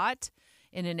a lot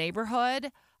in a neighborhood.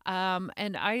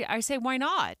 And I say, why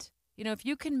not? If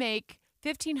you can make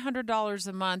 $1,500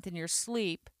 a month in your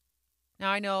sleep.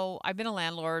 Now, I know I've been a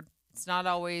landlord. It's not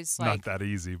always not that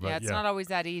easy, but it's not always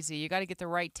that easy. You got to get the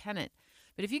right tenant.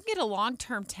 But if you can get a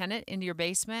long-term tenant into your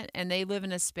basement and they live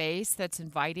in a space that's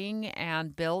inviting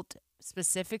and built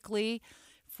specifically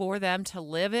for them to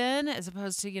live in, as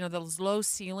opposed to, those low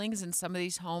ceilings in some of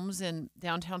these homes in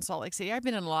downtown Salt Lake City. I've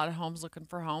been in a lot of homes looking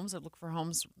for homes. I look for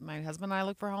homes. My husband and I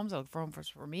look for homes. I look for homes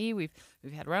for me. We've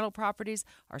had rental properties.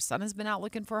 Our son has been out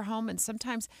looking for a home. And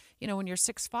sometimes, when you're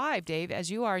 6'5", Dave, as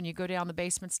you are, and you go down the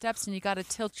basement steps and you got to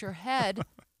tilt your head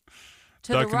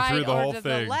to the right or to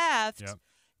the left. Yep.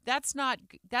 That's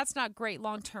not great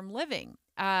long-term living.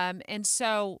 And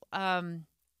so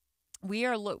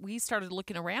we started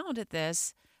looking around at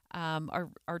this.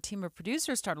 Our team of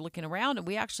producers started looking around, and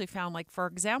we actually found, for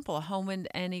example, a home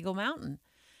in Eagle Mountain.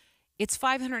 It's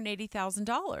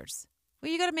 $580,000.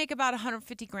 Well, you got to make about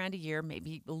 $150,000 a year,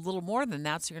 maybe a little more than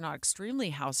that, so you're not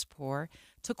extremely house poor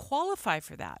to qualify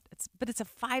for that. But it's a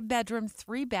 5-bedroom,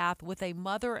 3-bath with a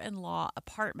mother-in-law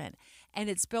apartment, and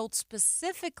it's built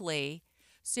specifically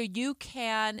so you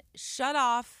can shut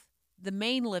off the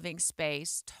main living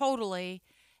space totally,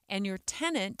 and your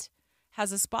tenant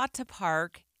has a spot to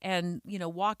park and,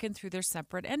 walk in through their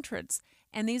separate entrance.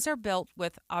 And these are built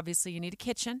with, obviously, you need a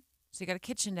kitchen. So you got a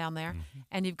kitchen down there,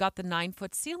 and you've got the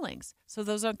 9-foot ceilings. So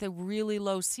those aren't the really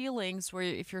low ceilings where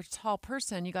if you're a tall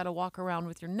person, you got to walk around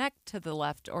with your neck to the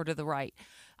left or to the right.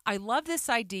 I love this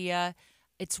idea.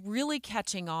 It's really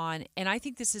catching on, and I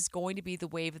think this is going to be the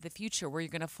wave of the future where you're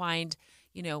going to find,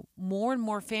 more and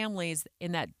more families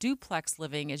in that duplex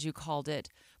living, as you called it.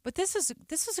 But this is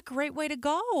a great way to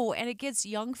go, and it gets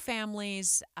young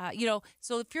families,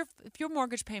 So if your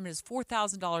mortgage payment is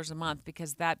 $4,000 a month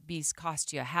because that beast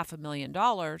cost you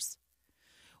 $500,000,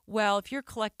 well, if you're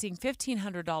collecting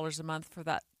 $1,500 a month for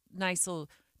that nice little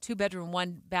 2-bedroom,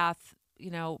 1-bath,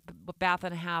 bath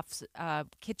and a half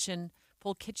kitchen.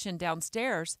 Full kitchen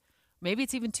downstairs, maybe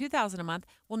it's even $2,000 a month.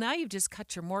 Well, now you've just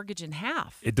cut your mortgage in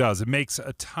half. It does. It makes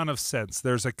a ton of sense.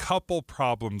 There's a couple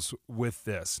problems with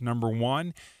this. Number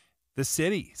one, the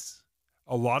cities.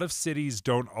 A lot of cities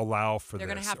don't allow for They're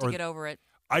this. They're going to have to get over it.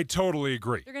 I totally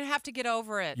agree. They're going to have to get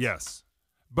over it. Yes,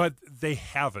 but they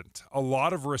haven't. A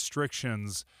lot of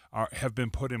restrictions have been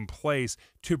put in place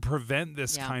to prevent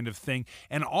this kind of thing.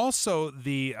 And also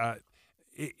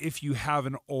if you have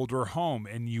an older home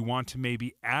and you want to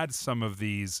maybe add some of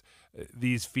these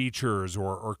features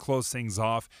or close things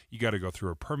off, you got to go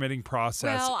through a permitting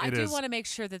process. Well, I do want to make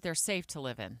sure that they're safe to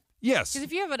live in. Yes. Because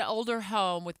if you have an older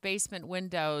home with basement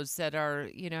windows that are,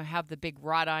 have the big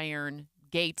wrought iron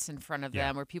gates in front of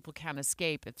them where people can't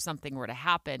escape if something were to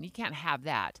happen, you can't have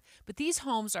that. But these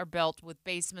homes are built with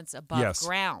basements above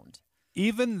ground.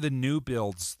 Even the new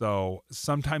builds, though,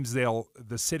 sometimes the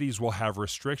cities will have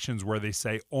restrictions where they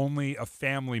say only a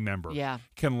family member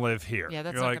can live here. Yeah,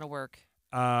 that's not going to work.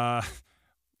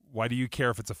 Why do you care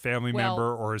if it's a family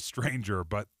member or a stranger?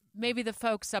 But maybe the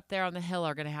folks up there on the hill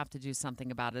are going to have to do something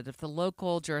about it. If the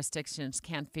local jurisdictions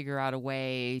can't figure out a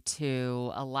way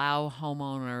to allow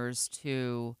homeowners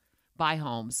to buy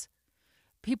homes,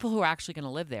 people who are actually going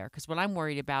to live there, because what I'm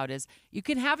worried about is you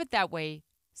can have it that way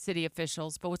city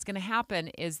officials. But what's going to happen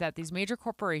is that these major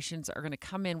corporations are going to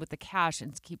come in with the cash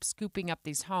and keep scooping up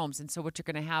these homes. And so what you're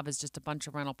going to have is just a bunch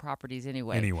of rental properties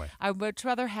anyway. I would much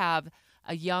rather have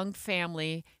a young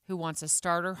family who wants a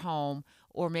starter home,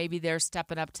 or maybe they're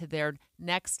stepping up to their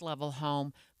next level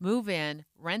home, move in,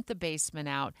 rent the basement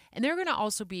out. And they're going to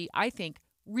also be, I think,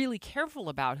 really careful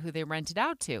about who they rent it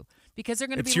out to, because they're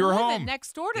going to be living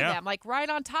next door to them, like right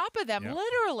on top of them,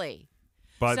 literally.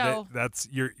 But so,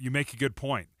 you make a good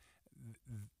point.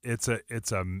 It's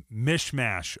a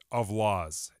mishmash of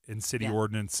laws in city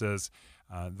ordinances.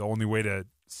 The only way to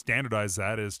standardize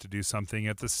that is to do something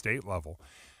at the state level.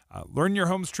 Learn your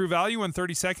home's true value in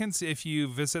 30 seconds if you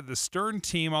visit the Stern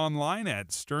Team online at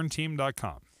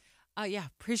sternteam.com.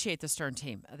 Appreciate the Stern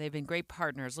Team. They've been great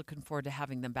partners. Looking forward to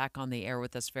having them back on the air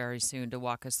with us very soon to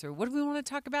walk us through. What do we want to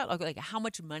talk about? Like how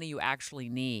much money you actually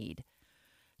need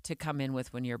to come in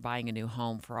with when you're buying a new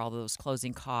home for all those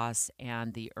closing costs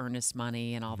and the earnest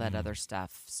money and all that other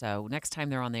stuff. So next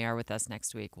time they're on the air with us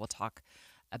next week, we'll talk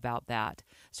about that.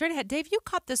 Straight ahead, Dave, you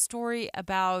caught this story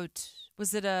about,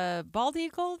 was it a bald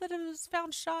eagle that was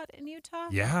found shot in Utah?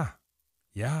 Yeah.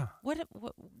 What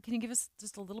can you give us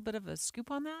just a little bit of a scoop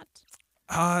on that?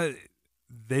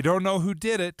 They don't know who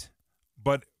did it,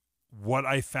 but what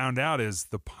I found out is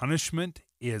the punishment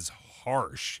is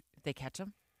harsh. Did they catch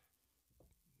him?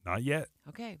 Not yet.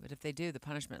 Okay, but if they do, the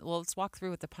punishment, well, let's walk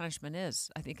through what the punishment is.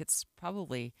 I think it's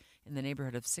probably in the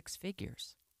neighborhood of 6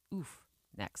 figures. Oof.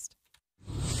 Next.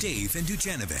 Dave and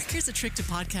Dujanovic. Here's a trick to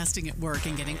podcasting at work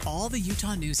and getting all the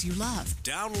Utah news you love.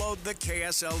 Download the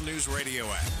KSL News Radio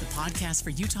app. The podcast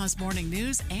for Utah's morning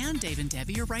news and Dave and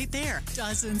Debbie are right there.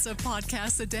 Dozens of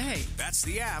podcasts a day. That's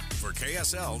the app for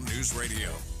KSL News Radio.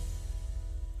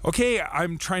 Okay,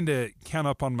 I'm trying to count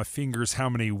up on my fingers how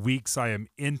many weeks I am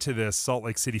into this Salt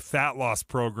Lake City fat loss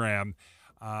program.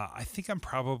 I think I'm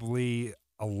probably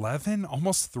 11,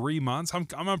 almost 3 months.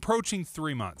 I'm approaching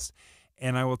 3 months.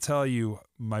 And I will tell you,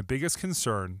 my biggest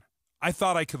concern, I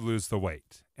thought I could lose the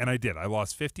weight. And I did. I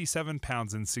lost 57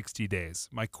 pounds in 60 days.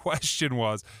 My question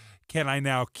was, can I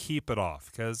now keep it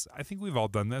off? Because I think we've all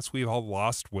done this. We've all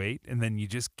lost weight, and then you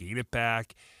just gain it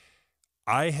back.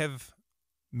 I have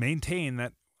maintained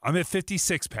that I'm at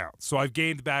 56 pounds. So I've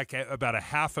gained back about a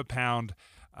half a pound,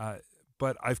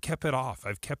 but I've kept it off.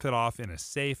 I've kept it off in a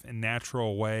safe and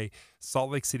natural way.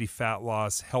 Salt Lake City Fat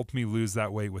Loss helped me lose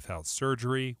that weight without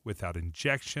surgery, without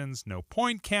injections, no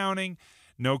point counting,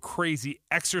 no crazy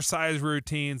exercise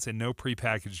routines, and no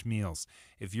prepackaged meals.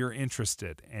 If you're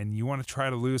interested and you want to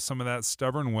try to lose some of that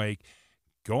stubborn weight,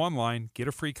 go online, get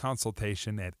a free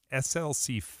consultation at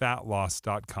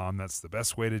slcfatloss.com. That's the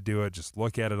best way to do it. Just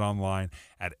look at it online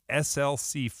at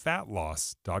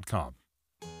slcfatloss.com.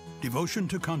 Devotion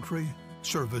to country,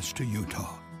 service to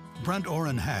Utah. Brent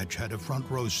Orrin Hatch had a front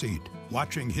row seat,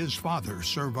 watching his father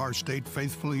serve our state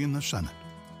faithfully in the Senate.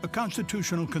 A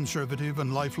constitutional conservative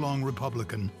and lifelong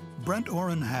Republican, Brent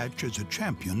Orrin Hatch is a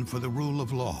champion for the rule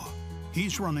of law.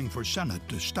 He's running for Senate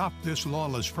to stop this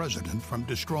lawless president from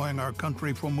destroying our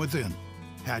country from within.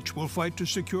 Hatch will fight to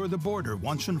secure the border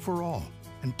once and for all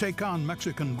and take on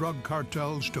Mexican drug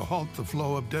cartels to halt the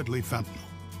flow of deadly fentanyl.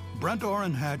 Brent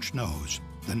Orrin Hatch knows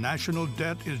the national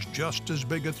debt is just as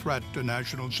big a threat to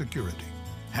national security.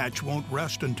 Hatch won't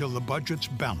rest until the budget's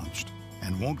balanced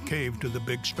and won't cave to the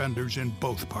big spenders in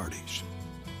both parties.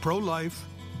 Pro-life,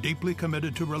 deeply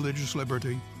committed to religious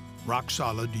liberty,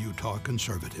 rock-solid Utah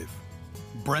conservative.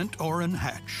 Brent Orrin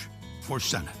Hatch for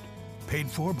Senate. Paid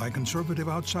for by Conservative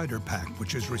Outsider PAC,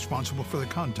 which is responsible for the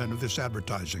content of this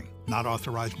advertising. Not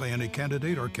authorized by any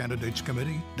candidate or candidates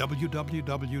committee.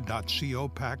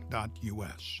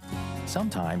 www.copac.us.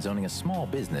 Sometimes owning a small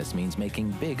business means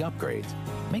making big upgrades.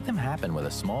 Make them happen with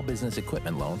a small business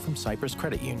equipment loan from Cypress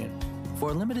Credit Union.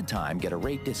 For a limited time, get a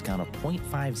rate discount of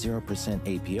 0.50%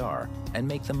 APR and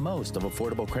make the most of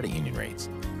affordable credit union rates.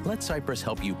 Let Cypress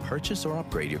help you purchase or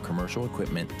upgrade your commercial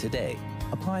equipment today.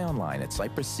 Apply online at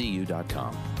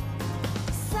cypresscu.com.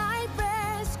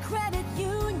 Cypress Credit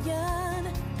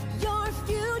Union. Your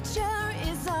future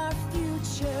is our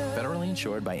future. Federally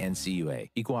insured by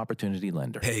NCUA. Equal Opportunity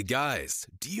Lender. Hey guys,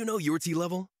 do you know your T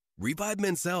level? Revive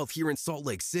Men's Health here in Salt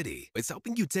Lake City is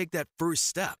helping you take that first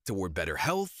step toward better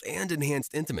health and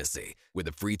enhanced intimacy with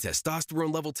a free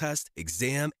testosterone level test,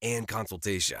 exam, and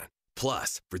consultation.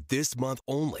 Plus, for this month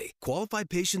only, qualified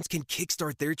patients can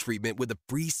kickstart their treatment with a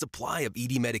free supply of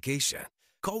ED medication.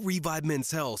 Call Revive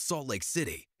Men's Health Salt Lake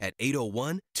City at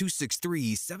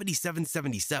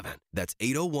 801-263-7777. That's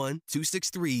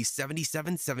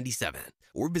 801-263-7777.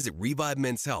 Or visit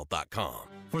ReviveMen'sHealth.com.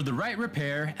 For the right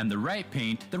repair and the right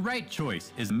paint, the right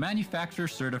choice is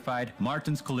manufacturer-certified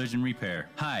Martins Collision Repair.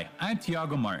 Hi, I'm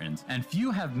Tiago Martins, and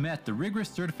few have met the rigorous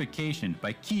certification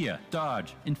by Kia,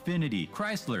 Dodge, Infiniti,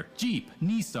 Chrysler, Jeep,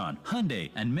 Nissan, Hyundai,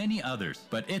 and many others.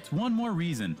 But it's one more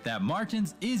reason that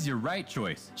Martins is your right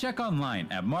choice. Check online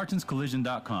at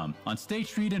martinscollision.com. On State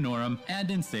Street in Orem and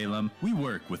in Salem, we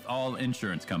work with all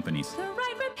insurance companies. The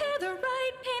right repair, the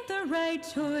right paint, the right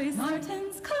choice.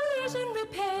 Martin's Collision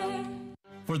Repair.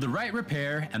 For the right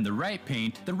repair and the right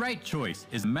paint, the right choice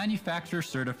is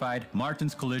manufacturer-certified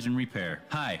Martins Collision Repair.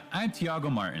 Hi, I'm Tiago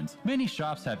Martins. Many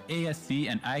shops have ASC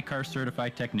and ICAR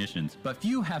certified technicians, but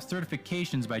few have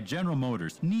certifications by General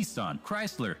Motors, Nissan,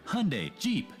 Chrysler, Hyundai,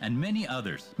 Jeep, and many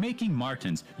others, making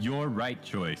Martins your right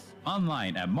choice.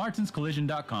 Online at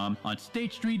martinscollision.com, on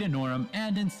State Street in Orem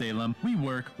and in Salem, we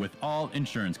work with all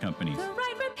insurance companies. The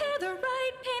right repair, the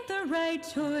right paint, the right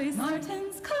choice.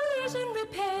 Martin's Collision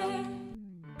Repair.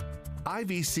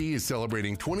 IVC is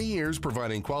celebrating 20 years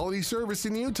providing quality service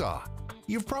in Utah.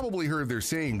 You've probably heard their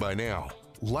saying by now,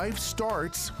 life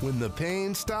starts when the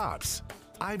pain stops.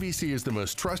 IVC is the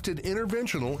most trusted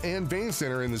interventional and vein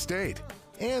center in the state,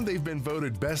 and they've been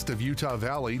voted Best of Utah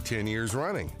Valley 10 years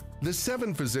running. The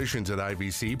 7 physicians at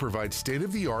IVC provide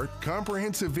state-of-the-art,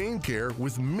 comprehensive vein care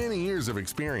with many years of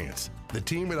experience. The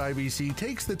team at IVC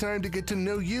takes the time to get to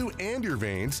know you and your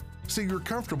veins so you're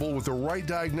comfortable with the right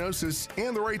diagnosis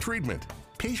and the right treatment.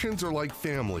 Patients are like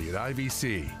family at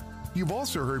IVC. You've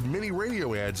also heard many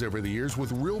radio ads over the years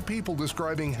with real people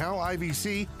describing how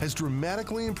IVC has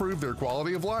dramatically improved their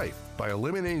quality of life by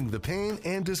eliminating the pain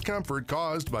and discomfort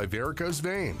caused by varicose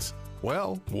veins.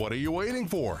 Well, what are you waiting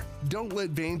for? Don't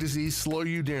let vein disease slow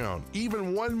you down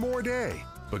even one more day,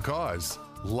 because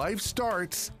life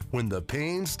starts when the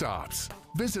pain stops.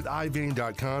 Visit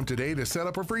ivein.com today to set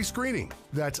up a free screening.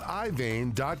 That's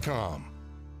ivein.com.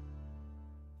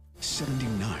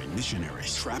 79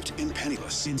 missionaries trapped and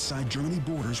penniless inside Germany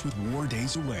borders with war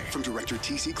days away. From director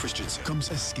T.C. Christensen comes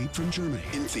Escape from Germany,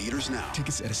 in theaters now.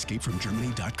 Tickets at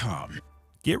escapefromgermany.com.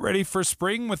 Get ready for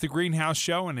spring with the Greenhouse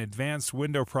Show and advanced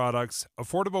window products.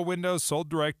 Affordable windows sold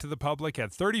direct to the public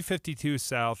at 3052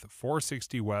 South,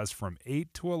 460 West from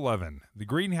 8 to 11. The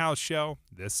Greenhouse Show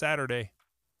this Saturday.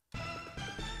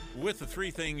 With the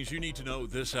 3 things you need to know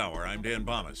this hour, I'm Dan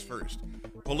Bomas. First,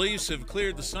 police have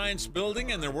cleared the Science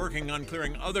Building, and they're working on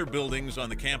clearing other buildings on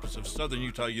the campus of Southern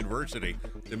Utah University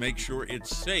to make sure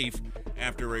it's safe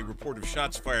after a report of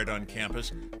shots fired on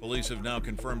campus. Police have now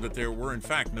confirmed that there were, in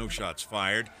fact, no shots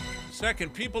fired.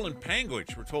 Second, people in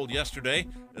Panguitch were told yesterday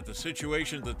that the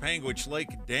situation at the Panguitch Lake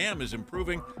Dam is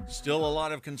improving. Still a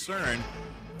lot of concern.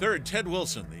 Third, Ted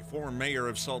Wilson, the former mayor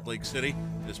of Salt Lake City,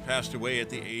 has passed away at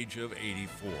the age of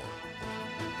 84.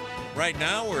 Right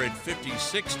now, we're at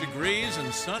 56 degrees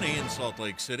and sunny in Salt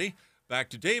Lake City.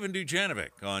 Back to Dave and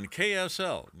Dujanovic on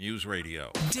KSL News Radio.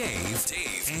 Dave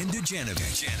and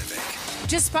Dujanovic.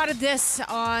 Just spotted this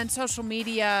on social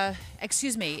media.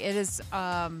 Excuse me. It is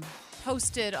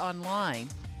posted online.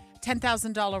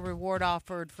 $10,000 reward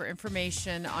offered for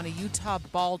information on a Utah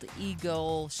bald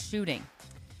eagle shooting.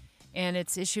 And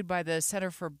it's issued by the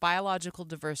Center for Biological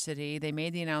Diversity. They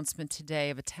made the announcement today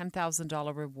of a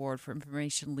 $10,000 reward for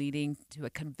information leading to a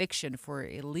conviction for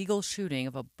illegal shooting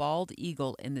of a bald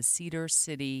eagle in the Cedar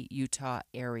City, Utah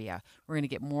area. We're going to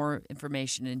get more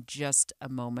information in just a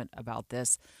moment about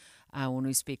this when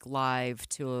we speak live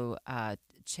to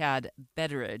Chad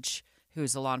Betteridge, who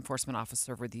is a law enforcement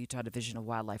officer with the Utah Division of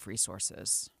Wildlife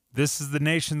Resources. This is the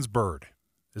nation's bird.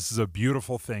 This is a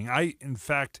beautiful thing. In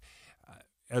fact,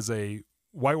 as a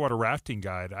whitewater rafting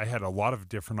guide, I had a lot of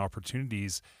different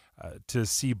opportunities to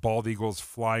see bald eagles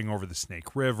flying over the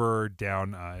Snake River,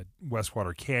 down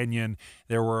Westwater Canyon.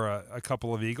 There were a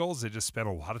couple of eagles that just spent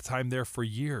a lot of time there for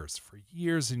years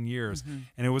and years. Mm-hmm.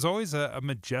 And it was always a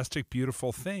majestic,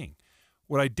 beautiful thing.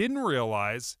 What I didn't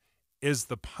realize is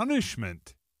the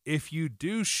punishment if you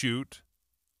do shoot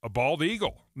a bald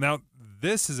eagle. Now,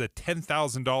 this is a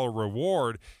 $10,000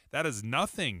 reward. That is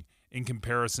nothing in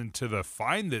comparison to the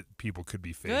fine that people could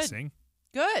be facing.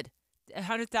 Good.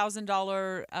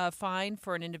 $100,000 fine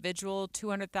for an individual,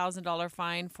 $200,000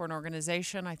 fine for an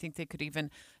organization. I think they could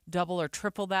even double or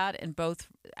triple that in both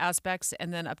aspects,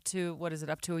 and then up to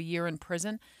a year in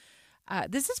prison.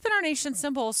 This has been our nation's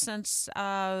symbol since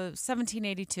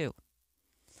 1782.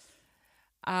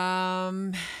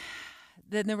 Then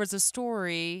there was a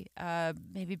story,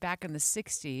 maybe back in the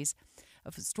 60s,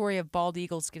 of a story of bald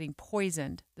eagles getting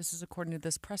poisoned. This is according to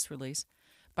this press release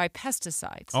by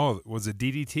pesticides. Oh, was it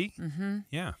DDT? Mm-hmm.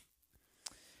 Yeah.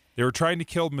 They were trying to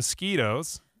kill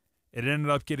mosquitoes. It ended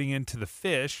up getting into the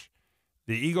fish.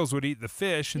 The eagles would eat the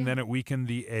fish, and then it weakened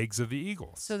the eggs of the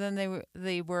eagles. So then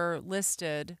they were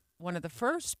listed, one of the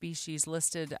first species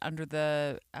listed under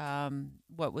the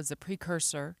what was a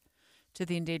precursor to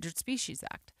the Endangered Species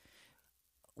Act.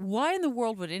 Why in the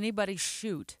world would anybody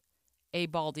shoot a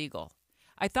bald eagle?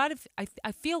 I thought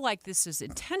I feel like this is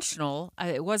intentional.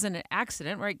 It wasn't an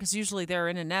accident, right? Because usually they're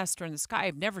in a nest or in the sky.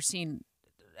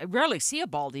 I rarely see a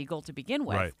bald eagle to begin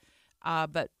with. Right.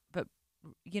 But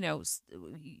it's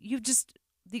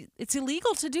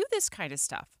illegal to do this kind of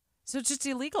stuff. So it's just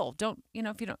illegal.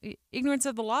 Ignorance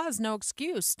of the law is no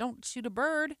excuse. Don't shoot a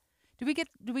bird. Do we get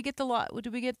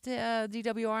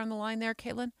DWR on the line there,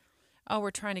 Caitlin? Oh, we're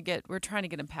trying to get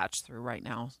him patched through right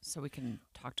now so we can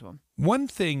talk to him. One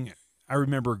thing I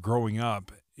remember growing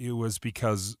up, it was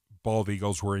because bald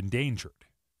eagles were endangered.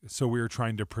 So we were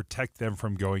trying to protect them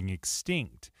from going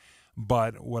extinct.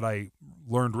 But what I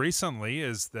learned recently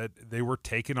is that they were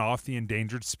taken off the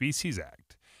Endangered Species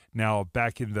Act. Now,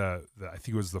 back in the I think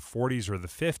it was the 40s or the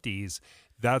 50s,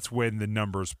 that's when the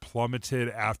numbers plummeted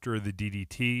after the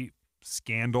DDT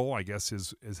scandal, I guess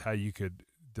is how you could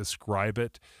describe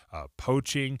it,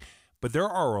 poaching. But there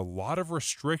are a lot of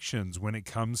restrictions when it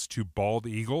comes to bald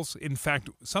eagles. In fact,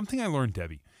 something I learned,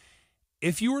 Debbie,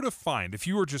 if you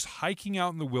were just hiking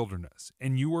out in the wilderness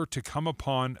and you were to come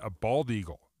upon a bald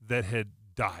eagle that had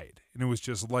died and it was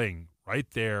just laying right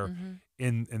there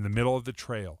in the middle of the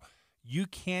trail, you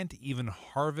can't even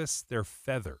harvest their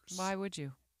feathers. Why would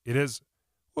you? It is,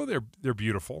 well, they're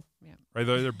beautiful, right?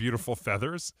 They're beautiful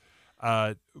feathers,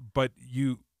 but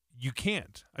you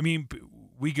can't. I mean,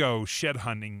 we go shed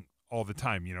hunting all the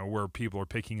time, where people are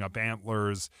picking up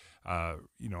antlers,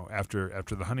 after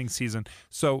the hunting season.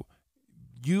 So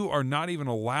you are not even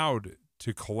allowed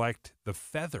to collect the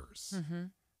feathers. Mm-hmm.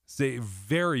 They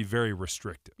very, very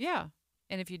restrictive. Yeah.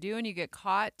 And if you do and you get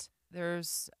caught,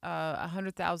 there's a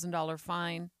 $100,000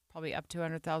 fine, probably up to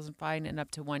 $100,000 fine, and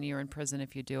up to 1 year in prison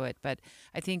if you do it. But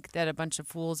I think that a bunch of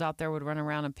fools out there would run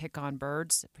around and pick on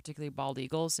birds, particularly bald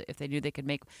eagles, if they knew they could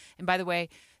make. And by the way,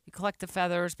 you collect the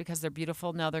feathers because they're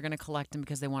beautiful. No, they're going to collect them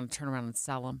because they want to turn around and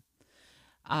sell them.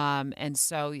 And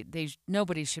so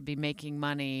nobody should be making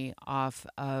money off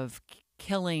of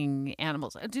killing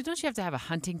animals. Don't you have to have a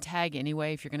hunting tag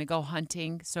anyway if you're going to go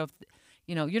hunting? So,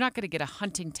 you're not going to get a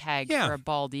hunting tag for a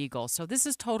bald eagle. So this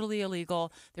is totally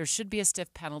illegal. There should be a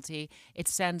stiff penalty. It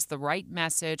sends the right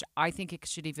message. I think it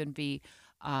should even be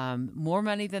more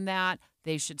money than that.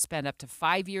 They should spend up to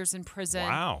 5 years in prison.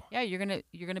 Wow. Yeah, you're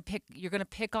gonna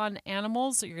pick on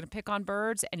animals. You're gonna pick on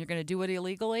birds, and you're gonna do it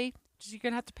illegally. You're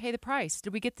gonna have to pay the price.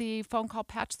 Did we get the phone call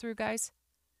patched through, guys?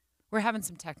 We're having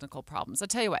some technical problems. I'll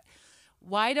tell you what.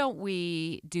 Why don't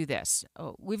we do this?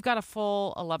 We've got a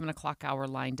full 11 o'clock hour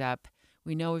lined up.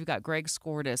 We know we've got Greg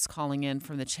Skordas calling in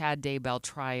from the Chad Daybell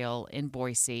trial in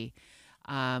Boise.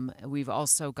 We've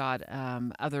also got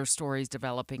other stories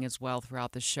developing as well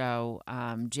throughout the show.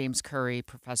 James Curry,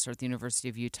 professor at the University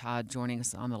of Utah, joining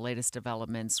us on the latest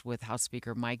developments with House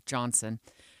Speaker Mike Johnson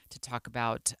to talk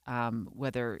about how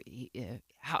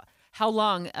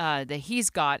long that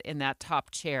he's got in that top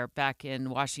chair back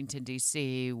in Washington,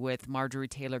 D.C. with Marjorie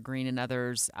Taylor Greene and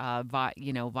others,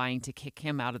 vying to kick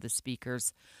him out of the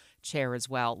speaker's chair as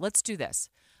well. Let's do this.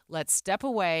 Let's step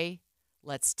away.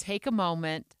 Let's take a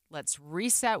moment. Let's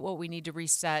reset what we need to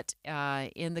reset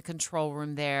in the control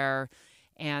room there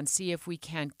and see if we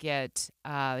can't get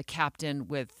the captain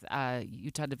with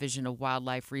Utah Division of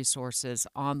Wildlife Resources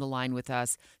on the line with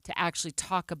us to actually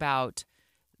talk about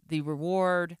the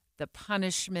reward, the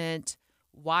punishment,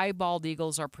 why bald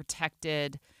eagles are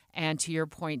protected, and to your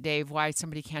point, Dave, why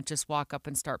somebody can't just walk up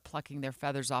and start plucking their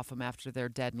feathers off them after they're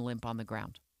dead and limp on the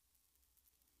ground.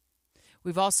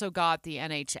 We've also got the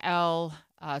NHL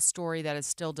story that is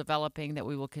still developing that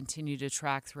we will continue to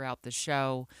track throughout the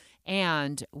show.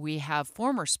 And we have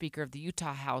former Speaker of the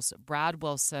Utah House, Brad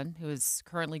Wilson, who is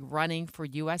currently running for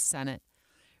U.S. Senate,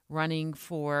 running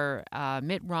for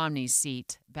Mitt Romney's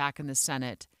seat back in the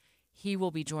Senate. He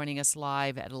will be joining us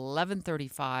live at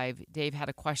 11:35. Dave had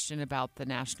a question about the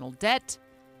national debt,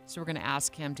 so we're going to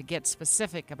ask him to get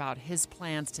specific about his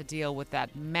plans to deal with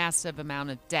that massive amount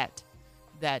of debt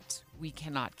that we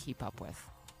cannot keep up with.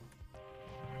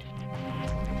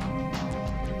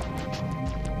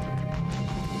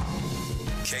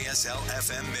 KSL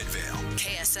FM Midvale.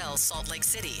 KSL Salt Lake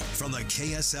City. From the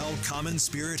KSL Common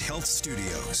Spirit Health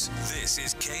Studios, this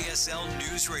is KSL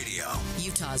News Radio.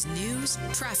 Utah's news,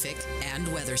 traffic,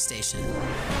 and weather station.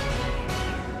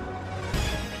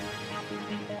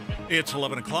 It's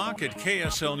 11 o'clock at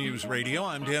KSL News Radio.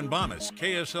 I'm Dan Bomis.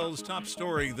 KSL's top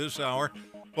story this hour.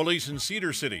 Police in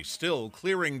Cedar City still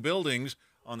clearing buildings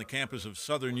on the campus of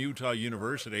Southern Utah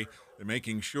University. They're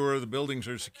making sure the buildings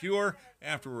are secure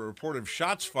after a report of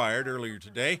shots fired earlier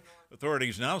today.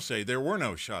 Authorities now say there were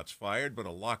no shots fired, but a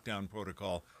lockdown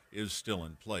protocol is still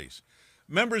in place.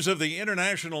 Members of the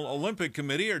International Olympic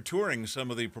Committee are touring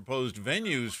some of the proposed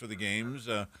venues for the games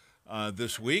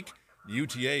this week.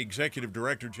 UTA Executive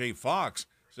Director Jay Fox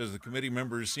says the committee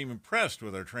members seem impressed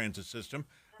with our transit system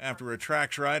after a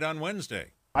tracks ride on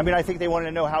Wednesday. I mean, I think they wanted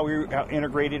to know how we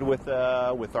integrated with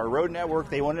our road network.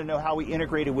 They wanted to know how we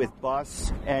integrated with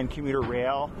bus and commuter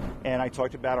rail. And I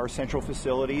talked about our central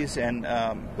facilities, and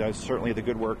that was certainly the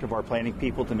good work of our planning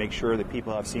people to make sure that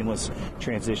people have seamless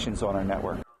transitions on our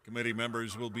network. Committee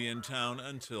members will be in town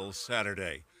until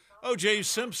Saturday. O.J.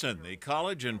 Simpson, the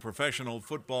college and professional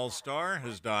football star,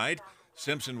 has died.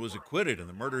 Simpson was acquitted in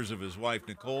the murders of his wife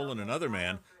Nicole and another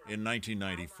man in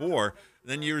 1994.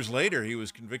 Then years later, he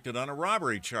was convicted on a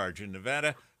robbery charge in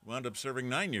Nevada, wound up serving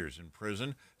 9 years in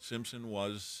prison. Simpson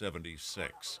was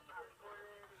 76.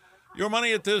 Your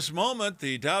money at this moment,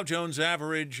 the Dow Jones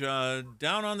average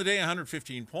down on the day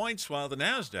 115 points, while the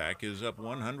NASDAQ is up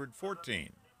 114.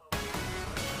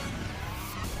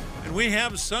 And we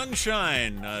have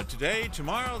sunshine today,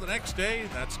 tomorrow, the next day.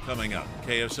 That's coming up.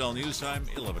 KSL News Time,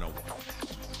 11:01.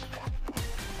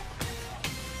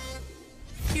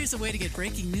 Here's a way to get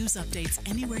breaking news updates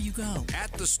anywhere you go.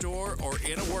 At the store or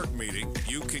in a work meeting,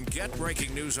 you can get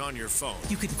breaking news on your phone.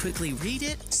 You can quickly read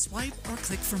it, swipe, or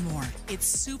click for more. It's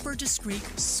super discreet,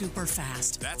 super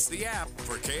fast. That's the app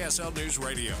for KSL News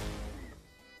Radio.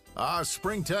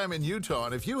 Springtime in Utah,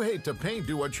 and if you hate to paint,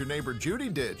 do what your neighbor Judy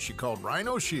did. She called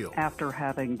Rhino Shield. After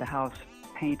having the house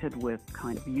painted with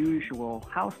kind of usual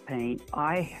house paint,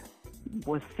 I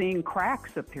was seeing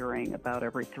cracks appearing about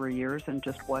every 3 years and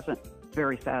just wasn't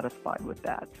very satisfied with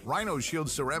that. Rhino Shield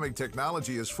ceramic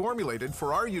technology is formulated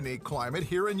for our unique climate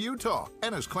here in Utah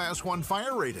and is Class 1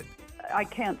 fire rated. I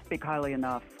can't speak highly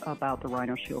enough about the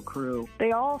Rhino Shield crew.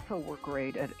 They also were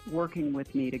great at working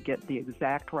with me to get the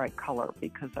exact right color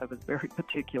because I was very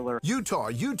particular. Utah,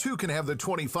 you too can have the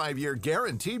 25-year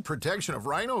guaranteed protection of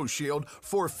Rhino Shield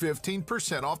for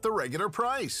 15% off the regular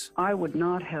price. I would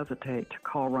not hesitate to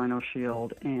call Rhino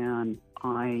Shield, and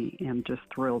I am just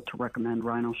thrilled to recommend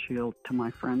Rhino Shield to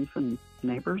my friends and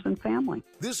neighbors and family.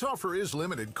 This offer is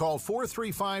limited. Call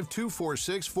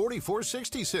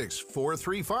 435-246-4466,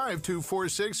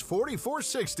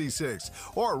 435-246-4466,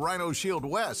 or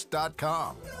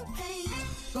rhinoshieldwest.com.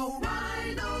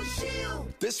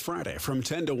 This Friday from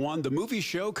 10 to 1, the movie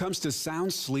show comes to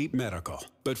Sound Sleep Medical.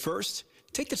 But first,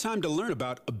 take the time to learn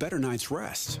about a better night's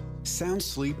rest. Sound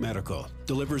Sleep Medical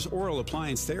delivers oral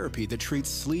appliance therapy that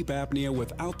treats sleep apnea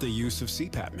without the use of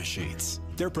CPAP machines.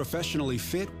 They're professionally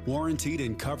fit, warranted,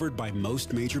 and covered by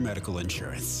most major medical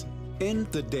insurance. In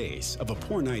the days of a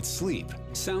poor night's sleep,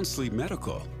 Sound Sleep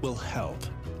Medical will help.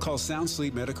 Call Sound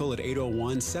Sleep Medical at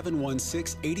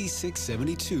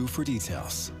 801-716-8672 for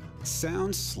details.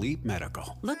 Sound Sleep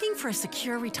Medical. Looking for a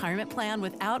secure retirement plan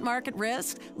without market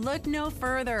risk? Look no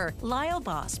further. Lyle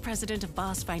Boss, president of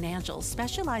Boss Financial,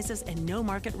 specializes in no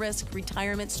market risk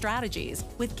retirement strategies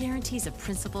with guarantees of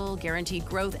principal, guaranteed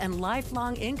growth, and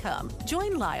lifelong income.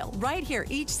 Join Lyle right here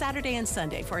each Saturday and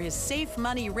Sunday for his Safe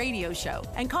Money radio show,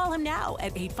 and call him now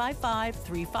at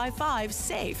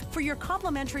 855-355-SAFE for your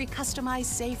complimentary customized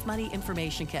Safe Money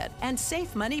information kit and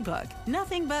Safe Money book.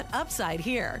 Nothing but upside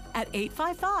here at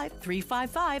 855-355-SAFE.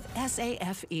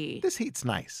 This heat's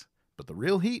nice, but the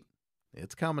real heat,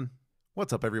 it's coming.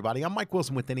 What's up, everybody? I'm Mike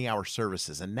Wilson with Any Hour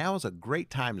Services, and now is a great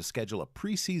time to schedule a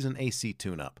preseason AC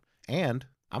tune-up. And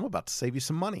I'm about to save you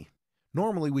some money.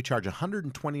 Normally, we charge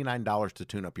 $129 to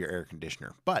tune up your air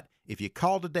conditioner, but if you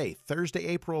call today, Thursday,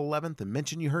 April 11th, and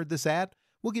mention you heard this ad,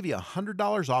 we'll give you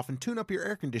 $100 off and tune up your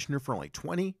air conditioner for only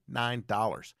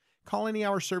 $29. Call Any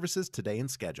Hour Services today and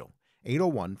schedule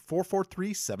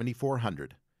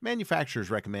 801-443-7400.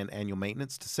 Manufacturers recommend annual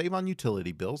maintenance to save on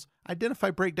utility bills, identify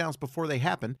breakdowns before they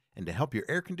happen, and to help your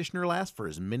air conditioner last for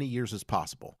as many years as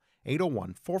possible.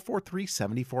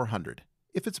 801-443-7400.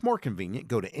 If it's more convenient,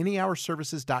 go to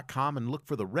anyhourservices.com and look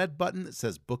for the red button that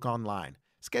says Book Online.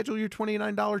 Schedule your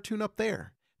 $29 tune-up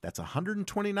there. That's a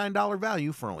 $129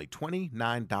 value for only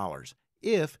 $29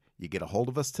 if you get a hold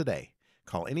of us today.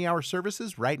 Call Any Hour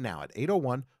Services right now at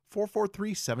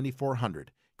 801-443-7400.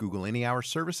 Google Any Hour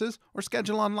Services or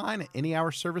schedule online at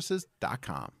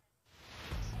anyhourservices.com.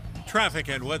 Traffic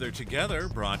and weather together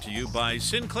brought to you by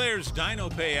Sinclair's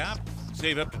DinoPay app.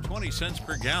 Save up to 20 cents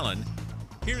per gallon.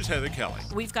 Here's Heather Kelly.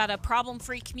 We've got a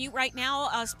problem-free commute right now,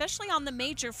 especially on the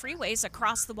major freeways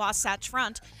across the Wasatch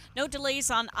Front. No delays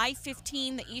on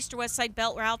I-15, the east or west side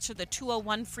belt routes, or the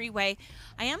 201 freeway.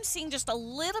 I am seeing just a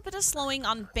little bit of slowing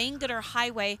on Bangalore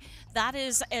Highway. That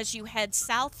is as you head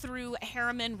south through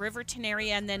Harriman, Riverton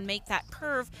area, and then make that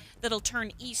curve that'll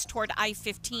turn east toward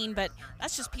I-15. But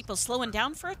that's just people slowing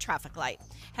down for a traffic light.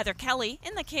 Heather Kelly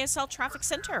in the KSL Traffic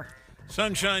Center.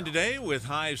 Sunshine today with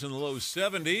highs in the low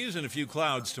 70s and a few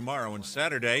clouds tomorrow and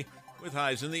Saturday with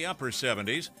highs in the upper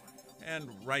 70s. And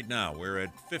right now we're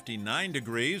at 59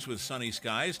 degrees with sunny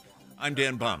skies. I'm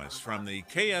Dan Bomas from the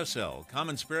KSL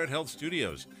Common Spirit Health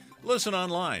Studios. Listen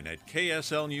online at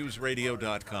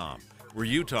kslnewsradio.com. We're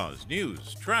Utah's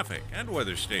news, traffic, and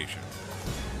weather station.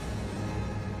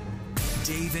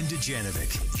 Dave and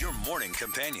Dujanovic, your morning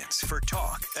companions for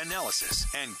talk, analysis,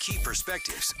 and key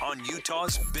perspectives on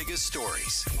Utah's biggest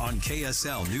stories on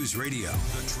KSL News Radio.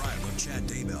 The trial of Chad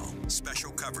Daybell.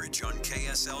 Special coverage on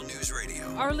KSL News Radio.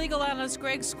 Our legal analyst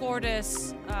Greg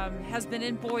Skordas has been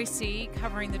in Boise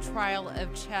covering the trial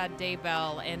of Chad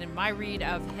Daybell, and in my read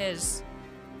of his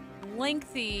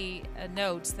lengthy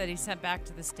notes that he sent back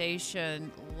to the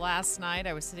station last night,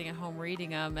 I was sitting at home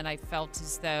reading them, and I felt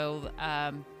as though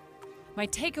my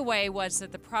takeaway was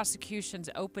that the prosecution's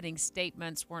opening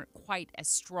statements weren't quite as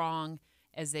strong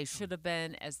as they should have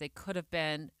been, as they could have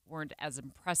been, weren't as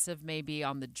impressive maybe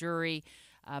on the jury.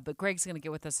 But Greg's going to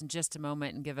get with us in just a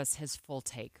moment and give us his full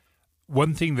take.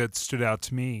 One thing that stood out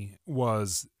to me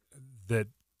was that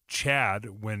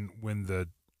Chad, when the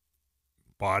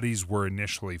bodies were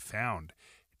initially found,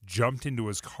 jumped into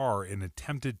his car and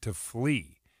attempted to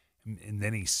flee, and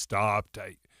then he stopped.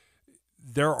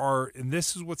 And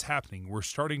this is what's happening. We're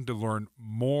starting to learn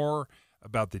more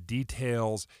about the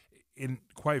details. And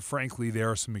quite frankly,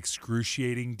 there are some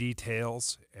excruciating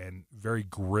details and very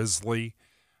grisly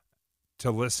to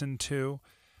listen to.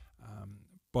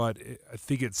 But I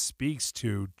think it speaks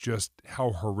to just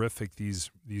how horrific these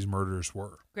murders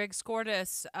were. Greg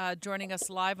Skordas joining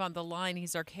us live on the line.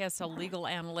 He's our KSL legal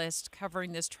analyst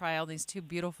covering this trial. These two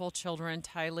beautiful children,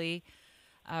 Tylee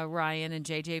Ryan and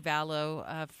JJ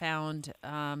Vallow, found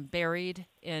buried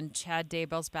in Chad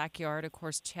Daybell's backyard. Of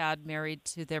course, Chad married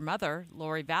to their mother,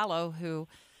 Lori Vallow, who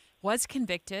was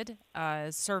convicted,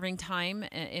 serving time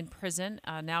in prison,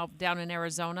 now down in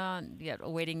Arizona, yet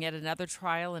awaiting yet another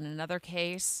trial in another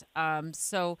case.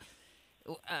 So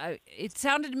it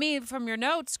sounded to me from your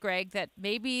notes, Greg, that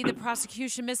maybe the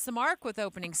prosecution missed the mark with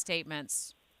opening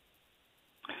statements.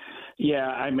 Yeah,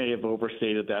 I may have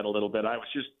overstated that a little bit. I was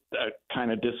just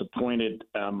kind of disappointed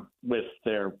with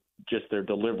their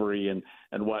delivery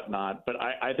and whatnot. But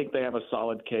I think they have a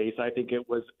solid case. I think it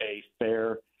was a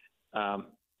fair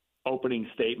opening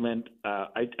statement.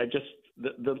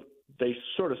 They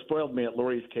sort of spoiled me at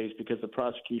Lori's case because the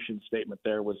prosecution statement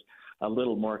there was a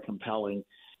little more compelling.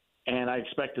 And I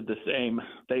expected the same.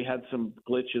 They had some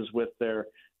glitches with their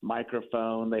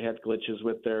microphone. They had glitches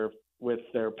with their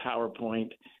PowerPoint.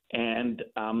 And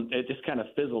it just kind of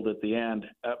fizzled at the end.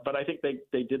 But I think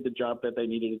they did the job that they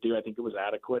needed to do. I think it was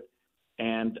adequate.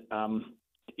 And,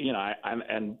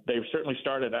 and they've certainly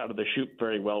started out of the chute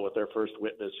very well with their first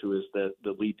witness, who is the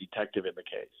lead detective in the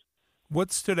case.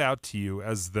 What stood out to you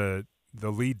as the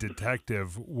lead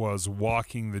detective was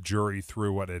walking the jury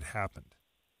through what had happened?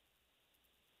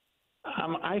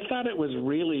 I thought it was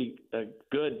really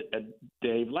good,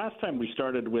 Dave. Last time we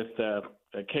started with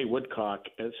Kay Woodcock,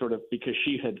 sort of because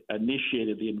she had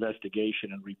initiated the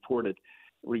investigation and reported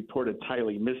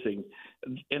Tylee missing.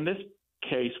 In this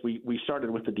case, we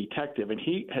started with the detective, and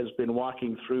he has been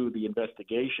walking through the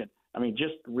investigation. I mean,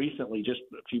 just recently, just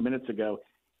a few minutes ago,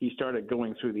 he started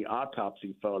going through the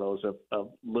autopsy photos of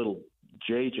little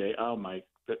JJ. Oh my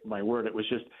word! It was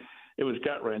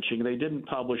gut wrenching. They didn't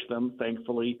publish them,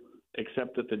 thankfully,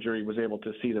 except that the jury was able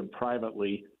to see them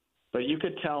privately. But you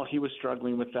could tell he was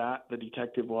struggling with that. The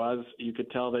detective was. You could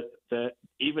tell that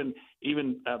even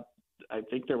I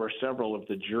think there were several of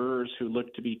the jurors who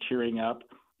looked to be tearing up.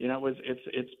 You know,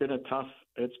 it's been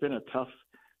a tough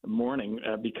morning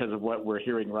because of what we're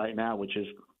hearing right now, which is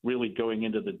really going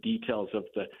into the details of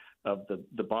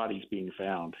the bodies being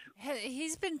found.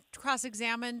 He's been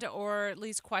cross-examined or at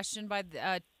least questioned by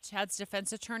Chad's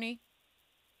defense attorney?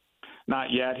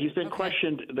 Not yet. He's been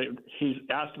questioned. He's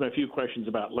asked him a few questions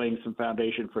about laying some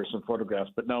foundation for some photographs,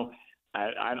 but no,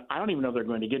 I don't even know if they're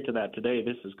going to get to that today.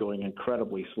 This is going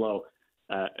incredibly slow.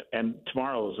 And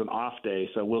tomorrow is an off day,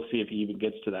 so we'll see if he even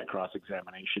gets to that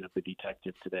cross-examination of the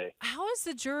detective today. How has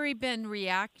the jury been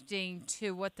reacting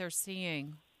to what they're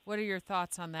seeing? What are your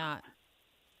thoughts on that?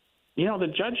 You know, the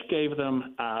judge gave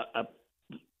them a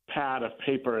pad of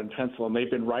paper and pencil, and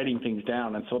they've been writing things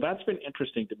down. And so that's been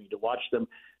interesting to me to watch them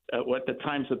at the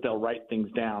times that they'll write things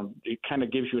down. It kind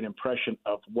of gives you an impression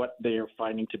of what they are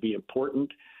finding to be important.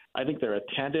 I think they're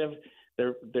attentive.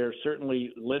 They're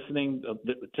certainly listening.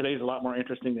 Today's a lot more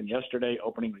interesting than yesterday.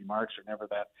 Opening remarks are never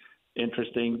that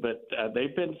interesting, but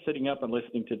they've been sitting up and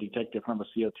listening to Detective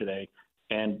Hermosillo today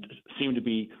and seem to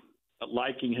be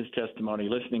liking his testimony,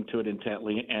 listening to it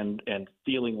intently, and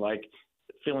feeling like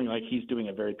he's doing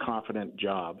a very confident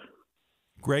job.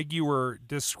 Greg, you were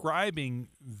describing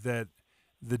that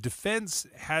the defense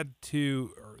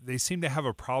they seem to have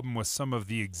a problem with some of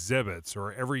the exhibits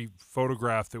or every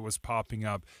photograph that was popping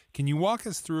up. Can you walk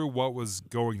us through what was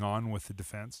going on with the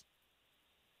defense?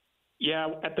 Yeah,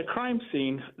 at the crime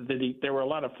scene, there were a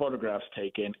lot of photographs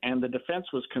taken, and the defense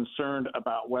was concerned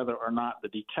about whether or not the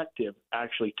detective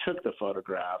actually took the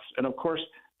photographs. And of course,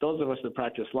 those of us that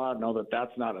practice law know that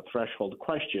that's not a threshold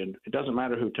question. It doesn't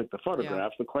matter who took the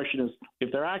photographs. Yeah. The question is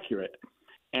if they're accurate.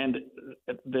 And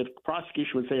the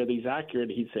prosecution would say, are these accurate?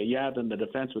 He'd say, yeah. Then the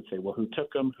defense would say, well, who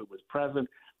took them? Who was present?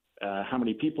 How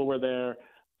many people were there?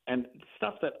 And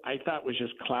stuff that I thought was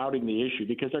just clouding the issue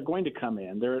because they're going to come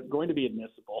in. They're going to be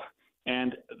admissible.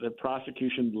 And the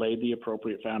prosecution laid the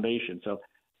appropriate foundation. So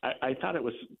I thought it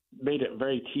made it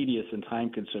very tedious and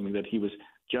time-consuming that he was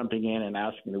jumping in and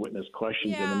asking the witness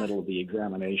questions in the middle of the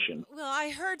examination. Well,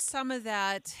 I heard some of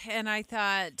that, and I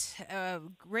thought,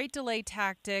 great delay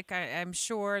tactic. I'm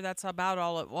sure that's about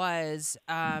all it was.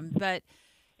 But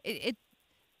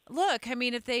look, I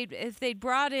mean, if they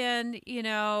brought in,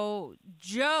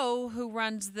 Joe, who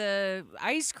runs the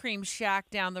ice cream shack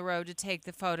down the road to take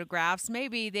the photographs,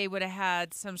 maybe they would have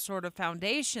had some sort of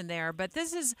foundation there. But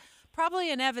this is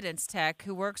probably an evidence tech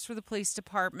who works for the police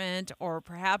department, or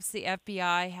perhaps the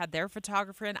FBI had their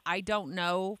photographer in. I don't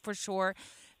know for sure.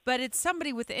 But it's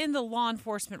somebody within the law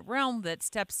enforcement realm that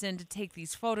steps in to take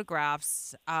these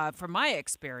photographs, from my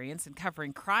experience in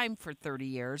covering crime for 30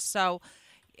 years. So,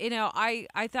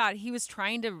 I thought he was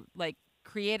trying to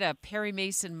create a Perry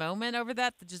Mason moment over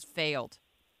that just failed.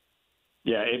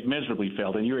 Yeah, it miserably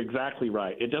failed, and you're exactly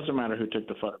right. It doesn't matter who took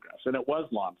the photographs, and it was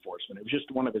law enforcement. It was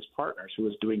just one of his partners who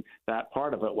was doing that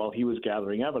part of it while he was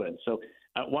gathering evidence. So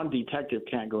one detective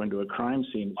can't go into a crime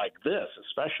scene like this,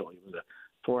 especially with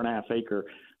a 4.5-acre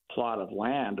plot of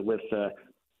land with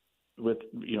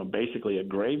basically a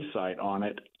grave site on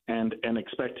it, and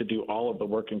expect to do all of the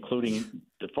work, including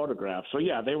the photographs. So,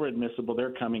 yeah, they were admissible.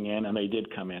 They're coming in, and they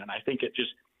did come in. And I think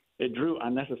it drew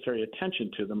unnecessary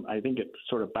attention to them. I think it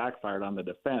sort of backfired on the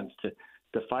defense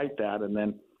to fight that, and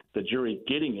then the jury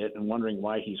getting it and wondering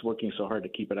why he's working so hard to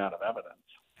keep it out of evidence.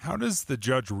 How does the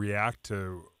judge react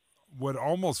to what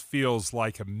almost feels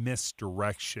like a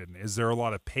misdirection? Is there a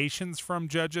lot of patience from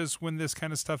judges when this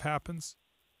kind of stuff happens?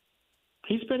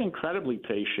 He's been incredibly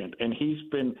patient, and he's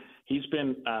been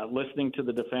listening to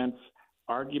the defense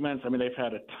arguments. I mean, they've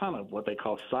had a ton of what they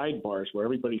call sidebars where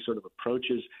everybody sort of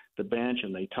approaches the bench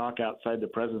and they talk outside the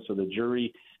presence of the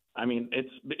jury. I mean,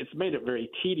 it's made it very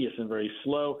tedious and very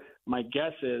slow. My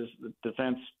guess is the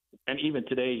defense, and even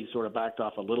today he sort of backed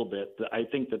off a little bit. I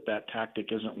think that tactic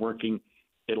isn't working.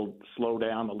 It'll slow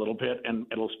down a little bit and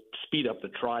it'll speed up the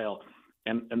trial.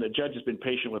 And the judge has been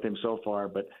patient with him so far,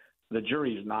 but the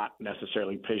jury is not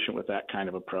necessarily patient with that kind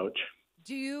of approach.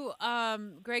 Do you,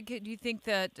 Greg, do you think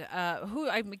that,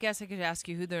 I guess I could ask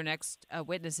you who their next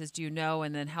witnesses do you know,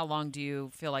 and then how long do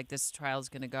you feel like this trial is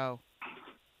going to go?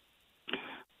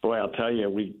 Boy, I'll tell you,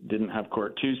 we didn't have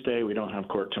court Tuesday. We don't have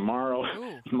court tomorrow.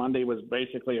 Ooh. Monday was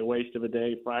basically a waste of a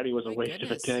day. Friday was a waste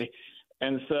of a day.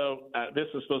 And so this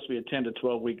is supposed to be a 10 to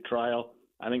 12-week trial.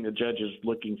 I think the judge is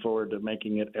looking forward to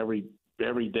making it every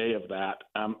day of that.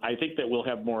 I think that we'll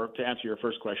have more, to answer your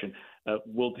first question,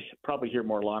 we'll probably hear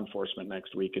more law enforcement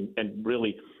next week and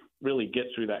really get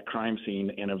through that crime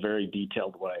scene in a very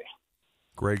detailed way.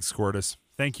 Greg Skordas,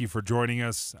 thank you for joining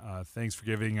us. Thanks for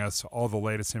giving us all the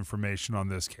latest information on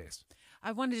this case.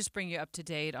 I wanted to just bring you up to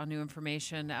date on new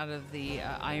information out of the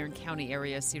Iron County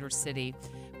area, Cedar City,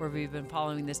 where we've been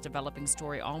following this developing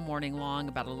story all morning long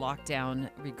about a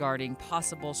lockdown regarding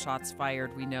possible shots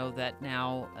fired. We know that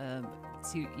now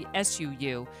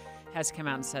SUU has come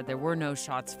out and said there were no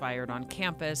shots fired on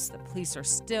campus. The police are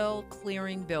still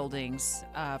clearing buildings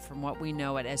from what we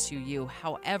know at SUU.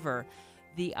 However,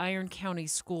 the Iron County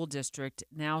School District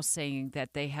now saying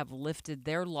that they have lifted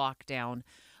their lockdown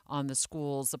on the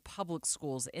schools, the public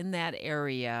schools in that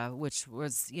area, which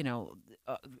was,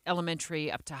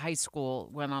 elementary up to high school,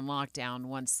 went on lockdown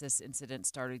once this incident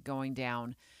started going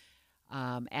down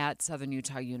at Southern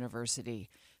Utah University.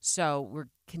 So we're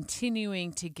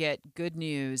continuing to get good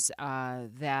news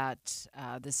that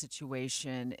the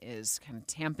situation is kind of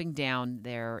tamping down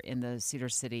there in the Cedar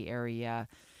City area.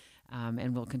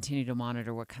 And we'll continue to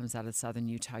monitor what comes out of Southern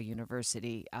Utah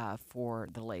University for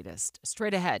the latest.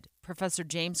 Straight ahead, Professor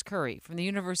James Curry from the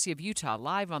University of Utah,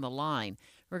 live on the line.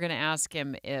 We're going to ask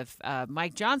him if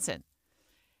Mike Johnson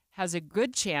has a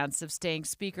good chance of staying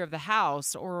Speaker of the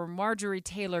House, or Marjorie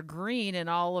Taylor Greene and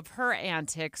all of her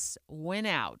antics win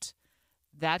out.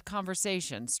 That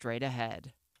conversation straight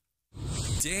ahead.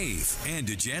 Dave and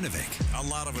Dujanovic. A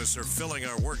lot of us are filling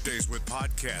our workdays with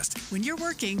podcasts. When you're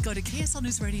working, go to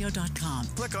kslnewsradio.com.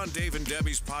 Click on Dave and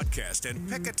Debbie's podcast and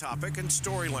pick a topic and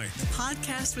story length.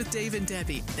 Podcast with Dave and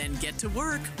Debbie. Then get to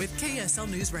work with KSL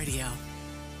News Radio.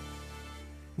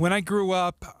 When I grew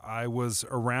up, I was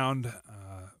around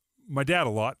my dad a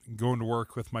lot, going to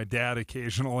work with my dad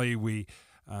occasionally.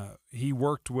 He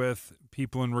worked with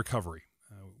people in recovery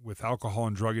with alcohol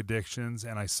and drug addictions,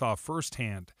 and I saw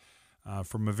firsthand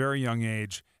from a very young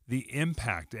age the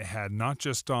impact it had, not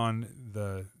just on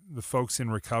the folks in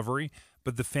recovery,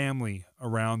 but the family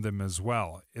around them as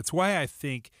well. It's why I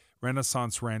think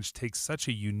Renaissance Ranch takes such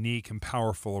a unique and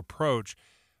powerful approach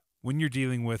when you're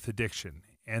dealing with addiction,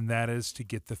 and that is to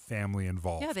get the family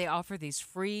involved. Yeah, they offer these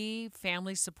free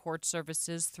family support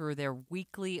services through their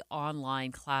weekly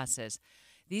online classes.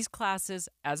 These classes,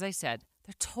 as I said,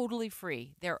 they're totally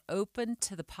free. They're open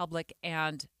to the public,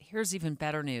 and here's even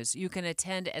better news. You can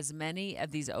attend as many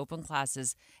of these open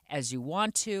classes as you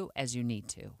want to, as you need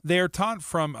to. They are taught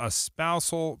from a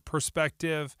spousal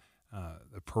perspective,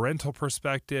 the parental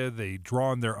perspective. They draw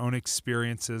on their own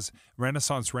experiences.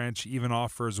 Renaissance Ranch even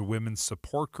offers a women's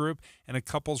support group and a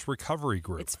couples recovery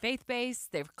group. It's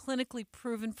faith-based. They've clinically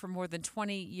proven for more than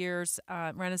 20 years.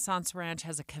 Renaissance Ranch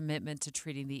has a commitment to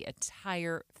treating the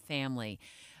entire family.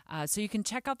 So you can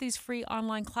check out these free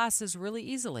online classes really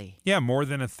easily. Yeah, more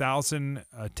than 1,000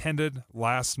 attended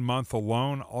last month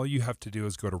alone. All you have to do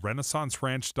is go to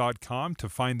renaissanceranch.com to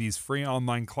find these free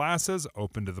online classes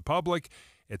open to the public.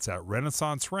 It's at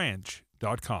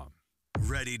renaissanceranch.com.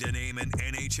 Ready to name an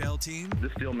NHL team?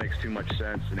 This deal makes too much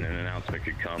sense, and an announcement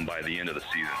could come by the end of the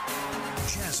season.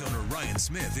 Jazz owner Ryan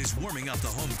Smith is warming up the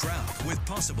home crowd with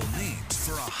possible names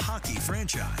for a hockey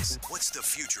franchise. What's the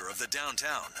future of the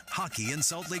downtown, hockey in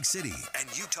Salt Lake City,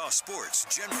 and Utah sports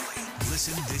generally?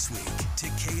 Listen this week to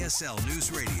KSL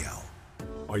News Radio.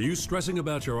 Are you stressing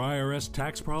about your IRS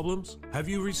tax problems? Have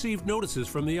you received notices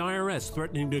from the IRS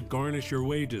threatening to garnish your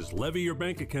wages, levy your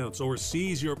bank accounts, or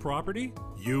seize your property?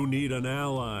 You need an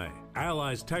ally.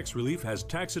 Allies Tax Relief has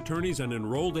tax attorneys and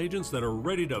enrolled agents that are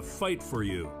ready to fight for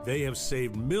you. They have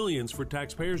saved millions for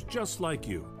taxpayers just like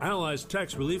you. Allies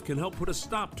Tax Relief can help put a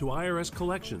stop to IRS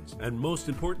collections and, most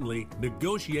importantly,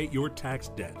 negotiate your tax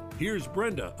debt. Here's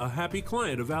Brenda, a happy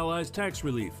client of Allies Tax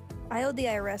Relief. I owed the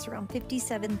IRS around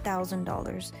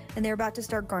 $57,000, and they're about to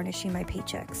start garnishing my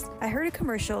paychecks. I heard a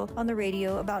commercial on the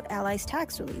radio about Allies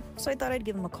Tax Relief, so I thought I'd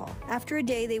give them a call. After a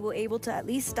day, they were able to at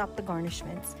least stop the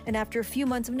garnishments, and after a few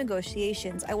months of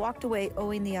negotiations, I walked away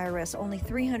owing the IRS only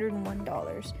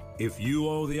 $301. If you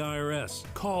owe the IRS,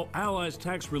 call Allies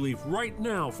Tax Relief right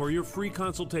now for your free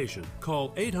consultation.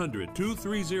 Call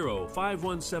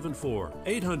 800-230-5174.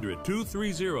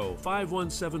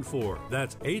 800-230-5174.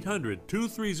 That's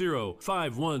 800-230-5174.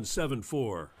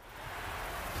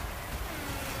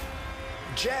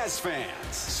 Jazz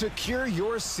fans, secure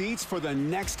your seats for the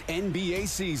next NBA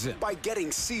season by getting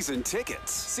season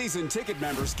tickets. Season ticket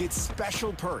members get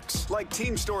special perks like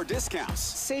team store discounts,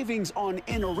 savings on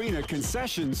in-arena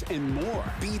concessions, and more.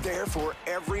 Be there for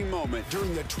every moment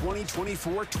during the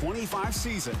 2024-25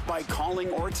 season by calling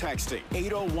or texting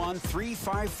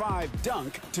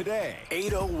 801-355-DUNK today.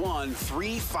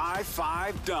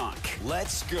 801-355-DUNK.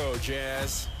 Let's go,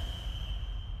 Jazz.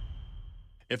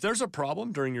 If there's a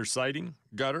problem during your siding,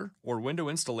 gutter, or window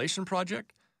installation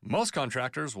project, most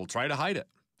contractors will try to hide it,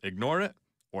 ignore it,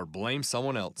 or blame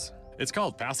someone else. It's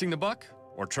called passing the buck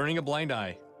or turning a blind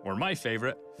eye, or my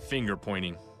favorite, finger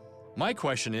pointing. My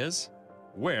question is,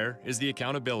 where is the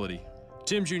accountability?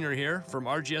 Tim Jr. here from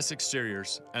RGS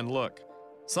Exteriors, and look,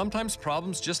 sometimes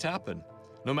problems just happen,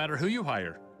 no matter who you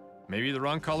hire. Maybe the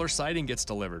wrong color siding gets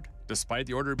delivered, despite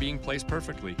the order being placed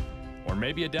perfectly, or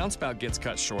maybe a downspout gets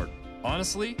cut short.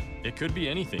 Honestly, it could be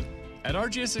anything. At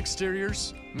RGS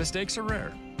Exteriors, mistakes are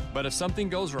rare. But if something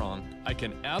goes wrong, I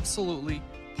can absolutely,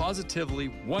 positively,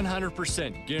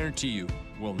 100% guarantee you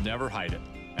we'll never hide it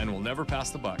and we'll never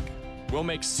pass the buck. We'll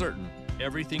make certain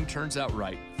everything turns out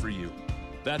right for you.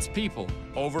 That's people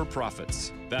over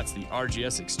profits. That's the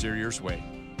RGS Exteriors way.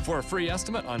 For a free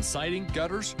estimate on siding,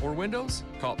 gutters, or windows,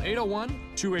 call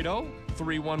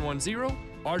 801-280-3110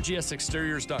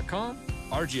 rgsexteriors.com,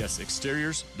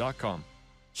 rgsexteriors.com.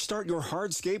 Start your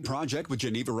hardscape project with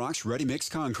Geneva Rocks Ready Mix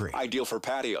Concrete. Ideal for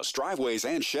patios, driveways,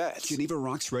 and sheds. Geneva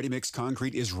Rocks Ready Mix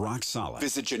Concrete is rock solid.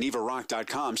 Visit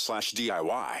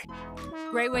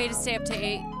GenevaRock.com/DIY. Great way to stay up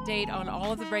to date on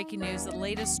all of the breaking news, the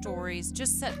latest stories.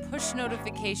 Just set push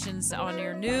notifications on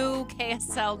your new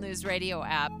KSL News Radio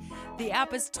app. The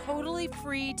app is totally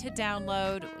free to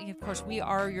download. Of course, we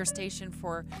are your station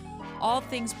for all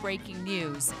things breaking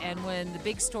news. And when the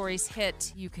big stories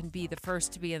hit, you can be the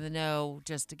first to be in the know.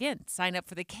 Just again, sign up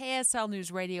for the KSL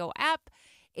News Radio app.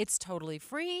 It's totally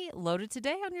free. Load it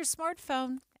today on your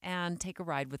smartphone and take a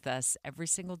ride with us every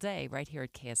single day right here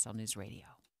at KSL News Radio.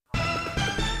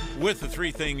 With the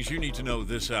three things you need to know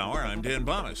this hour, I'm Dan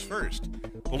Bomas. First,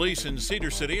 police in Cedar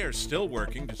City are still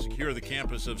working to secure the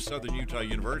campus of Southern Utah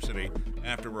University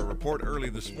after a report early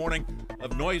this morning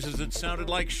of noises that sounded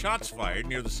like shots fired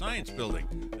near the science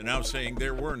building. They're now saying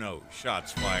there were no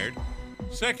shots fired.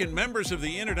 Second, members of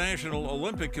the International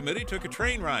Olympic Committee took a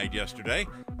train ride yesterday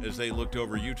as they looked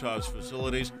over Utah's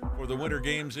facilities for the Winter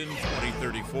Games in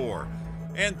 2034.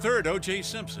 And third, O.J.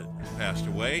 Simpson passed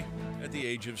away at the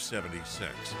age of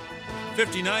 76.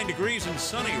 59 degrees and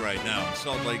sunny right now in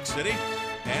Salt Lake City.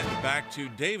 And back to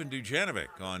Dave and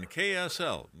Dujanovic on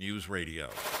KSL News Radio.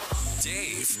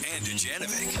 Dave and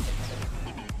Dujanovic.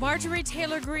 Marjorie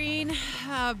Taylor Greene,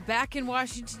 back in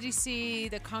Washington, D.C.,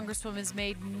 the Congresswoman's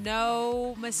made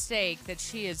no mistake that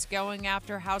she is going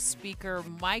after House Speaker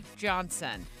Mike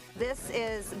Johnson. This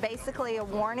is basically a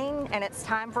warning, and it's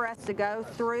time for us to go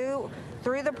through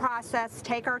the process,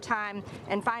 take our time,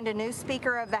 and find a new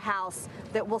Speaker of the House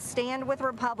that will stand with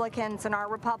Republicans and our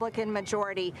Republican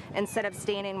majority instead of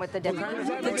standing with the Democrats.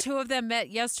 The two of them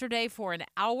met yesterday for an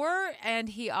hour, and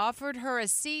he offered her a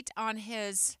seat on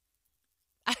his,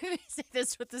 I'm going to say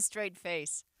this with a straight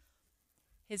face,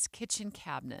 his kitchen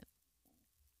cabinet.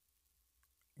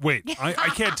 Wait, I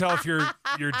can't tell if you're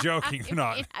joking or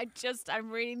not. I'm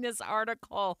reading this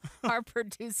article our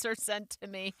producer sent to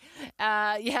me.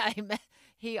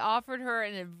 He offered her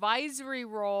an advisory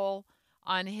role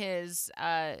on his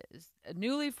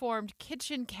newly formed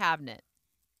kitchen cabinet,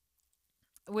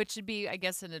 which would be, I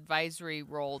guess, an advisory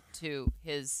role to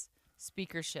his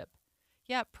speakership.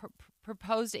 Yeah,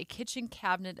 proposed a kitchen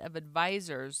cabinet of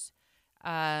advisors.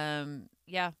 Johnson.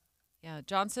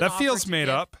 That feels made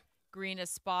up. Greene a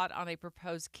spot on a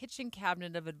proposed kitchen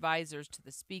cabinet of advisors to the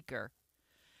speaker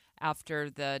after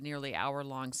the nearly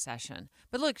hour-long session.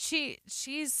 But look, she's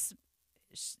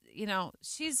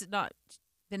not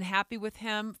been happy with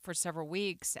him for several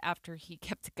weeks after he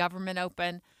kept the government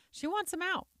open. She wants him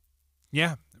out.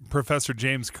 Yeah, Professor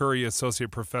James Curry, Associate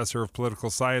Professor of Political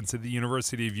Science at the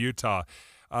University of Utah.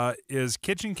 Is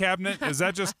kitchen cabinet, is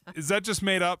that just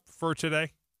made up for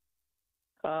today?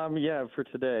 Yeah, for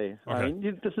today. Okay. I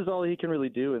mean, this is all he can really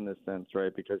do in this sense,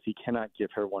 right? Because he cannot give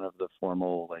her one of the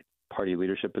formal party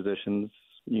leadership positions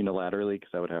unilaterally, because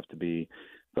that would have to be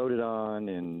voted on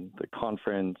in the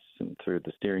conference and through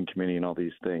the steering committee and all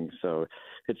these things. So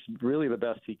it's really the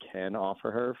best he can offer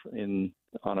her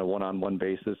on a one-on-one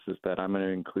basis is that I'm going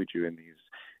to include you in these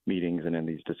meetings and in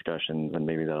these discussions, and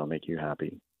maybe that'll make you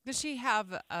happy. Does she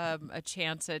have a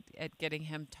chance at getting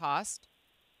him tossed?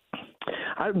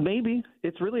 Maybe.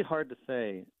 It's really hard to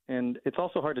say. And it's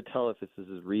also hard to tell if this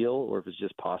is real or if it's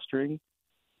just posturing.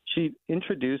 She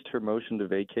introduced her motion to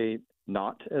vacate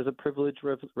not as a privileged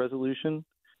resolution,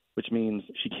 which means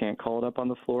she can't call it up on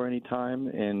the floor anytime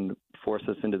and force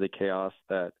us into the chaos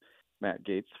that Matt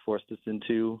Gaetz forced us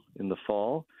into in the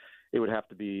fall. It would have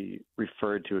to be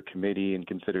referred to a committee and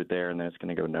considered there, and then it's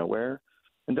going to go nowhere.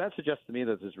 And that suggests to me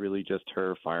that this is really just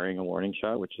her firing a warning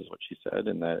shot, which is what she said,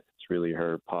 and that it's really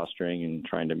her posturing and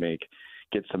trying to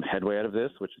get some headway out of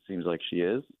this, which it seems like she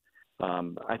is.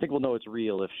 I think we'll know it's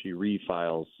real if she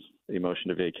refiles a motion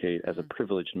to vacate as a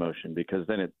privileged motion, because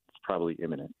then it's probably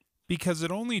imminent. Because it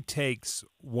only takes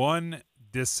one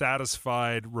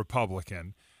dissatisfied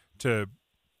Republican to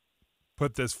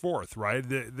put this forth, right?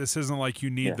 This isn't like you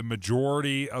need the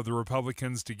majority of the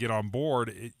Republicans to get on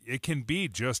board. It can be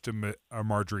just a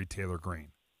Marjorie Taylor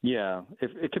Greene. Yeah,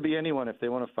 it could be anyone. If they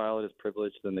want to file it as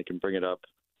privileged, then they can bring it up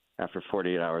after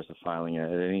 48 hours of filing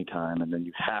it at any time, and then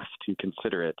you have to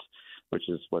consider it, which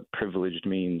is what privileged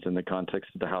means in the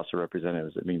context of the House of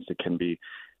Representatives. It means it can be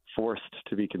forced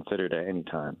to be considered at any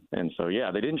time. And so, yeah,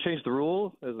 they didn't change the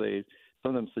rule as some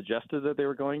of them suggested that they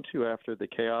were going to after the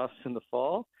chaos in the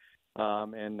fall.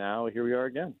 And now here we are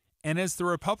again. And as the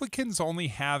Republicans only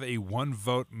have a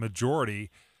one-vote majority,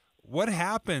 what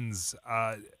happens?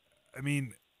 How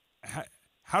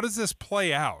does this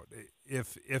play out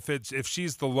if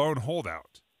she's the lone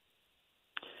holdout?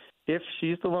 if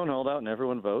she's the lone holdout and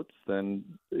everyone votes, then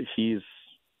he's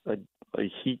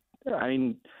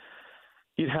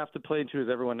he'd have to play into is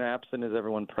everyone absent, is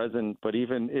everyone present. But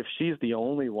even if she's the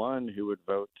only one who would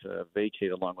vote to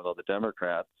vacate along with all the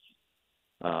Democrats,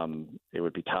 it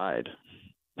would be tied.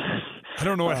 I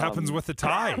don't know what happens with the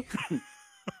tie.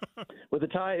 With a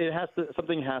tie,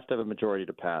 something has to have a majority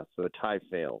to pass, so a tie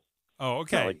fails. Oh,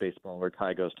 okay. Not like baseball, where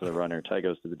tie goes to the runner, tie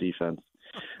goes to the defense.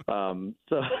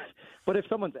 But if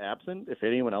someone's absent, if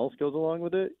anyone else goes along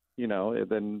with it,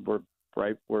 then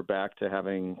we're back to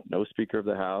having no Speaker of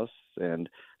the House and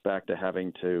back to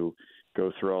having to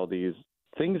go through all these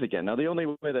things again. Now, the only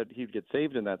way that he'd get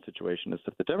saved in that situation is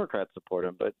if the Democrats support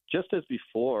him. But just as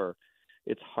before,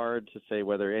 it's hard to say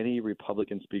whether any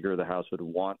Republican Speaker of the House would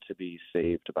want to be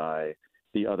saved by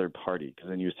the other party, because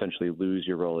then you essentially lose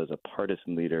your role as a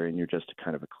partisan leader and you're just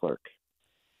kind of a clerk.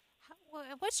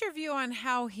 What's your view on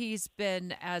how he's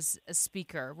been as a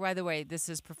speaker? By the way, this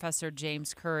is Professor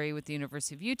James Curry with the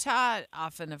University of Utah,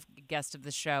 often a guest of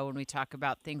the show when we talk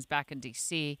about things back in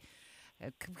D.C.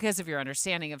 Because of your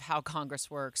understanding of how Congress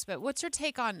works. But what's your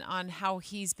take on how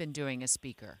he's been doing as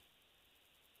speaker?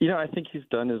 I think he's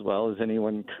done as well as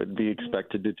anyone could be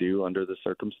expected to do under the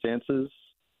circumstances.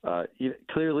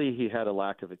 Clearly, he had a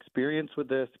lack of experience with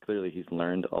this. Clearly, he's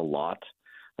learned a lot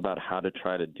about how to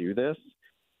try to do this.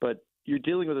 But you're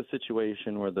dealing with a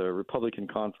situation where the Republican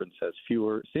conference has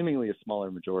seemingly a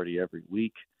smaller majority every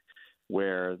week,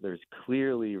 where there's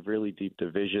clearly really deep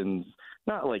divisions,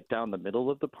 not like down the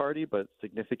middle of the party, but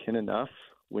significant enough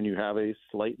when you have a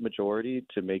slight majority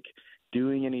to make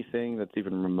doing anything that's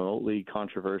even remotely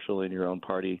controversial in your own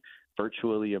party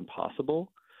virtually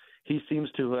impossible. He seems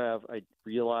to have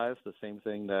realized the same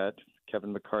thing that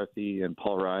Kevin McCarthy and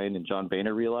Paul Ryan and John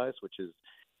Boehner realized, which is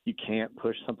you can't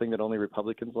push something that only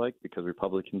Republicans like because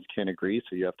Republicans can't agree.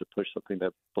 So you have to push something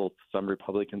that both some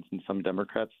Republicans and some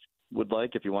Democrats would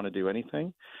like if you want to do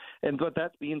anything. But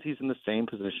that means he's in the same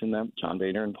position that John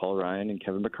Boehner and Paul Ryan and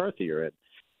Kevin McCarthy are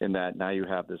in that now you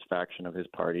have this faction of his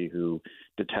party who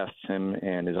detests him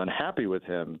and is unhappy with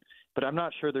him. But I'm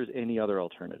not sure there's any other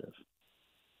alternative.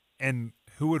 And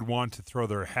who would want to throw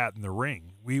their hat in the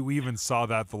ring? We even saw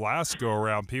that the last go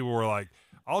around. People were like,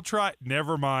 I'll try.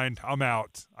 Never mind. I'm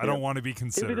out. I don't want to be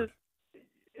considered.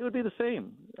 It would be the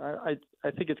same. I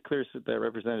think it's clear that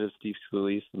Representative Steve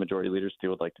Scalise, the majority leader, still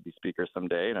would like to be Speaker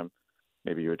someday, and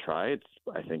maybe you would try.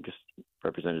 I think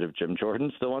Representative Jim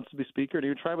Jordan still wants to be Speaker, and he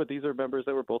would try, but these are members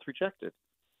that were both rejected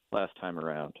last time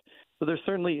around. So there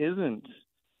certainly isn't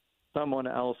someone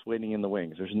else waiting in the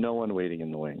wings. There's no one waiting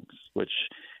in the wings, which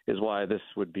is why this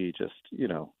would be just,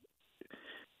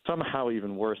 somehow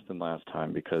even worse than last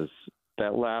time, because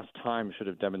that last time should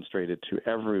have demonstrated to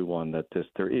everyone that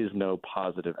there is no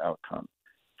positive outcome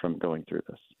from going through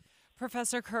this.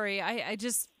 Professor Curry, I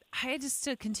just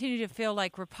continue to feel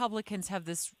like Republicans have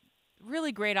this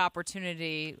really great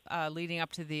opportunity leading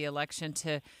up to the election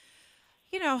to,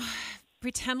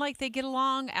 pretend like they get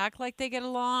along, act like they get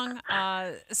along,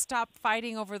 stop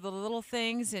fighting over the little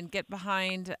things and get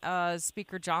behind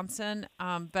Speaker Johnson.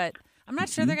 But I'm not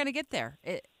sure they're going to get there.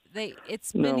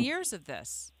 It's been years of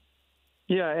this.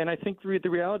 Yeah, and I think the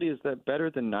reality is that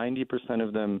better than 90%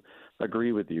 of them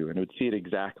agree with you and would see it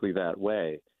exactly that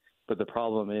way. But the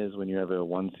problem is when you have a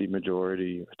one-seat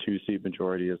majority, a two-seat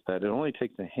majority, is that it only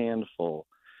takes a handful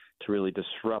to really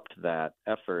disrupt that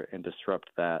effort and disrupt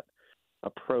that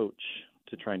approach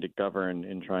to trying to govern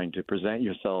and trying to present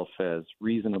yourself as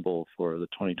reasonable for the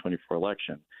 2024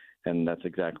 election. And that's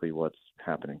exactly what's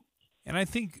happening. And I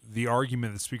think the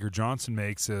argument that Speaker Johnson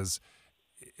makes is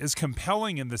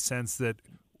compelling in the sense that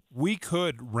we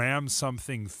could ram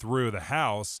something through the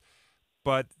House,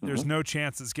 but there's no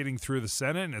chance it's getting through the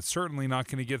Senate, and it's certainly not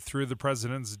going to get through the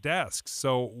president's desk.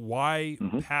 So why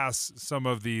pass some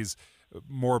of these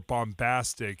more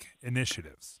bombastic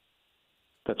initiatives?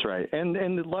 That's right. And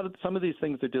some of these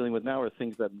things they're dealing with now are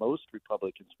things that most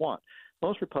Republicans want.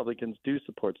 Most Republicans do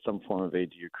support some form of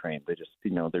aid to Ukraine. They just,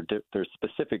 their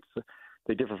specifics,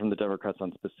 they differ from the Democrats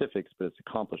on specifics, but it's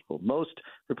accomplishable. Most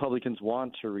Republicans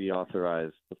want to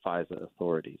reauthorize the FISA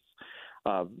authorities.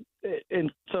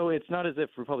 And so it's not as if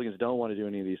Republicans don't want to do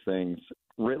any of these things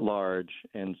writ large,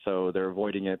 and so they're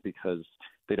avoiding it because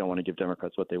they don't want to give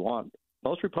Democrats what they want.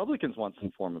 Most Republicans want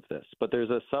some form of this, but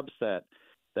there's a subset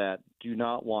that do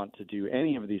not want to do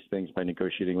any of these things by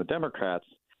negotiating with Democrats.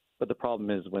 But the problem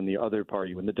is when the other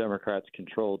party, when the Democrats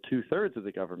control 2/3 of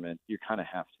the government, you kind of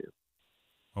have to.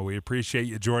 Well, we appreciate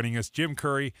you joining us. Jim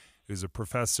Curry, who's a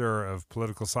professor of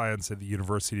political science at the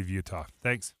University of Utah.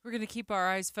 Thanks. We're going to keep our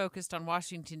eyes focused on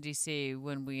Washington, D.C.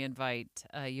 when we invite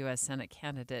U.S. Senate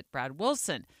candidate Brad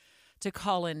Wilson to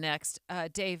call in next.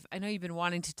 Dave, I know you've been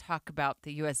wanting to talk about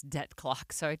the U.S. debt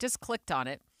clock, so I just clicked on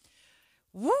it.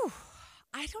 Woo!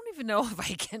 I don't even know if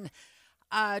I can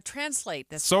translate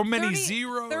this. So many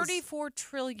zeros. 34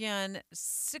 trillion,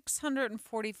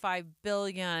 645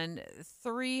 billion,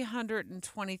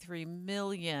 323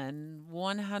 million,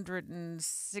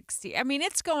 160. I mean,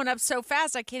 it's going up so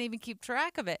fast I can't even keep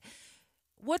track of it.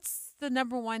 What's the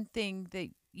number one thing that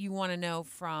you want to know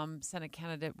from Senate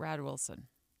candidate Brad Wilson?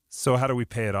 So how do we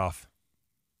pay it off?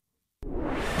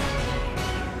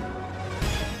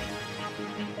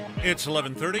 It's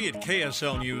 11:30 at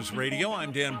KSL News Radio.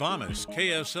 I'm Dan Bomis.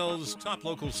 KSL's top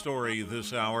local story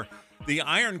this hour. The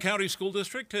Iron County School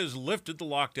District has lifted the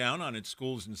lockdown on its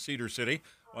schools in Cedar City,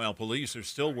 while police are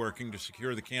still working to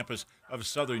secure the campus of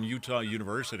Southern Utah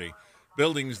University.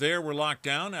 Buildings there were locked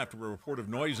down after a report of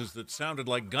noises that sounded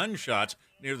like gunshots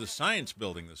near the Science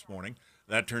Building this morning.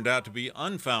 That turned out to be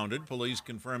unfounded. Police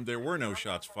confirmed there were no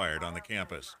shots fired on the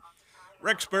campus.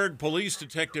 Rexburg Police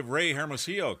Detective Ray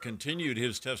Hermosillo continued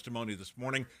his testimony this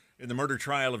morning in the murder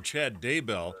trial of Chad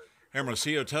Daybell.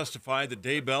 Hermosillo testified that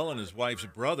Daybell and his wife's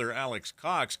brother, Alex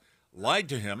Cox, lied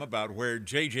to him about where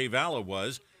J.J. Valla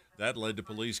was. That led to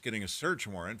police getting a search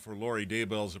warrant for Lori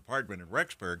Daybell's apartment in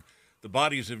Rexburg. The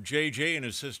bodies of J.J. and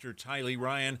his sister, Tylee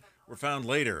Ryan, were found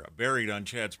later, buried on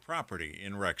Chad's property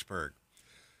in Rexburg.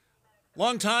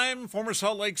 Longtime former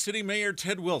Salt Lake City Mayor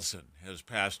Ted Wilson has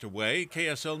passed away.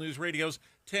 KSL News Radio's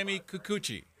Tammy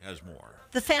Kikuchi has more.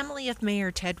 The family of Mayor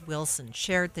Ted Wilson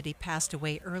shared that he passed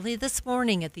away early this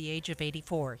morning at the age of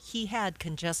 84. He had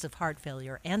congestive heart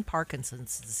failure and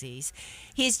Parkinson's disease.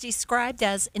 He's described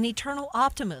as an eternal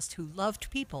optimist who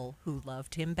loved people who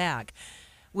loved him back.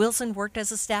 Wilson worked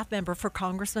as a staff member for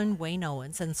Congressman Wayne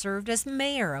Owens and served as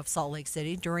mayor of Salt Lake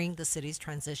City during the city's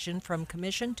transition from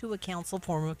commission to a council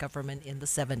form of government in the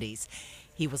 70s.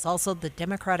 He was also the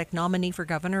Democratic nominee for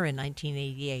governor in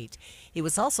 1988. He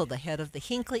was also the head of the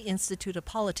Hinckley Institute of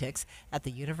Politics at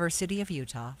the University of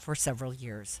Utah for several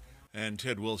years. And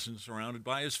Ted Wilson surrounded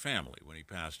by his family when he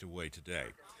passed away today.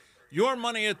 Your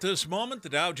money at this moment, the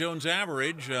Dow Jones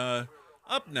average,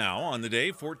 up now on the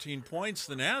day, 14 points.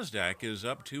 The NASDAQ is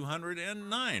up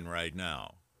 209 right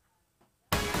now.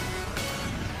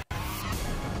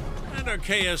 And our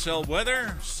KSL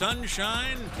weather,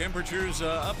 sunshine, temperatures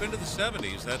up into the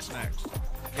 70s. That's next.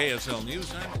 KSL News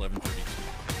Time, 11:32.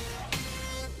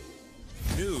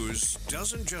 News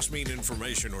doesn't just mean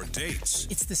information or dates.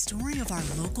 It's the story of our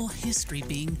local history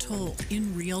being told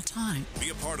in real time. Be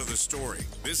a part of the story.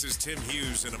 This is Tim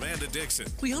Hughes and Amanda Dixon.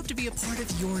 We hope to be a part of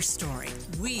your story.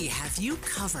 We have you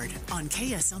covered on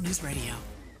KSL News Radio.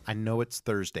 I know it's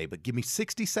Thursday, but give me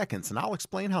 60 seconds and I'll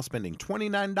explain how spending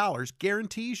 $29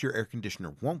 guarantees your air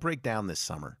conditioner won't break down this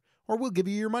summer, or we'll give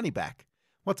you your money back.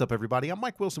 What's up, everybody? I'm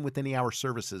Mike Wilson with Any Hour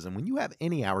Services, and when you have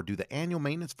Any Hour do the annual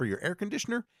maintenance for your air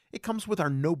conditioner, it comes with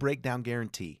our no breakdown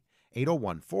guarantee.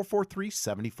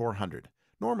 801-443-7400.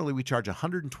 Normally, we charge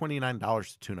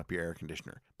 $129 to tune up your air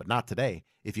conditioner, but not today.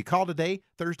 If you call today,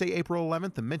 Thursday, April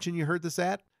 11th, and mention you heard this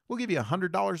ad, we'll give you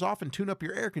 $100 off and tune up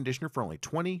your air conditioner for only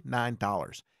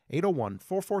 $29.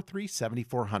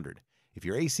 801-443-7400. If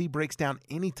your AC breaks down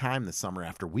any time this summer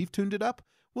after we've tuned it up,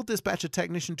 we'll dispatch a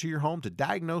technician to your home to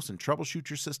diagnose and troubleshoot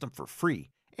your system for free.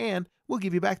 And we'll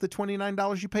give you back the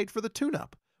 $29 you paid for the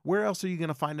tune-up. Where else are you going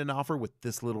to find an offer with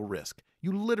this little risk?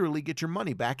 You literally get your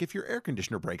money back if your air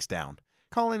conditioner breaks down.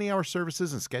 Call Any Hour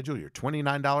Services and schedule your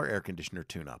 $29 air conditioner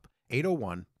tune-up.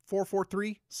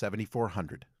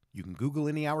 801-443-7400. You can Google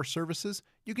Any Hour Services.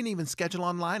 You can even schedule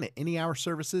online at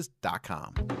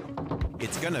anyhourservices.com.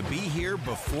 It's going to be here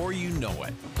before you know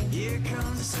it. Here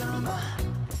comes the summer.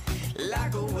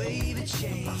 Like a wave of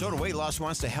change. Soda Weight Loss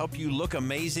wants to help you look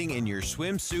amazing in your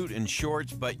swimsuit and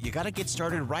shorts, but you got to get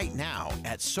started right now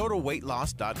at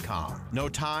sodaweightloss.com. No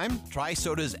time? Try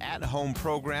Soda's at-home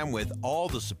program with all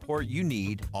the support you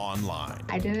need online.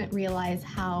 I didn't realize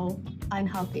how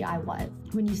unhealthy I was.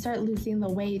 When you start losing the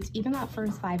weight, even that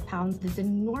first 5 pounds, this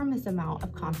enormous amount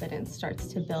of confidence starts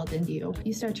to build into you.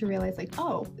 You start to realize, like,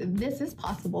 oh, this is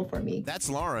possible for me. That's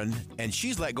Lauren, and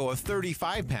she's let go of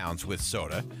 35 pounds with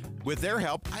Soda. With their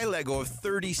help, I let go of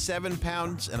 37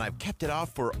 pounds, and I've kept it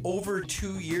off for over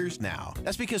 2 years now.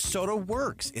 That's because Soda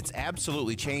works. It's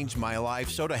absolutely changed my life.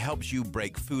 Soda helps you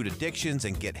break food addictions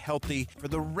and get healthy for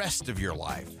the rest of your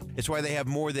life. It's why they have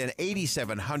more than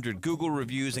 8,700 Google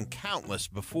reviews and countless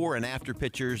before and after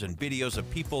pictures and videos of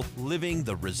people living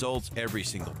the results every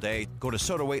single day. Go to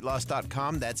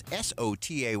sodaweightloss.com. That's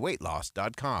SOTA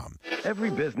weightloss.com.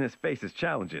 Every business faces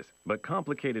challenges, but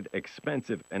complicated,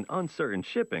 expensive, and uncertain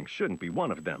shipping shouldn't be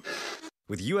one of them.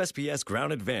 With USPS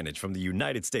Ground Advantage from the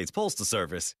United States Postal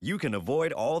Service, you can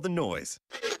avoid all the noise.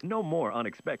 No more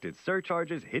unexpected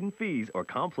surcharges, hidden fees, or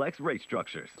complex rate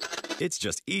structures. It's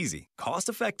just easy,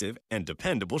 cost-effective, and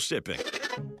dependable shipping.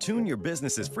 Tune your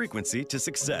business's frequency to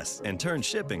success and turn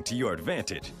shipping to your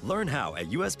advantage. Learn how at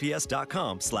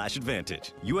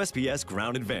USPS.com/advantage. USPS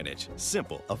Ground Advantage.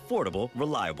 Simple, affordable,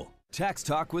 reliable. Tax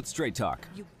Talk with Straight Talk.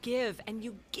 You give and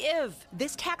you give.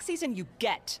 This tax season, you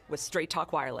get with Straight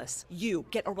Talk Wireless. You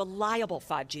get a reliable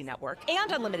 5G network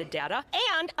and unlimited data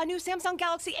and a new Samsung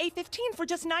Galaxy A15 for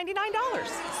just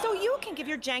 $99. So you can give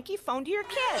your janky phone to your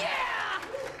kid. Yeah!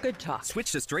 Good talk.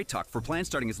 Switch to Straight Talk for plans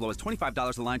starting as low as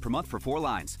 $25 a line per month for 4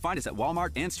 lines. Find us at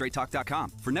Walmart and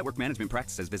StraightTalk.com. For network management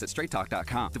practices, visit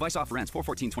StraightTalk.com. Device offer ends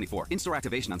 4/14/24. In-store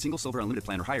activation on single Silver Unlimited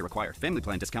plan or higher required. Family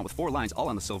plan discount with 4 lines all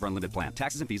on the Silver Unlimited plan.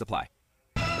 Taxes and fees apply.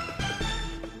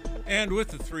 And with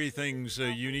the 3 things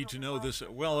you need to know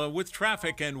with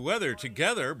traffic and weather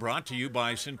together, brought to you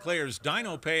by Sinclair's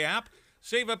Dino Pay app,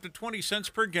 save up to 20 cents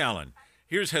per gallon.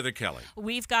 Here's Heather Kelly.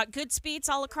 We've got good speeds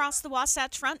all across the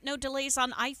Wasatch Front. No delays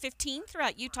on I-15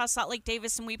 throughout Utah, Salt Lake,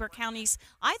 Davis, and Weber counties,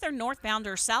 either northbound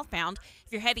or southbound.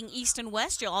 If you're heading east and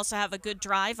west, you'll also have a good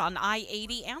drive on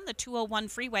I-80 and the 201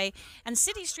 freeway. And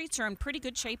city streets are in pretty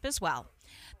good shape as well.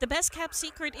 The best kept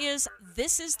secret is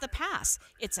This is the Pass.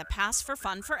 It's a pass for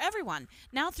fun for everyone.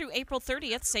 Now through April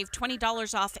 30th, save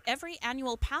 $20 off every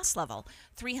annual pass level.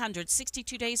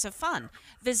 362 days of fun.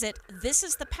 Visit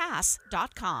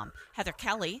thisisthepass.com. Heather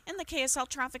Kelly in the KSL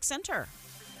Traffic Center.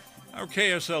 Our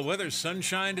KSL weather,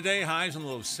 sunshine today, highs in the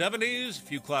low 70s. A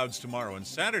few clouds tomorrow and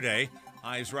Saturday,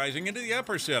 highs rising into the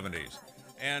upper 70s.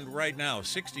 And right now,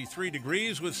 63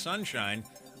 degrees with sunshine.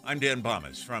 I'm Dan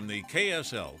Bomas from the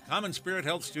KSL Common Spirit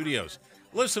Health Studios.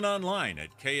 Listen online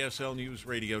at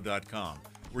kslnewsradio.com.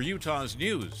 We're Utah's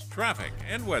news, traffic,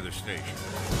 and weather station.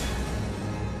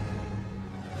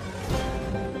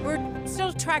 We're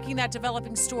still tracking that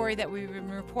developing story that we've been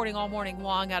reporting all morning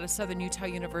long out of Southern Utah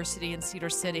University in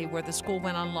Cedar City, where the school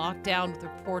went on lockdown with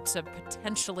reports of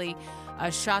potentially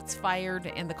shots fired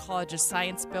in the College of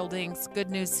Science buildings. Good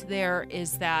news there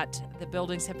is that the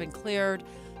buildings have been cleared.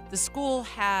 The school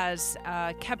has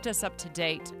kept us up to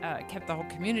date, kept the whole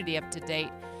community up to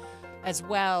date as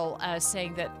well,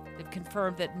 saying that they've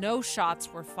confirmed that no shots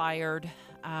were fired,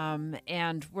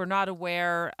 and we're not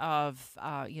aware of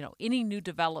any new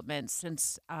developments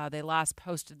since they last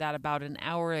posted that about an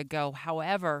hour ago.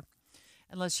 However,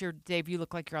 unless you're, Dave, you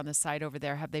look like you're on the side over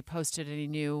there. Have they posted any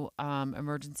new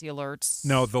emergency alerts?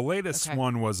 No, the latest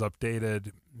one was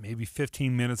updated maybe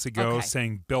 15 minutes ago,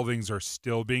 saying buildings are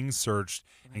still being searched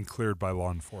and cleared by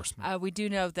law enforcement. We do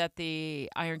know that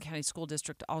the Iron County School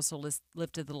District also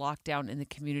lifted the lockdown in the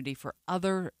community for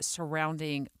other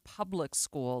surrounding public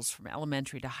schools from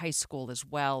elementary to high school as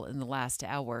well in the last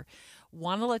hour.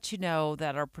 Want to let you know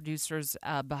that our producers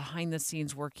behind the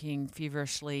scenes working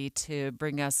feverishly to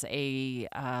bring us a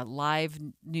live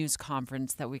news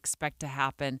conference that we expect to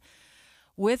happen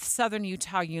with Southern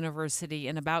Utah University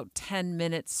in about 10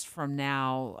 minutes from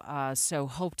now. So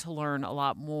hope to learn a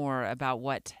lot more about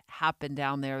what happened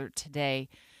down there today.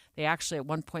 They actually at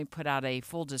one point put out a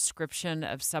full description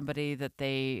of somebody that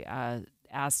they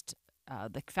asked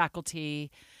the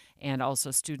faculty and also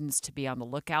students to be on the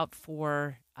lookout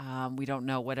for. We don't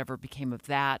know whatever became of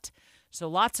that. So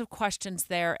lots of questions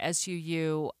there.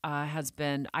 SUU has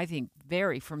been, I think,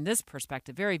 from this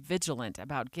perspective, very vigilant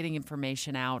about getting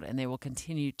information out, and they will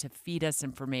continue to feed us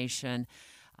information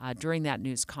during that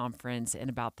news conference in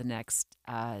about the next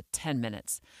 10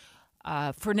 minutes.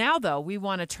 For now, though, we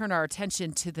want to turn our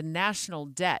attention to the national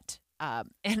debt.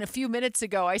 And a few minutes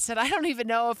ago, I said, I don't even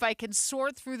know if I can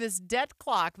sort through this debt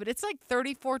clock, but it's like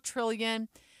 $34 trillion.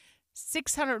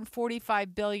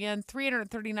 $645 billion,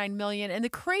 $339 million. And the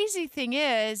crazy thing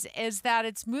is that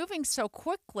it's moving so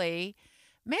quickly.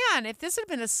 Man, if this had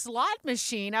been a slot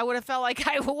machine, I would have felt like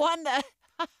I won the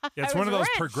Yeah, it's one of those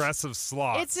progressive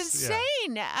slots. It's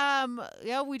insane.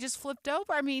 Yeah. We just flipped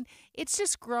over. I mean, it's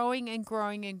just growing and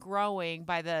growing and growing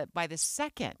by the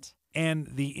second. And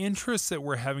the interest that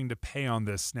we're having to pay on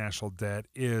this national debt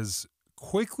is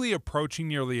quickly approaching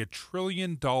nearly $1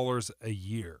 trillion a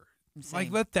year. Insane.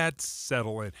 Like, let that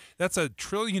settle in. That's $1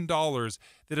 trillion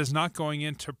that is not going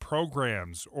into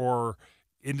programs or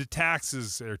into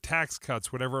taxes or tax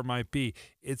cuts, whatever it might be.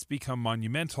 It's become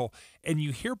monumental. And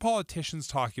you hear politicians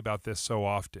talk about this so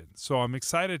often. So I'm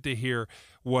excited to hear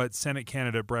what Senate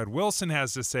candidate Brad Wilson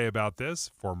has to say about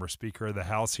this, former Speaker of the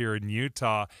House here in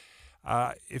Utah.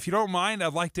 If you don't mind,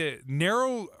 I'd like to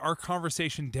narrow our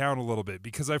conversation down a little bit,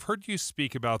 because I've heard you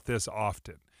speak about this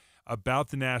often, about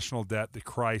the national debt, the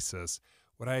crisis.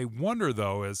 What I wonder,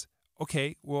 though, is,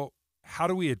 okay, well, how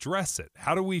do we address it?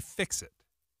 How do we fix it?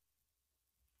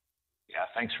 Yeah,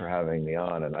 thanks for having me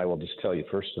on. And I will just tell you,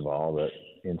 first of all, that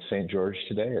in St. George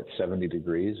today, it's 70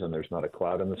 degrees and there's not a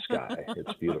cloud in the sky.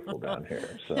 It's beautiful down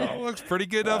here. So it looks pretty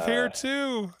good up here,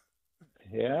 too.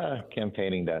 Yeah,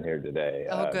 campaigning down here today.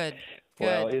 Oh, good.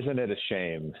 Well, isn't it a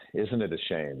shame? Isn't it a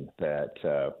shame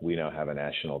that we now have a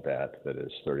national debt that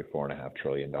is $34.5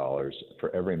 trillion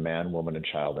for every man, woman, and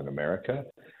child in America?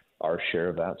 Our share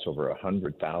of that's over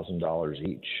 $100,000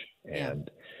 each,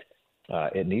 and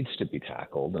it needs to be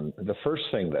tackled. And the first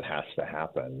thing that has to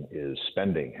happen is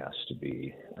spending has to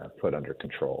be put under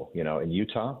control. You know, in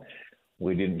Utah,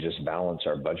 we didn't just balance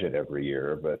our budget every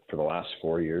year, but for the last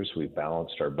 4 years, we've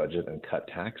balanced our budget and cut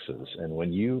taxes. And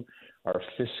when you are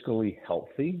fiscally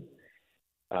healthy,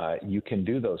 you can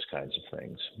do those kinds of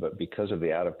things. But because of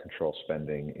the out-of-control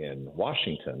spending in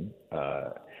Washington,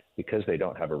 because they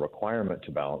don't have a requirement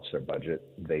to balance their budget,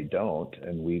 they don't,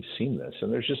 and we've seen this.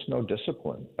 And there's just no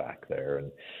discipline back there.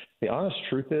 And the honest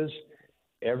truth is,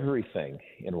 everything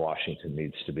in Washington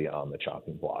needs to be on the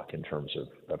chopping block in terms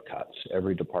of cuts.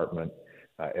 Every department,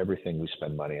 everything we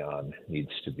spend money on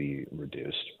needs to be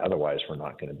reduced. Otherwise, we're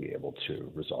not going to be able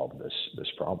to resolve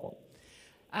this problem.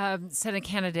 Senate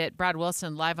candidate Brad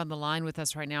Wilson live on the line with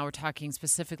us right now. We're talking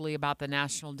specifically about the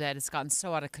national debt. It's gotten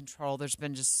so out of control. There's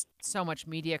been just so much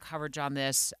media coverage on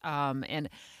this. And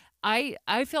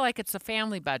I feel like it's a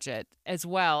family budget as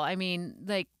well. I mean,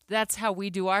 like, that's how we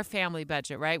do our family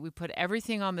budget, right? We put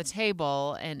everything on the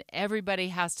table and everybody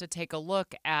has to take a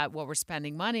look at what we're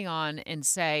spending money on and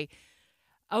say,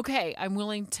 okay, I'm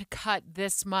willing to cut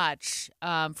this much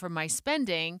from my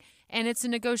spending. And it's a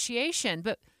negotiation.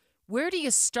 But where do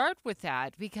you start with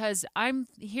that? Because I'm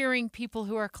hearing people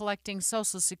who are collecting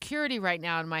Social Security right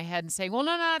now in my head and saying, well,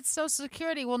 no, not Social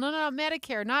Security. Well, no, not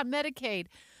Medicare, not Medicaid.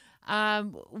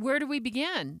 Where do we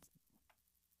begin?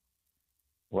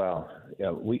 Well,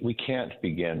 we can't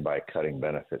begin by cutting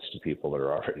benefits to people that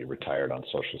are already retired on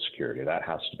Social Security. That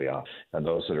has to be off. And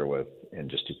those that are within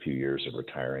just a few years of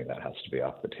retiring, that has to be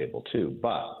off the table too.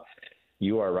 But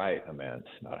you are right, Amanda.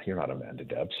 No, you're not Amanda,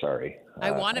 Deb. Sorry.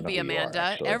 I want to be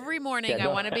Amanda. Are, Every morning I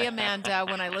want to be Amanda.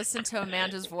 When I listen to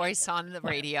Amanda's voice on the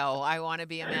radio, I want to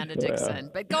be Amanda Dixon.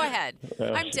 But go ahead.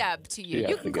 I'm Deb to you.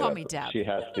 You can call me Deb. She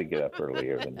has to get up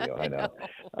earlier than you. I know.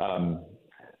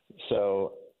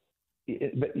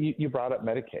 But you brought up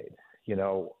Medicaid. You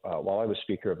know, while I was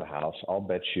Speaker of the House, I'll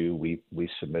bet you we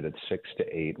submitted 6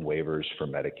 to 8 waivers for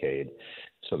Medicaid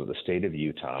so that the state of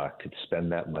Utah could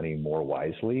spend that money more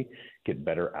wisely, get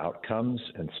better outcomes,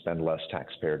 and spend less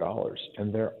taxpayer dollars.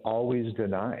 And they're always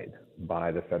denied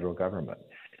by the federal government.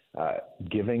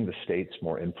 Giving the states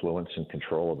more influence and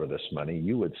control over this money,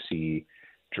 you would see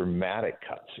dramatic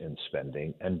cuts in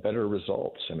spending and better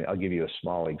results. I mean, I'll give you a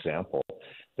small example.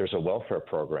 There's a welfare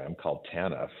program called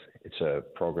TANF. It's a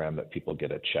program that people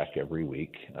get a check every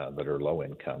week that are low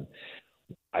income.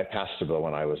 I passed a bill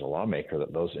when I was a lawmaker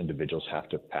that those individuals have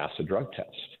to pass a drug test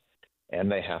and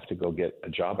they have to go get a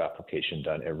job application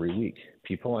done every week.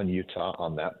 People in Utah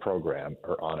on that program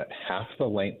are on it half the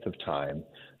length of time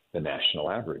the national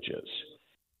average is.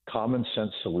 Common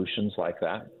sense solutions like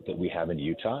that we have in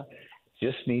Utah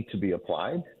just need to be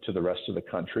applied to the rest of the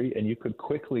country, and you could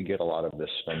quickly get a lot of this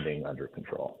spending under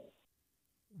control.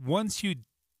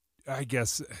 I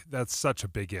guess that's such a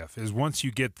big if, is once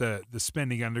you get the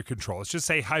spending under control, let's just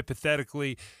say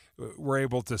hypothetically we're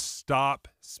able to stop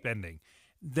spending,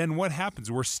 then what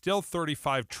happens? We're still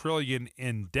 $35 trillion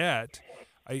in debt.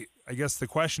 I guess the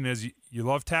question is, you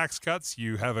love tax cuts.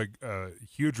 You have a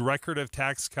huge record of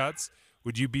tax cuts.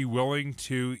 Would you be willing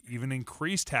to even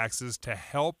increase taxes to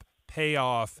help pay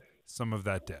off some of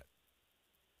that debt?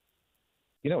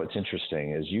 You know, what's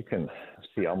interesting is you can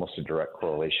see almost a direct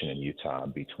correlation in Utah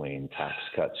between tax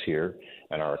cuts here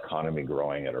and our economy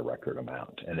growing at a record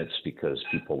amount. And it's because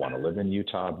people want to live in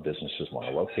Utah, businesses want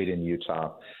to locate in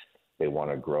Utah, they want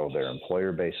to grow their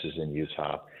employer bases in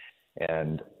Utah.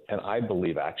 And I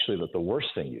believe actually that the worst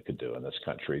thing you could do in this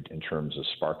country in terms of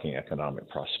sparking economic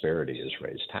prosperity is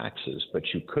raise taxes. But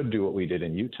you could do what we did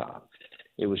in Utah.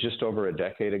 It was just over a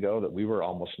decade ago that we were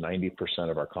almost 90%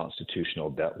 of our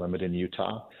constitutional debt limit in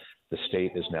Utah. The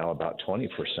state is now about 20%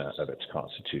 of its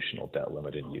constitutional debt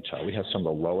limit in Utah. We have some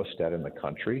of the lowest debt in the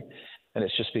country, and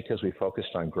it's just because we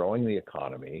focused on growing the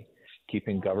economy,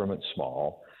 keeping government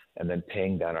small, and then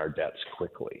paying down our debts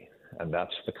quickly. And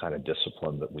that's the kind of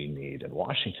discipline that we need in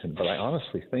Washington. But I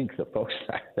honestly think that folks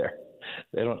back there,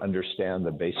 they don't understand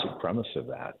the basic premise of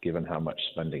that, given how much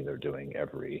spending they're doing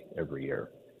every year.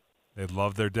 They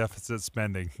love their deficit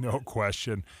spending, no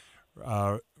question.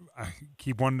 I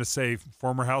keep wanting to say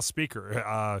former House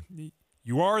Speaker.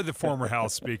 You are the former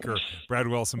House Speaker, Brad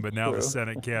Wilson, but now the True.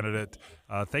 Senate candidate.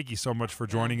 Thank you so much for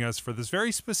joining us for this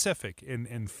very specific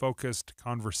and focused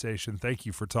conversation. Thank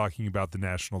you for talking about the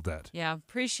national debt. Yeah,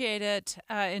 appreciate it.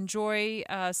 Enjoy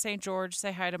St. George.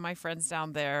 Say hi to my friends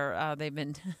down there. They've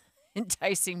been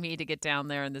enticing me to get down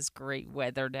there in this great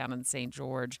weather down in St.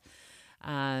 George.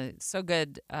 So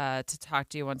good to talk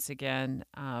to you once again.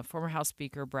 Former House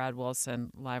Speaker Brad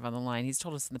Wilson live on the line. He's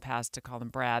told us in the past to call him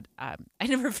Brad. I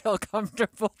never feel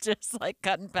comfortable just like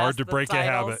cutting past Hard to the break titles. a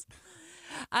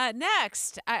habit.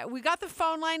 Next, we got the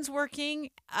phone lines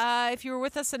working. If you were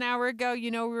with us an hour ago,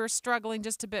 you know we were struggling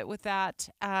just a bit with that.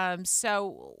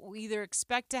 So we either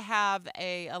expect to have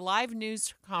a live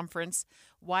news conference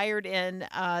wired in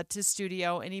to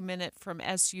studio any minute from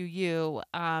SUU,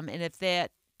 and if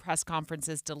that press conference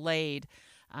is delayed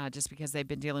just because they've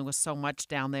been dealing with so much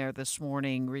down there this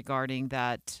morning regarding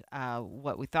that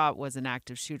what we thought was an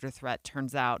active shooter threat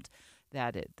turns out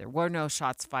that there were no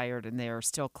shots fired and they're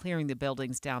still clearing the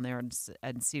buildings down there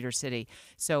in Cedar City.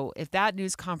 So if that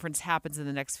news conference happens in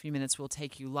the next few minutes, we'll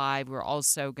take you live. We're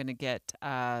also going to get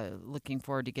looking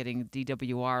forward to getting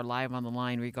DWR live on the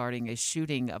line regarding a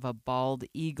shooting of a bald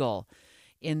eagle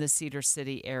in the Cedar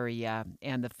City area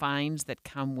and the fines that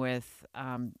come with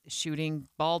shooting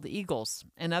bald eagles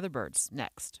and other birds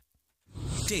next.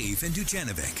 Dave and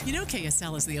Dujanovic. You know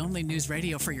KSL is the only news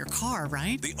radio for your car,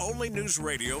 right? The only news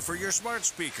radio for your smart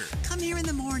speaker. Come here in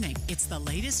the morning. It's the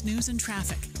latest news and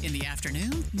traffic. In the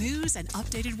afternoon, news and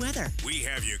updated weather. We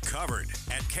have you covered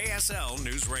at KSL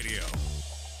News Radio.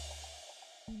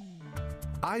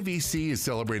 IVC is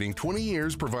celebrating 20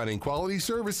 years providing quality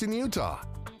service in Utah.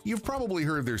 You've probably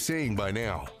heard their saying by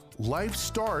now, life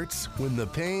starts when the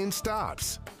pain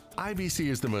stops. IVC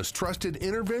is the most trusted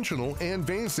interventional and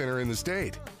vein center in the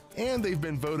state, and they've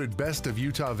been voted Best of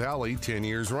Utah Valley 10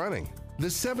 years running. The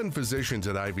 7 physicians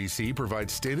at IVC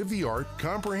provide state-of-the-art,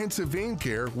 comprehensive vein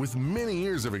care with many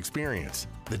years of experience.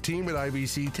 The team at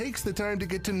IVC takes the time to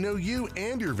get to know you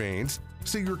and your veins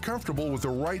so you're comfortable with the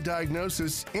right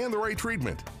diagnosis and the right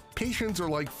treatment. Patients are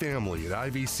like family at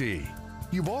IVC.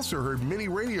 You've also heard many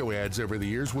radio ads over the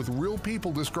years with real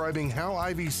people describing how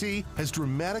IVC has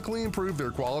dramatically improved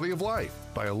their quality of life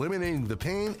by eliminating the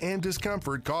pain and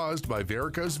discomfort caused by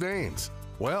varicose veins.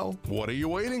 Well, what are you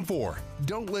waiting for?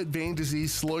 Don't let vein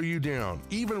disease slow you down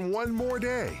even one more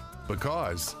day,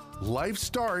 because life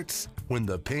starts when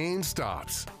the pain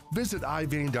stops. Visit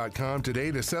ivein.com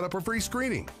today to set up a free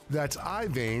screening. That's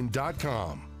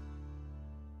ivein.com.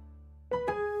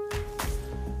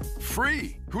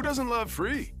 Free! Who doesn't love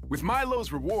free? With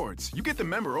Milo's Rewards, you get the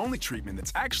member-only treatment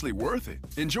that's actually worth it.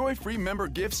 Enjoy free member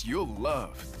gifts you'll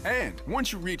love. And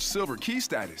once you reach Silver Key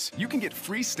status, you can get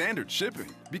free standard shipping.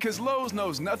 Because Lowe's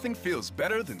knows nothing feels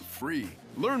better than free.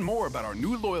 Learn more about our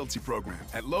new loyalty program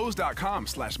at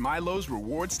Lowe's.com/Milo's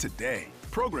Rewards today.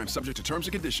 Program subject to terms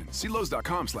and conditions. See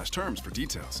Lowe's.com/terms for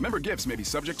details. Member gifts may be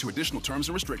subject to additional terms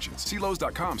and restrictions. See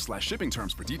Lowe's.com/shipping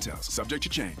terms for details. Subject to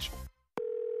change.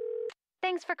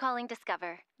 Thanks for calling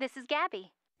Discover. This is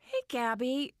Gabby. Hey,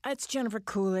 Gabby. It's Jennifer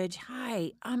Coolidge.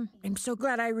 Hi. I'm so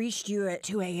glad I reached you at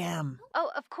 2 a.m. Oh,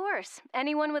 of course.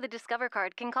 Anyone with a Discover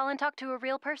card can call and talk to a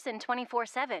real person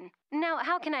 24/7. Now,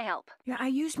 how can I help? Yeah, I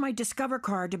used my Discover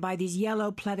card to buy these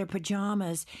yellow pleather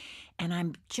pajamas, and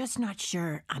I'm just not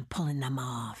sure I'm pulling them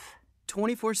off.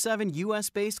 24/7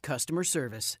 U.S.-based customer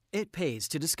service. It pays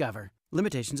to Discover.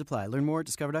 Limitations apply. Learn more at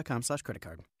discover.com/credit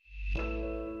card.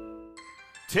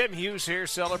 Tim Hughes here,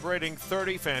 celebrating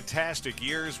 30 fantastic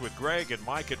years with Greg and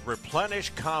Mike at Replenish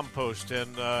Compost.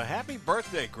 And happy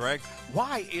birthday, Greg.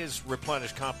 Why is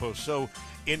Replenish Compost so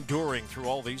enduring through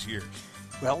all these years?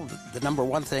 Well, the number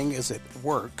one thing is it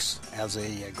works as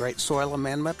a great soil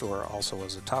amendment or also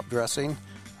as a top dressing.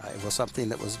 It was something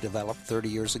that was developed 30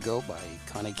 years ago by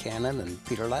Connie Cannon and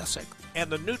Peter Lassick.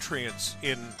 And the nutrients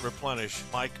in Replenish,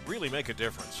 Mike, really make a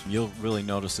difference. You'll really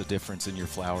notice a difference in your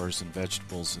flowers and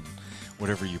vegetables and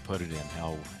whatever you put it in,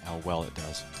 how well it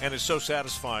does. And it's so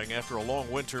satisfying after a long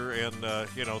winter and,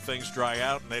 things dry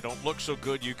out and they don't look so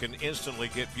good. You can instantly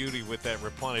get beauty with that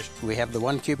Replenish. We have the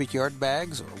 1 cubic yard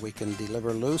bags, or we can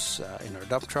deliver loose in our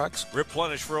dump trucks.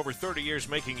 Replenish for over 30 years,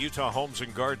 making Utah homes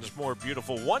and gardens more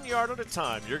beautiful, 1 yard at a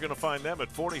time. You're going to find them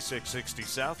at 4660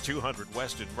 South, 200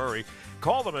 West in Murray.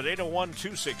 Call them at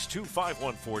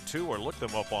 801-262-5142 or look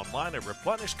them up online at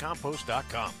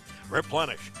replenishcompost.com.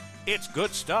 Replenish. It's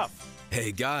good stuff.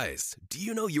 Hey guys, do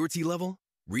you know your T level?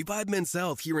 Revive Men's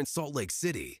Health here in Salt Lake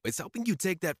City is helping you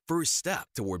take that first step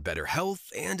toward better health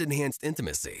and enhanced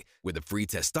intimacy with a free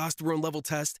testosterone level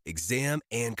test, exam,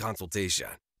 and consultation.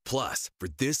 Plus, for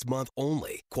this month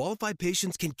only, qualified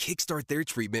patients can kickstart their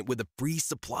treatment with a free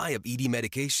supply of ED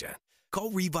medication.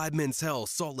 Call Revive Men's Health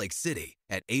Salt Lake City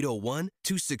at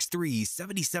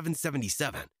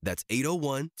 801-263-7777. That's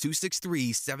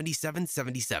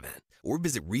 801-263-7777. Or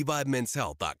visit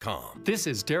ReviveMen'sHealth.com. This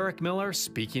is Derek Miller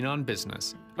speaking on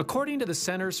business. According to the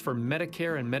Centers for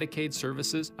Medicare and Medicaid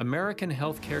Services, American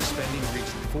healthcare spending reached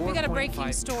 $4.5 We got a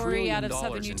breaking story out of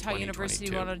Southern in Utah University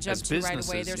we want to jump as to right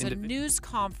away. businesses There's a news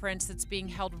conference that's being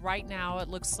held right now. It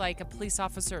looks like a police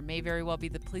officer, it may very well be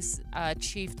the police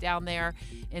chief down there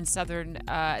in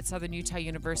at Southern Utah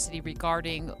University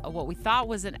regarding what we thought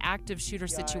was an active shooter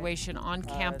situation on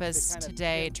campus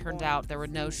today. It turned out there were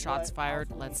no shots fired.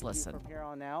 Let's listen. From here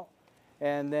on out,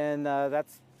 and then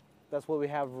that's what we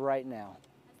have right now.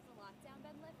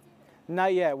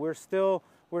 Not yet. We're still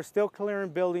clearing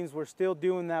buildings. We're still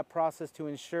doing that process to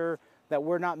ensure that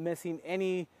we're not missing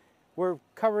any. We're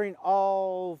covering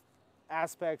all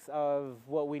aspects of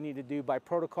what we need to do by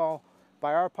protocol,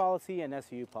 by our policy and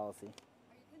SUU policy. Are you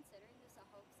considering this a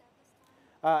hoax at this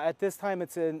time? At this time,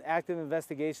 it's an active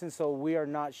investigation, so we are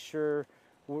not sure.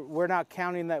 We're not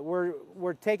counting that.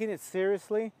 We're taking it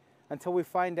seriously until we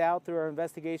find out through our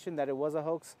investigation that it was a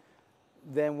hoax.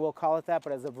 Then we'll call it that.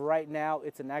 But as of right now,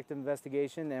 it's an active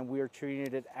investigation, and we are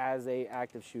treating it as an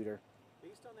active shooter.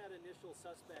 Based on that initial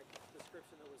suspect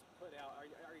description that was put out,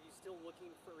 are you still looking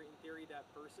for, in theory, that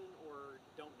person, or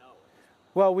don't know?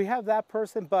 Well, we have that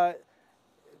person, but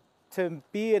for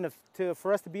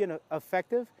us to be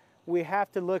effective, we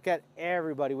have to look at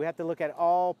everybody. We have to look at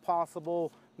all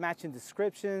possible matching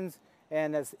descriptions.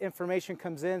 And as information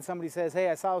comes in, somebody says, hey,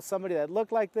 I saw somebody that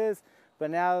looked like this, but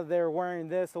now they're wearing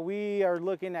this. So we are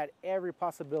looking at every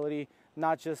possibility,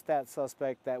 not just that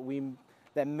suspect that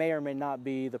may or may not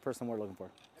be the person we're looking for.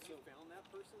 Have you found that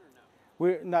person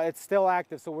or no? No, it's still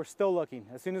active, so we're still looking.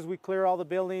 As soon as we clear all the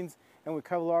buildings and we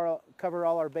cover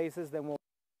all our bases, then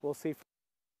we'll see. Any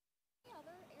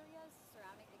other areas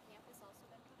surrounding the campus also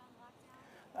been put on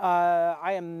lockdown?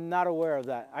 I am not aware of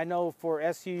that. I know for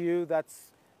SUU,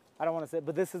 I don't want to say,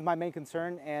 but this is my main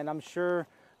concern, and I'm sure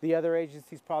the other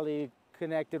agencies probably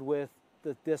connected with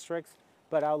the districts,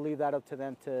 but I'll leave that up to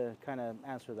them to kind of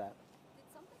answer that. Did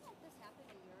something like this happen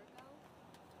a year ago?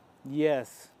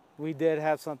 Yes, we did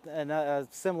have something, a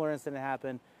similar incident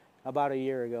happen about a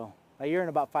year ago. A year and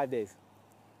about 5 days.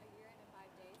 A year and 5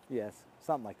 days? Yes,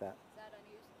 something like that. Is that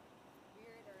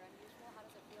weird or unusual? How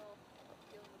does it feel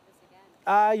dealing with this again?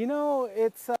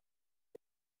 It's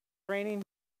training,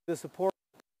 the support.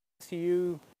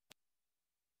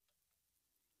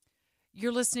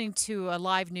 You're listening to a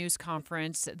live news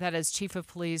conference that is Chief of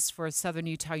Police for Southern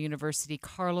Utah University,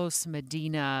 Carlos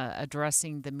Medina,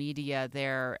 addressing the media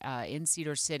there in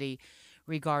Cedar City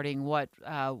regarding what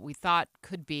we thought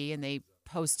could be, and they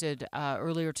posted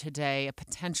earlier today, a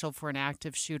potential for an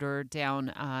active shooter down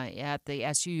at the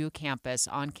SUU campus,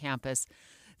 on campus.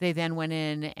 They then went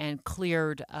in and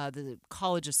cleared the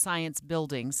College of Science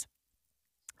buildings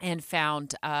and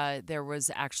found they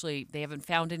haven't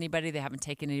found anybody, they haven't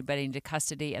taken anybody into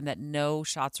custody, and that no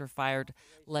shots were fired.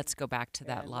 Let's go back to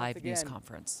that live news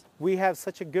conference. We have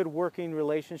such a good working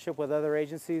relationship with other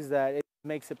agencies that it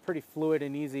makes it pretty fluid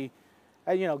and easy,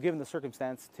 given the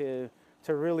circumstance, to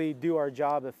really do our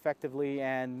job effectively,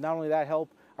 and not only that, help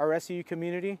our SUU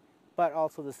community, but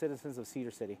also the citizens of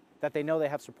Cedar City, that they know they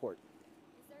have support.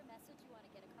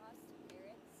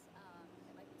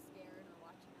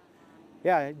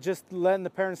 Yeah, just letting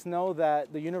the parents know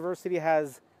that the university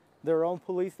has their own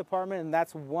police department, and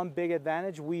that's one big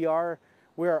advantage. We are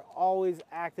always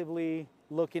actively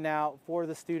looking out for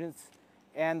the students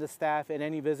and the staff and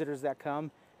any visitors that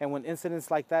come. And when incidents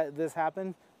like this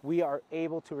happen, we are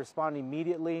able to respond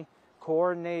immediately,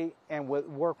 coordinate, and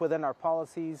work within our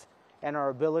policies and our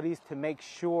abilities to make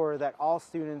sure that all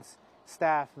students,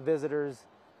 staff, visitors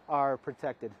are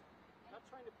protected. Not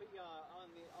trying to put you on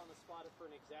the spot for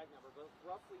an exact number, but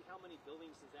roughly how many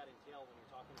buildings does that entail when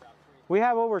you're talking about training? We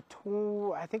have over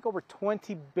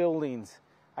 20 buildings.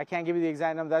 I can't give you the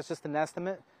exact number, that's just an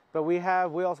estimate. But we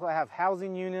also have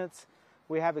housing units,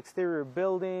 we have exterior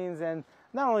buildings, and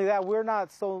not only that,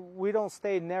 we don't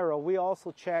stay narrow. We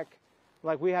also check,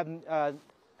 like we have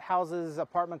houses,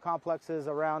 apartment complexes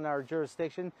around our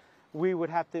jurisdiction. We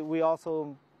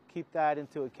also keep that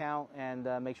into account and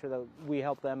make sure that we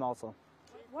help them also.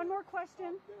 One more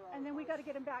question, and then we got to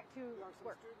get him back to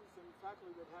work. Students and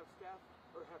faculty that have staff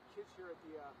or have kids here at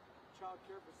the child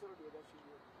care facility at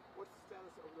SUU. What's the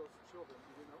status of those children? Do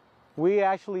you know? We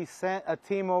actually sent a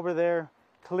team over there,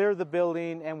 clear the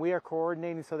building, and we are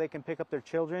coordinating so they can pick up their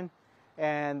children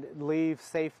and leave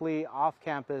safely off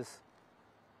campus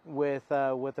with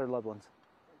their loved ones.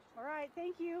 All right,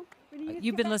 thank you.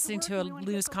 You've been listening to a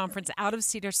news conference out of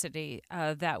Cedar City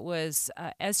that was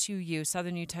SUU,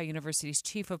 Southern Utah University's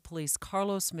Chief of Police,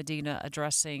 Carlos Medina,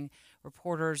 addressing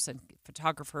reporters and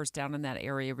photographers down in that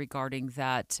area regarding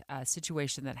that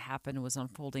situation that happened and was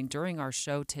unfolding during our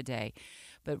show today.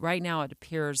 But right now it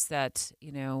appears that,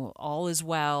 all is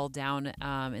well down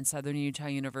in Southern Utah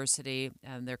University,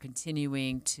 and they're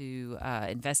continuing to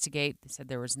investigate. They said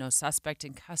there was no suspect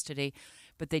in custody,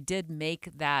 but they did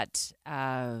make that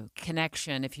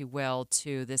connection, if you will,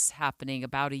 to this happening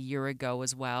about a year ago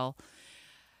as well.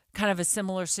 Kind of a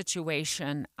similar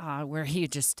situation where he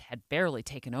just had barely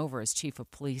taken over as chief of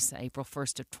police April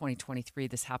 1st of 2023.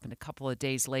 This happened a couple of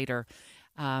days later.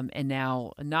 And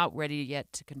now not ready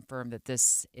yet to confirm that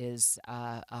this is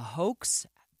a hoax,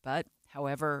 but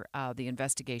however, the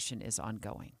investigation is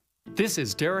ongoing. This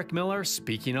is Derek Miller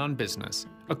speaking on business.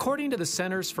 According to the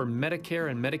Centers for Medicare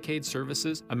and Medicaid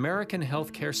Services, American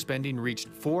healthcare spending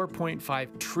reached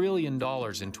 $4.5 trillion in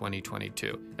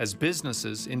 2022. As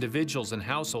businesses, individuals, and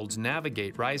households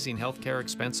navigate rising healthcare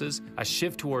expenses, a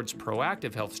shift towards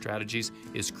proactive health strategies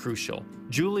is crucial.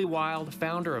 Julie Wild,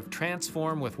 founder of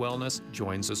Transform with Wellness,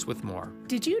 joins us with more.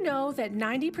 Did you know that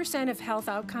 90% of health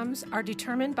outcomes are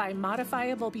determined by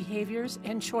modifiable behaviors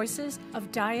and choices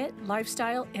of diet,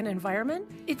 lifestyle, and environment?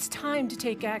 It's time to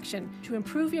take action to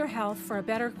improve your health for a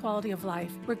better quality of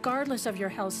life, regardless of your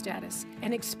health status,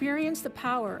 and experience the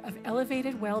power of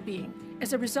elevated well-being.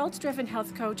 As a results-driven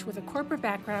health coach with a corporate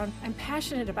background, I'm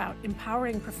passionate about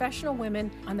empowering professional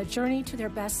women on the journey to their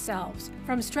best selves.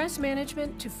 From stress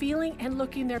management to feeling and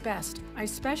looking their best, I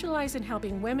specialize in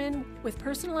helping women with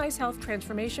personalized health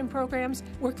transformation programs,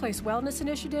 workplace wellness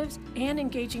initiatives, and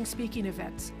engaging speaking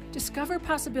events. Discover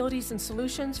possibilities and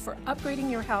solutions for upgrading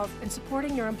your health and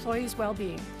supporting your employees'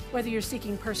 well-being. Whether you're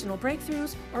seeking personal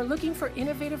breakthroughs or looking for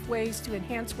innovative ways to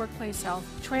enhance workplace health,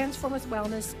 Transform with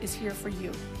Wellness is here for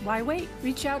you. Why wait?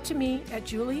 Reach out to me at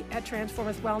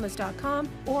julie@transformwithwellness.com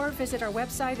or visit our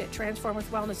website at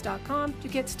transformwithwellness.com to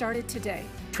get started today.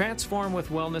 Transform with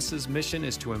Wellness's mission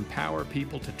is to empower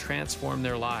people to transform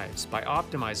their lives by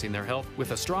optimizing their health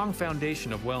with a strong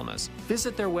foundation of wellness.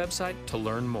 Visit their website to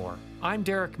learn more. I'm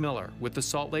Derek Miller with the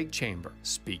Salt Lake Chamber,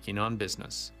 speaking on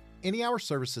business. Any Hour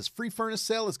Services free furnace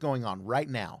sale is going on right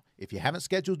now. If you haven't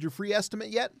scheduled your free estimate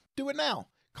yet, do it now.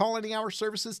 Call Any Hour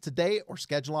Services today or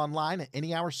schedule online at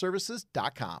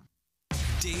anyhourservices.com.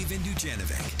 Dave and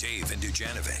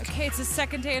Dujanovic. Okay, it's the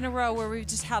second day in a row where we've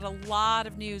just had a lot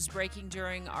of news breaking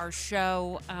during our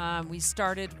show. We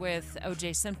started with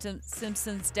O.J.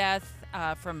 Simpson's death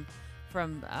from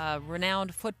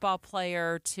renowned football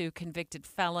player to convicted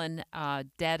felon,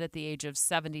 dead at the age of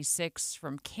 76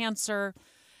 from cancer.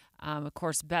 Of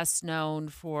course, best known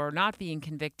for not being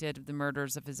convicted of the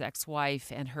murders of his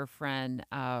ex-wife and her friend,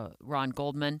 Ron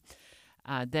Goldman.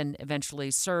 Then eventually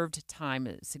served time,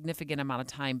 a significant amount of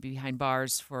time behind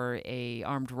bars for a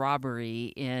armed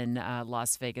robbery in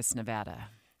Las Vegas, Nevada.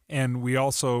 And we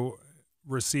also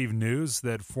received news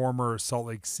that former Salt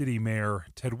Lake City Mayor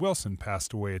Ted Wilson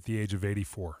passed away at the age of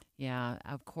 84. Yeah,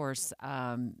 of course,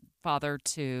 father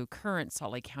to current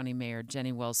Salt Lake County Mayor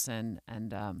Jenny Wilson,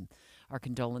 and our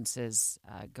condolences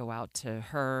go out to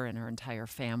her and her entire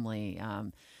family.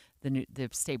 The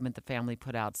statement the family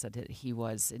put out said that he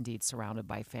was indeed surrounded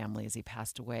by family as he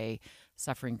passed away,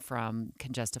 suffering from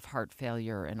congestive heart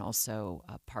failure and also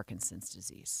Parkinson's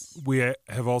disease. We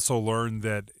have also learned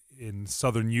that in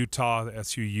southern Utah, the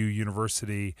SUU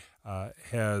University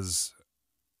has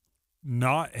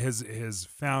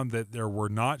found that there were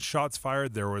not shots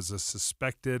fired. There was a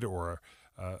suspected or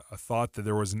a thought that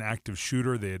there was an active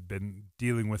shooter. They had been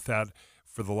dealing with that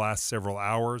for the last several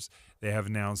hours. They have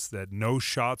announced that no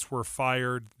shots were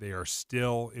fired. They are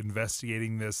still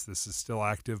investigating this. This is still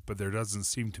active, but there doesn't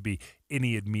seem to be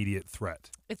any immediate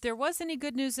threat. If there was any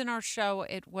good news in our show,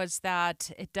 it was that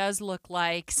it does look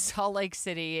like Salt Lake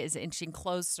City is inching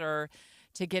closer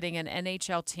to getting an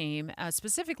NHL team,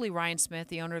 specifically Ryan Smith,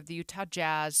 the owner of the Utah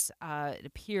Jazz. It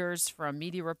appears from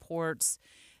media reports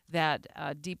that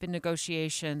deep in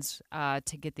negotiations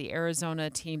to get the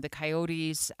Arizona team, the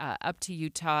Coyotes, up to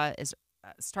Utah, is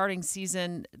starting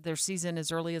their season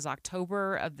as early as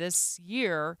October of this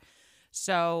year.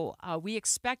 So we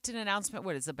expect an announcement,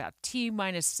 what is about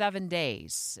T-minus 7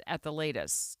 days at the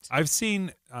latest. I've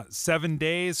seen 7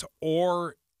 days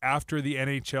or after the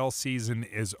NHL season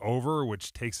is over,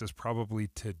 which takes us probably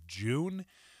to June.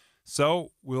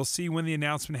 So we'll see when the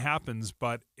announcement happens.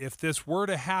 But if this were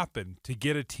to happen, to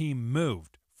get a team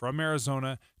moved from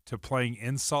Arizona to playing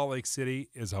in Salt Lake City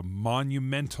is a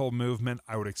monumental movement.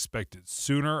 I would expect it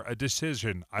sooner, a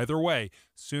decision either way,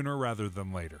 sooner rather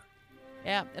than later.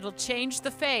 Yeah, it'll change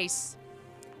the face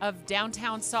of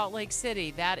downtown Salt Lake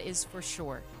City. That is for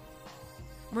sure.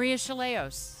 Maria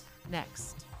Chaleos,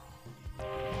 next.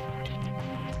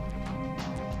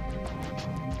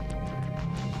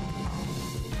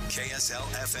 KSL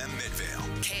FM Midvale.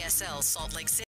 KSL Salt Lake City.